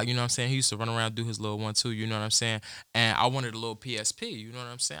my block, you know what I'm saying? He used to run around, do his little 1-2, you know what I'm saying? And I wanted a little PSP, you know what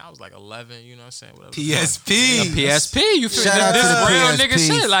I'm saying? I was like 11, you know what I'm saying? Whatever. PSP. A PSP, you feel Shout out this to the real nigga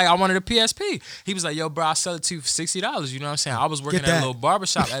PSPs. shit. Like I wanted a PSP. He was like, "Yo, bro, I'll sell it to you for $60." You know what I'm saying? I was working Get at a that. little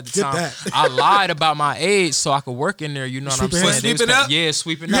barbershop at the Get time. that. I lied about my age so I could work in there. You know what I'm Sweeping saying? hair? They was Sweeping paying- up? Yeah,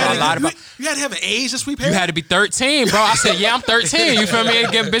 sweeping You up. I had, lied to, about. you had to have an age to sweep hair? You had to be 13, bro. I said, yeah, I'm 13. You feel me?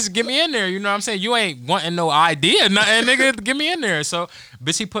 Bitch, get me in there. You know what I'm saying? You ain't wanting no idea, nothing, nigga. Get me in there. So,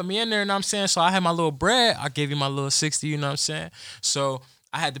 bitch, he put me in there, you know what I'm saying? So I had my little bread. I gave you my little 60, you know what I'm saying? So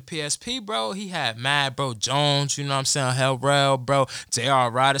I had the PSP, bro. He had Mad Bro Jones, you know what I'm saying? Hell Rel, bro. J.R.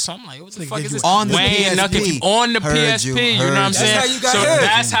 Ryder. So I'm like, what the Nigga fuck gave is you this? on the Wayne PSP. Knuckles on the Heard PSP, you, you know what I'm heard saying? you. That's how you got so hit.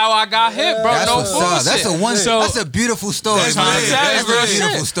 that's how I got hit, bro. That's No what's up. bullshit. That's a one. So- That's a beautiful story. That's man. what it is. That's real a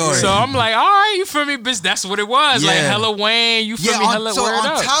beautiful shit. story. So I'm like, all right, you feel me, bitch? That's what it was. Like Yeah. hella Wayne, you feel me? Hella so word on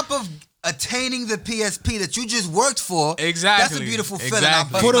up. top of attaining the PSP that you just worked for, Exactly. that's a beautiful feeling.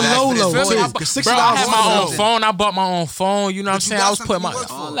 Exactly. For the Exactly. low, Feel me? too. I- Because Bro, I had my own something. phone. I bought my own phone. You know what I'm But you saying? got I was something putting you my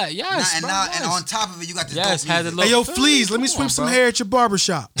worked all for. that. Yes, and, bro. now, yes. and on top of it, you got this Yes, dope had the music. little- Hey, yo, Come Fleas, let me on, sweep some bro. hair at your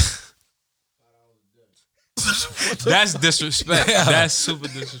barbershop. That's disrespect. That's super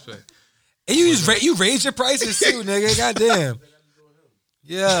disrespect. And you raised your prices too, nigga. Goddamn.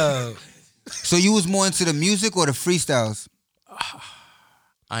 Yeah. So you was more into the music or the freestyles?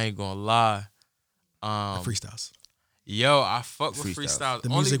 I ain't gonna lie. Freestyles. Yo, I fuck with Freestyles. freestyles. The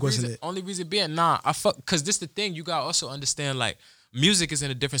Only music wasn't reason, it. Only reason being, I fuck, cause this the thing. You gotta also understand, like, music is in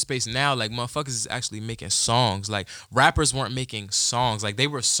a different space now. Like, motherfuckers is actually making songs. Like, rappers weren't making songs. Like, they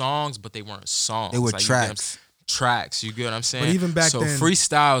were songs, but they weren't songs. They were like, you get what I'm- tracks. Tracks. You get what I'm saying? even back so then-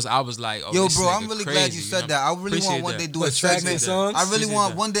 freestyles, I was like, oh, Yo, this bro, I'm nigga really crazy, glad you said know? that. I really Appreciate want one that. day do a What, tracks segment. and songs? I really Appreciate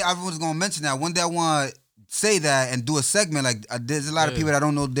want that. one day. Everyone's gonna mention that. One day I want to say that and do a segment. Like there's a lot of Yeah. people that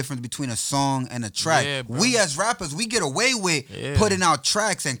don't know the difference between a song and a track. Yeah, bro. We as rappers, we get away with Yeah. putting out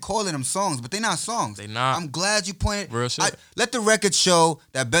tracks and calling them songs, but they're not songs. They not. I'm glad you pointed. Real shit. Let the record show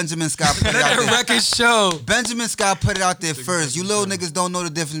that Benjamin Scott put it out That there. record show. Benjamin Scott put it out there first. You little niggas don't know the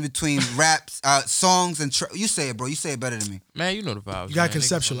difference between raps, songs, and you say it, bro. You say it better than me. Man, you know the vibes. You gotta man.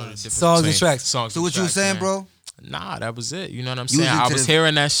 Niggas don't know the conceptualize. difference Songs and between tracks. Songs So and what you was tracks, saying, man. bro? Nah, that was it. You know what I'm You was saying? I into was the-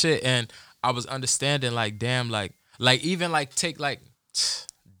 hearing that shit and I was understanding like, damn, like even like take like,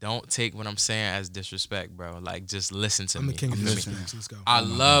 don't take what I'm saying as disrespect, bro. Like just listen to I'm me. the king of You feel me? disrespect. Let's go. I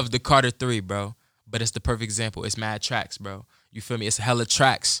love the Carter 3, bro. But it's the perfect example. It's mad tracks, bro. You feel me? It's hella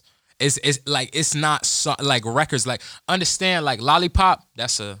tracks. It's like it's not like records. Like understand like Lollipop.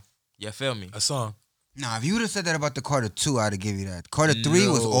 That's you feel me? A song. Nah, if you would have said that about the Carter 2, I'd have give you that. Carter 3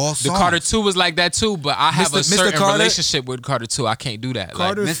 was all songs. The Carter 2 was like that too, but I have Mr. a certain Carter? relationship with Carter 2. I can't do that.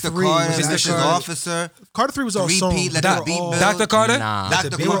 Carter Like, Mr. 3 Carter, was Mr. actually- Officer, Carter 3 was all Repeat, songs. let They the were beat all- build. Dr. Carter? Nah. Dr.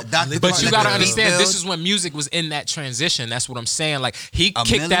 They Car- were- Dr. But Carter, you let gotta the beat understand, build. this is when music was in that transition. That's what I'm saying. Like he A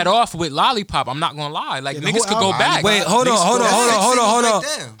kicked million? that off with Lollipop. I'm not gonna lie. Like Yeah, the niggas whole could go album. back. Wait, hold on, Niggas hold could on, go hold back. on, hold on, hold on.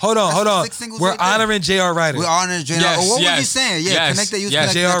 Six singles right there. Hold on, That's hold on. 6 singles We're right there. honoring J.R. Ryder. We're honoring J.R. Yes, Oh, what were you yes, saying? Yeah, yes, connect that. You yes.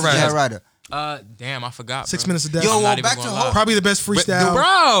 connect J.R. that to Ryder. J.R. Ryder. Damn, I forgot. 6 bro. Minutes of Death. Yo, I'm well, not even back to gonna Hope. lie. Probably the best freestyle.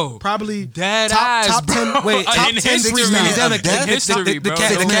 Bro, Probably dead top, eyes, top bro. 10. Wait, top In 10 history, freestyles. Damn, in the- history, the bro.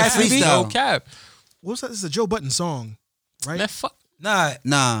 cat- the No cat cap. CD? No cap. What's that? This is a Joe Button song, right? Man, fuck. Nah,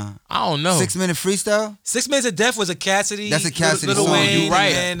 Nah. I don't know. 6 minute freestyle? 6 Minutes of Death was a Cassidy. That's a Cassidy Little song. Wayne, You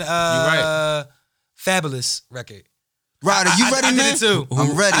right. And You Fabulous record. Ryder, you ready, I man? did it too.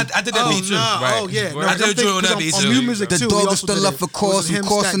 I'm ready. I did that beat too. Oh yeah, I did a joint on that beat too. New music The too. dog we is still also left did for course. it. I'm Was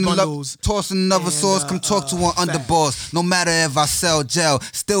coursing him, the Stack Bundles, tossing another and, source. Come talk to one underboss. No matter if I sell gel,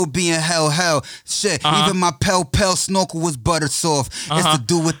 still be in hell. Shit, even my pell snorkel was butter soft. It's to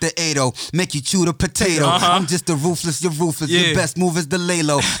do with the 80, make you chew the potato. I'm just the ruthless, you're ruthless. Yeah. Your best move is the lay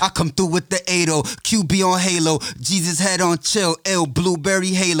low. I come through with the 80, QB on Halo, Jesus head on chill, ill blueberry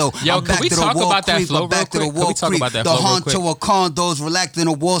halo. Yo, I'm can we talk about that flow real back to the quick? Can wall we talk creep. about that The flow real quick? honcho of condos, relaxing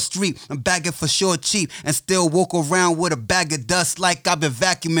on Wall Street. I'm bagging for sure cheap and still walk around with a bag of dust like I've been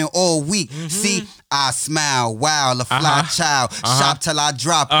vacuuming all week. See, I smile, wow, a fly child. Shop till I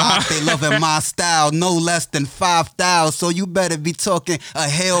drop out. They loving my style, no less than 5,000. So you better be talking a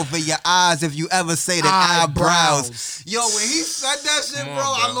hell over your eyes if you ever say that eyebrows. Yo, when he said that shit, Come bro,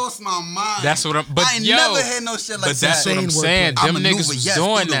 on, I bro. lost my mind. That's what I'm. But I ain't yo, never heard no shit like but that. that's what I'm Insane saying. wordplay. Them I'm niggas maneuver, was yes,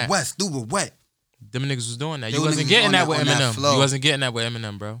 doing through the that. west, through the wet. Them niggas was doing that. Them You wasn't niggas getting on that that- with on that Eminem. flow. You wasn't getting that with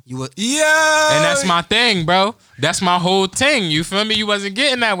Eminem, bro. You were, Yeah. And that's my thing, bro. That's my whole thing. You feel me? You wasn't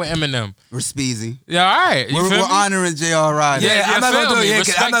getting that with Eminem. we're speezy. Yeah, all right. You We're feel me? honoring J.R. Ryder. Yeah, you I'm not feel gonna do me? it. Yeah,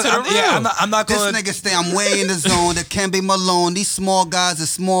 Respect I'm not, to the I'm not This going. nigga stay, I'm way in the zone. That can be Malone. These small guys are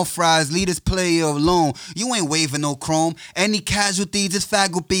small fries. Leaders play alone. You ain't waving no chrome. Any casualties, this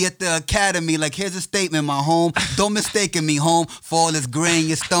fag will be at the academy. Like, here's a statement, my home. Don't mistaken me, home. For all this gray in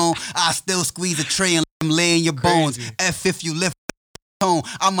your stone, I still squeeze a tray and let him lay in your bones. F if you lift tone.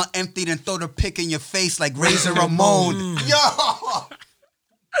 I'ma empty and throw the pick in your face like Razor Ramon. Yo!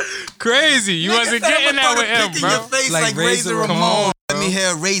 Crazy. You wasn't Nigga said getting I'ma that with throw the him, pick in bro. your face Like like Razor Razor Ramon. Ramon. Come Let me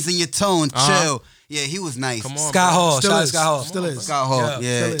hear raising your tone. Chill. Yeah, he was nice. Come on, Scott bro. Hall. Still Shout out is. Scott Hall. Still is. Scott Hall,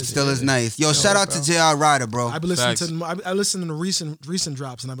 Yeah, still is nice. Yo, shout out to J.R. Ryder, bro. I be listening Facts. to I listen to the recent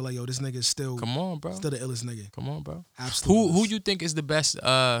drops and I be like, yo, this nigga is still Come on, bro. still the illest nigga. Come on, bro. Absolutely. Who you think is the best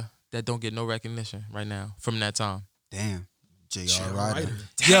that don't get no recognition right now from that time? Damn, J.R. Ryder.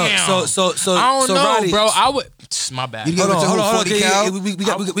 Yo, Damn. so I don't know, Roddy, bro. I would. My bad. You give Hold it to on, who, hold on. 40 Cal? We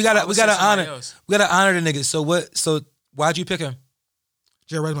I would say gotta somebody honor. else. We gotta honor the nigga. So what? So why'd you pick him?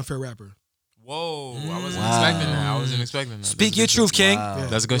 Jay Ryder's my favorite rapper. Whoa, I wasn't expecting that. I wasn't expecting that. Speak your truth, King. Yeah,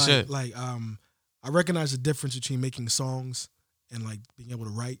 That's good like, shit. Like, I recognize the difference between making songs and like being able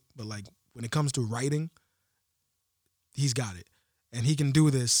to write, but like when it comes to writing, he's got it. And he can do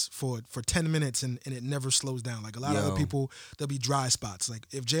this for 10 minutes and it never slows down. Like a lot of Yo. other people, there'll be dry spots. Like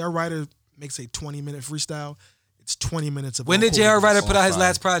if J.R. Ryder makes a 20-minute freestyle, it's 20 minutes of When all did J.R. choruses. Ryder put out his fire.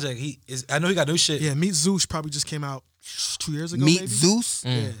 last project? I know he got new shit. Yeah, Meet Zeus probably just came out 2 years ago. Meet maybe? Zeus?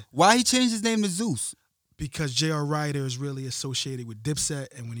 Yeah. Why he changed his name to Zeus? Because J.R. Ryder is really associated with Dipset,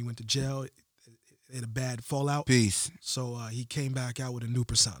 and when he went to jail, it had a bad fallout. Peace. So he came back out with a new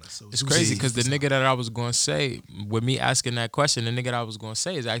persona. So It's Zeus crazy is because the persona. nigga that I was gonna say with me asking that question, the nigga that I was gonna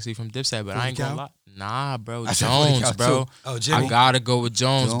say is actually from Dipset, but I ain't gonna 40 lie. Nah, bro, I said 40 Jones, Cal bro. too. Oh, Jimmy. I gotta go with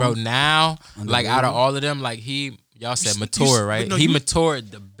Jones, bro. Jones. Now, like out of Underrated. all of them, like y'all said You mature, but right? no, He you-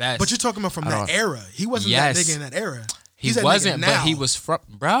 matured the best. But you're talking about from I that don't- era. He wasn't Yes. that nigga in that era. He He's that nigga wasn't, but now. he was from,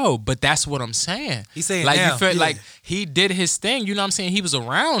 bro. But that's what I'm saying. He's saying like now. you feel Yeah. like he did his thing. You know what I'm saying? He was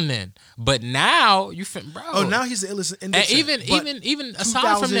around then, but now you feel, bro. Oh, now he's the illest in and Dipset. But even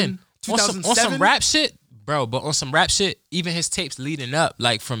aside from then, on some 2007? rap shit, bro. But on some rap shit, even his tapes leading up,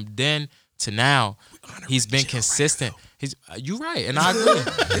 like from then to now, he's been consistent. He's you right, and I agree.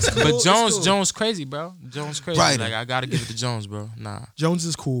 But Jones crazy, bro. Jones crazy. Right. Like I gotta give it to Jones, bro. Nah. Jones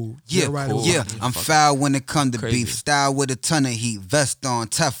is cool. Yeah, J.R. Ryder was yeah. fucking- I'm foul when it come to Crazy. beef. Style with a ton of heat. Vest on,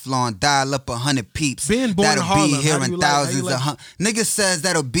 Teflon, dial up 100 peeps. Being born in that'll Harlem, be how here do in you like- how you thousands like- of niggas says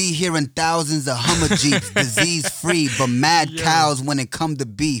that'll be here in thousands of Hummer Jeeps. Disease free, but mad cows when it come to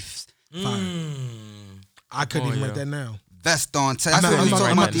beef. I couldn't Oh, even yeah. write that now. Vest on, Teflon. I'm we about- talking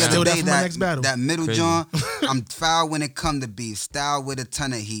I'm about about the to other steal that day for my next battle. that middle Crazy. John. I'm foul when it come to beef. Style with a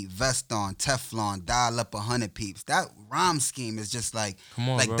ton of heat. Vest on, Teflon, dial up 100 peeps. That rhyme scheme is just like Come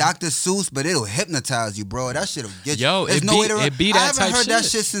on, like bro. Dr. Seuss, but it'll hypnotise you, bro. That shit'll get you. Yo, There's it no be- way to it be I that haven't type heard that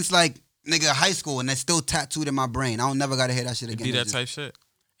shit. shit since like nigga high school, and it's still tattooed in my brain. I don't never gotta hear that shit It again. be that It's type shit.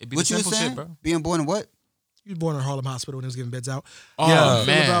 It be What the you were simple saying? shit, bro. Being born in what? He was born in Harlem Hospital when he was giving beds out. Oh Yeah.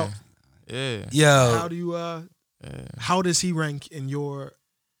 man. About- Yeah. Yo, How do you how does he rank in your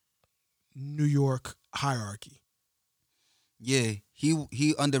New York hierarchy? Yeah,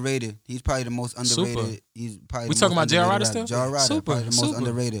 he underrated. He's probably the most underrated. Super. He's probably We the talking most about J.R. underrated Ryder rapper. still? J.R. Ryder, Super, probably the most super.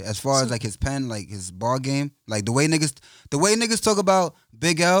 underrated as far as like his pen, like his ball game, like the way niggas talk about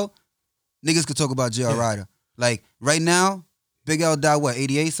Big L, niggas could talk about J.R. Ryder. Like right now, Big L died what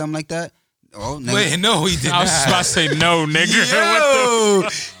 88, something like that. Oh, nigga. wait, no, he did I was not. about to say no, nigga.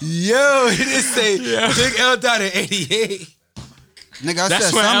 Yo, he didn't say Big L died at 88. Nigga, I That's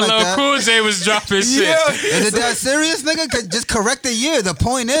said when something LL like that. Cool J was dropping shit. Is it that serious, nigga? Just correct the year. The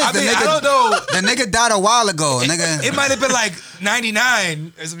point is, I the mean, nigga, I don't know. The nigga died a while ago, nigga. It might have been like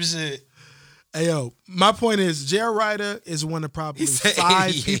 99 or some shit. Hey yo, my point is, J.R. Ryder is one of probably said 5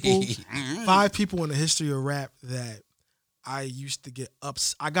 88. people in the history of rap that I used to get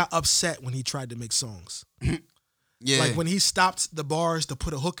I got upset when he tried to make songs. Yeah. Like when he stopped the bars to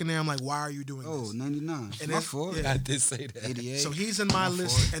put a hook in there, I'm like, why are you doing Oh, this? 99. And My if- fault. yeah. I did say that. 88. So he's in my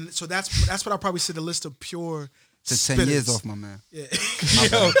list, and so that's what I'll probably say the list of pure. Took 10 years spitters. off my man. Yeah.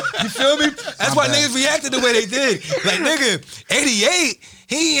 Yo, you feel me? That's why bad. niggas reacted the way they did. Like, nigga, 88,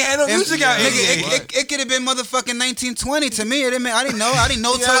 he ain't had no music out. Nigga, 88. it could have been motherfucking 1920 to me. I didn't know. I didn't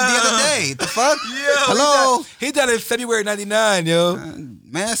know till the other day. The fuck? Yo, Hello? He done it in February 99, yo.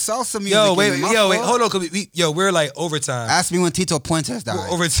 Man, salsa music. Yo, wait, my yo, wait, fault. hold on. 'Cause we're like overtime. Ask me when Tito Puentes died. We're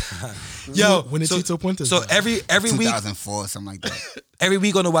overtime. Yo, When did so, Tito Puentes So die? every week, 2004, something like that. every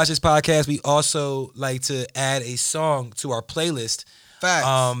week on the Watch This podcast, we also like to add a song to our playlist.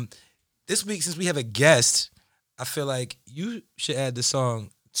 Facts. This week, since we have a guest, I feel like you should add the song.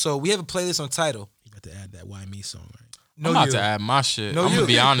 So we have a playlist on Tidal. You got to add that Why Me song, right? I'm about to add my shit. No, I'm you. gonna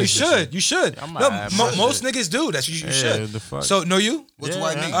be honest. You with should. You should. I'm No, gonna add my most shit. niggas do. That's you Yeah, should. the fuck. So no, you. What's Yeah,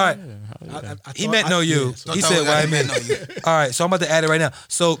 why yeah. me? All right. I He thought- meant no you. yeah, so He Don't said tell why me me. I meant no you. All right, so I'm about to add it right now.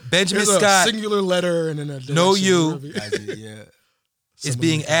 So Benjamin There's a Scott singular letter and then a No, direction, you. whatever. Yeah. is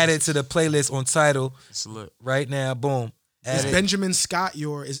being added to the playlist on Tidal It's lit. right now. Boom. Is Added. Benjamin Scott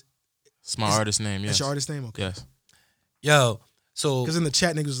It's my artist name. Yes. that's your artist name? Okay. Yes. Yo. So Because in the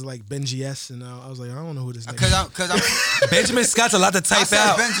chat niggas was like Benji S, and I was like, I don't know who this nigga is. Cause I'm Benjamin Scott's a lot to I type said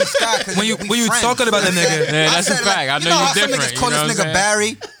out. Benji Scott. 'cause When you we talking friends. about that nigga. Yeah, that's a said, fact. I know how you some different. niggas call You know this what nigga I'm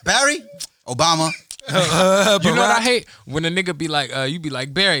Barry? Obama. You know what Barack. I hate? When a nigga be like, you be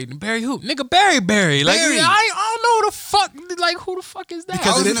like Barry who? Nigga Barry. Like Barry. I don't know who the fuck. Like who the fuck is that?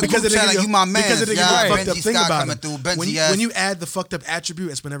 I was in the group chat like, you my man. Because of the Yeah, fucked up Benji thing Scott about coming him. through. Benji When you, S. when you add the fucked up attribute,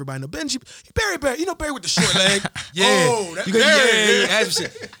 that's when everybody know Benji. Barry, you know Barry with the short leg. Yeah. Oh, that You go, Barry. yeah. Add some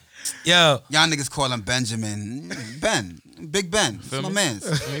shit. Yo. Y'all niggas call him Benjamin. Ben. Big Ben. That's my me? man.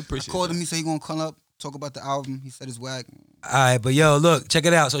 I I appreciate called him. He said he gonna come up, talk about the album. He said it's whack. All right, but yo, look, check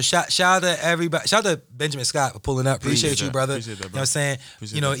it out. So shout out to everybody. Shout out to Benjamin Scott for pulling up. Appreciate you, that. brother. Appreciate that, You know what I'm saying?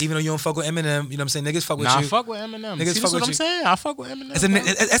 Appreciate You know, that. even though you don't fuck with Eminem, you know what I'm saying? Niggas fuck with Nah, I you. fuck with Eminem. Niggas See, fuck that's with what I'm you. saying. I fuck with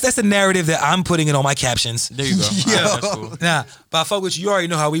Eminem. That's the narrative that I'm putting in all my captions. There you go. All right, that's cool. Nah, but I fuck with you. You already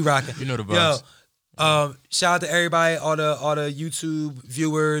know how we rocking. You know the vibes. Yo, shout out to everybody, all the YouTube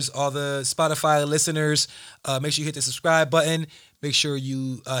viewers, all the Spotify listeners. Make sure you hit the subscribe button. Make sure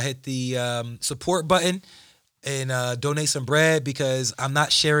you hit the support button and donate some bread because I'm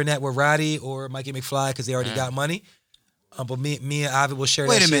not sharing that with Roddy or Mikey McFly because they already got money. But me and Ivy will share that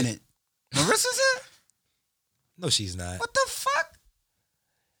Wait a shit. minute. Marissa's here? No, she's not. What the fuck?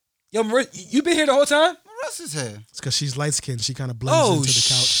 Yo, you been here the whole time? Marissa's here. It's because she's light skinned. She kind of blends Oh, into the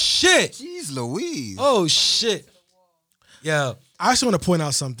couch. shit. Jeez Louise. Oh, shit. Yo, I also want to point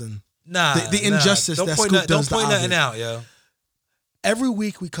out something. nah. The nah. injustice Don't that point Scoop does Don't to point nothing Ovid. out, yo. Every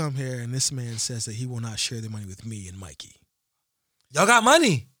week we come here and this man says that he will not share the money with me and Mikey. Y'all got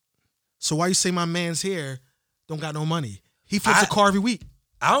money. So why you say my man's here don't got no money? He flips a car every week.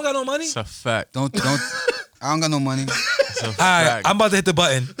 I don't got no money. It's a fact. Don't. I don't got no money. It's a All right, fact. I'm about to hit the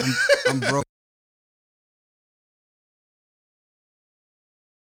button. I'm broke.